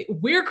obviously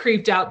we're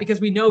creeped out because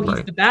we know he's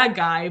Right. the bad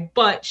guy,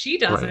 but she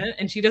doesn't, Right.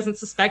 and she doesn't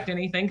suspect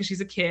anything because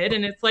she's a kid.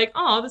 And it's like,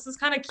 oh, this is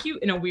kind of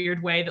cute in a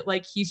weird way that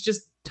like he's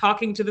just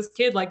talking to this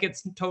kid like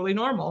it's totally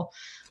normal.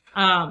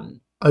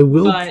 Um, but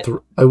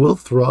I will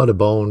throw out a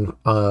bone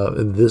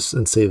in this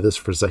and say this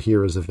for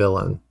Zahir as a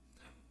villain.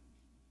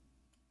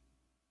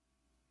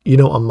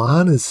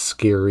 Aman is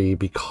scary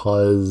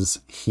because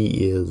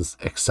he is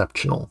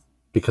exceptional,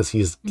 because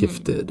he's mm,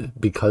 gifted,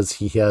 because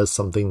he has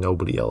something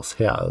nobody else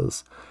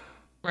has.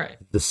 right,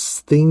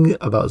 This thing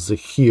about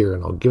Zahir,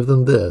 and I'll give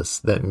them this,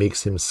 that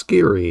makes him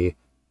scary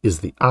is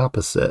the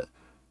opposite.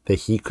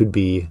 That he could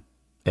be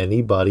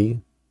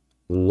anybody,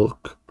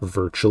 look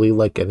virtually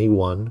like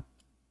anyone.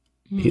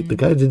 mm,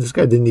 This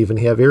guy didn't even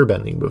have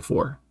airbending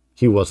before.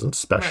 He wasn't right,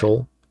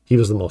 special. He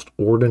was the most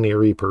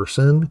ordinary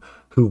person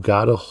who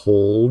got a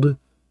hold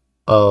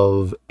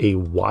of a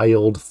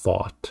wild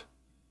thought.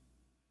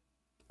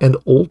 And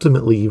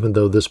ultimately, even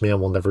though this man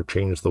will never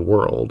change the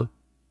world,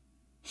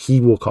 he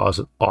will cause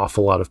an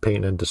awful lot of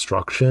pain and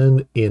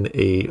destruction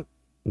in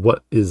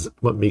what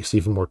makes it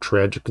even more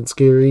tragic and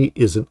scary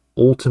is an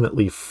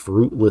ultimately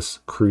fruitless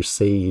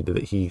crusade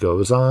that he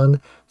goes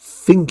on,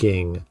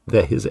 thinking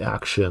that his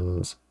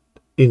actions,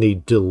 in a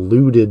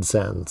deluded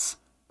sense,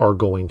 are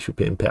going to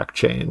impact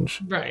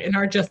change right, and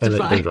are and that they're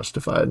justified.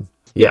 justified.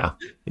 Yeah,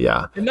 Yeah,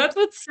 yeah. and that's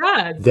what's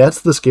sad.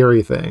 That's the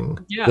scary thing.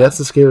 Yeah. That's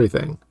the scary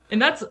thing.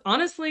 And that's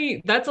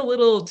honestly, that's a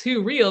little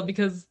too real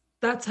because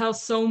that's how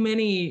so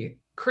many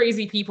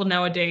crazy people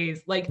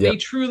nowadays, like they Yep.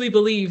 truly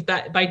believe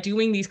that by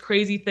doing these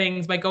crazy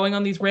things, by going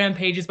on these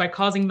rampages, by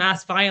causing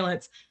mass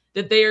violence,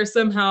 that they are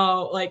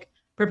somehow like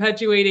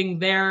perpetuating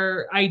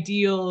their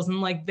ideals and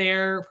like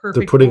their They're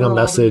perfect putting a world.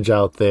 message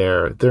out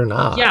there. They're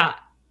not. Yeah.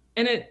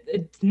 And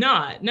it's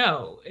not.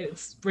 No,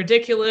 it's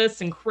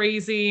ridiculous and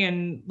crazy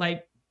and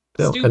like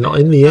No. And in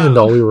stupid. the end,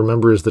 all we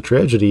remember is the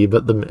tragedy.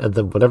 But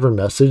the whatever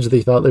message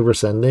they thought they were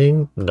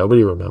sending,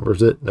 nobody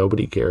remembers it.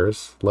 Nobody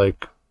cares.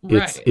 Like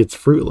Right. it's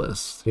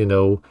fruitless.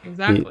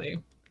 Exactly.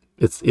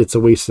 It's a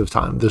waste of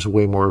time. There's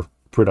way more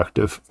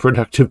productive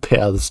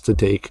paths to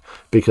take,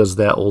 because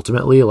that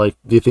ultimately, like,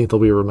 do you think they'll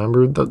be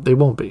remembered? They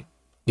won't be,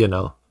 you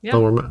know. Yeah,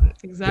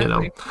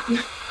 exactly. You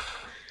know.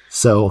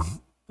 So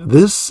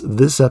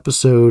this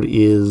episode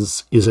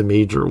is a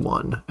major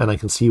one, and I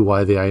can see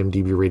why the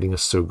IMDb rating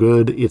is so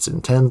good. It's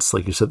intense,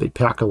 like you said. They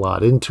pack a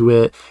lot into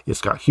it.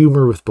 It's got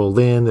humor with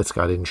Bolin. It's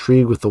got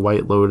intrigue with the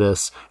White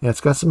Lotus, and it's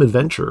got some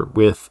adventure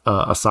with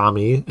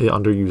Asami, an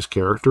underused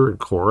character, and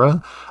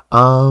Korra.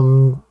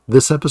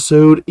 This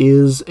episode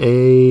is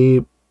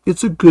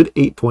it's a good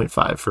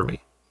 8.5 for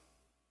me.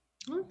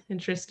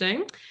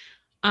 Interesting.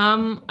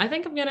 I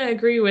think I'm going to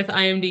agree with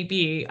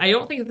IMDb. I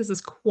don't think this is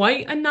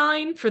quite a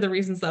 9 for the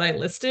reasons that I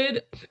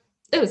listed.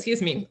 Oh,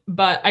 excuse me.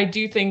 But I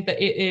do think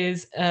that it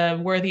is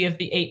worthy of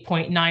the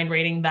 8.9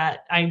 rating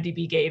that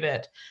IMDb gave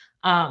it.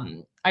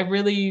 I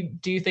really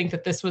do think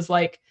that this was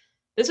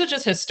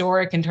just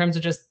historic in terms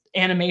of just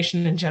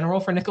animation in general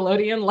for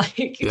Nickelodeon.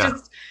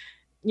 Just,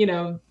 you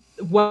know,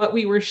 what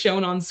we were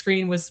shown on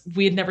screen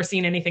we had never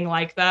seen anything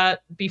like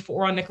that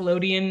before on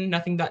Nickelodeon,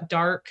 nothing that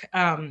dark,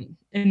 and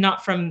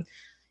not from,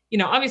 you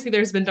know, obviously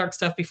there's been dark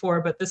stuff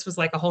before, but this was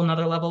like a whole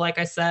nother level, like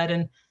I said.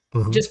 And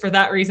just for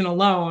that reason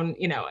alone,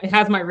 you know, it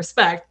has my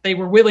respect. They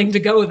were willing to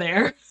go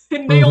there,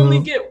 and it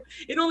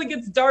only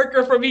gets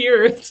darker from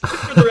here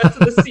for the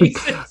rest of the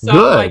season. So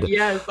Good. I'm like,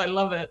 yes, I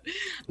love it.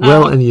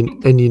 Well, and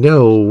you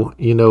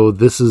know,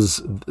 this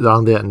is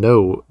on that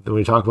note, when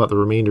we talk about the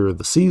remainder of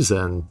the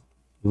season,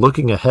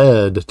 looking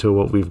ahead to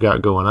what we've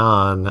got going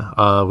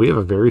on, we have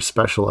a very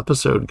special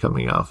episode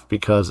coming up,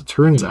 because it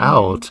turns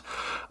out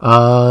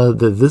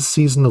that this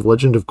season of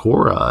Legend of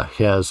Korra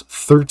has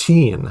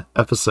 13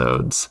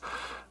 episodes.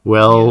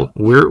 Well,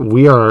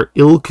 we are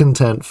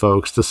ill-content,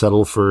 folks, to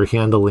settle for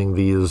handling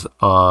these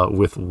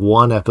with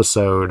one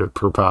episode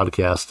per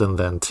podcast, and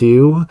then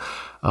 2.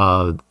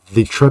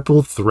 The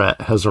triple threat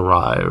has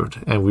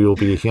arrived, and we will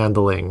be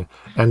handling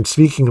and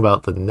speaking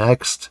about the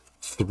next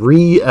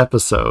 3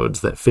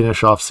 episodes that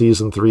finish off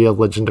season 3 of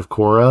Legend of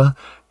Korra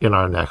in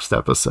our next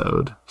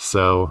episode.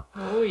 So,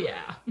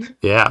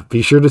 yeah,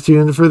 be sure to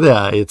tune in for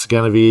that. It's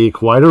going to be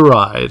quite a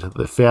ride.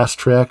 The fast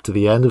track to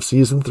the end of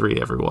season 3,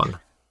 everyone.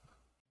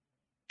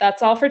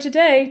 That's all for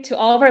today. To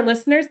all of our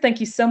listeners, thank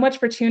you so much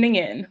for tuning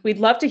in. We'd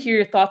love to hear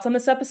your thoughts on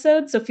this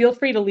episode, so feel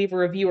free to leave a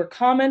review or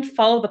comment,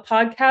 follow the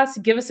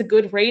podcast, give us a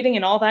good rating,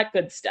 and all that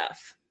good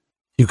stuff.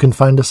 You can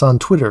find us on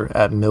Twitter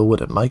at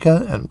Milwood and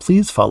Mika, and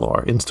please follow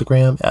our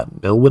Instagram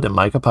at Milwood and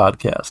Mika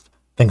Podcast.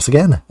 Thanks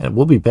again, and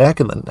we'll be back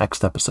in the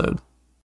next episode.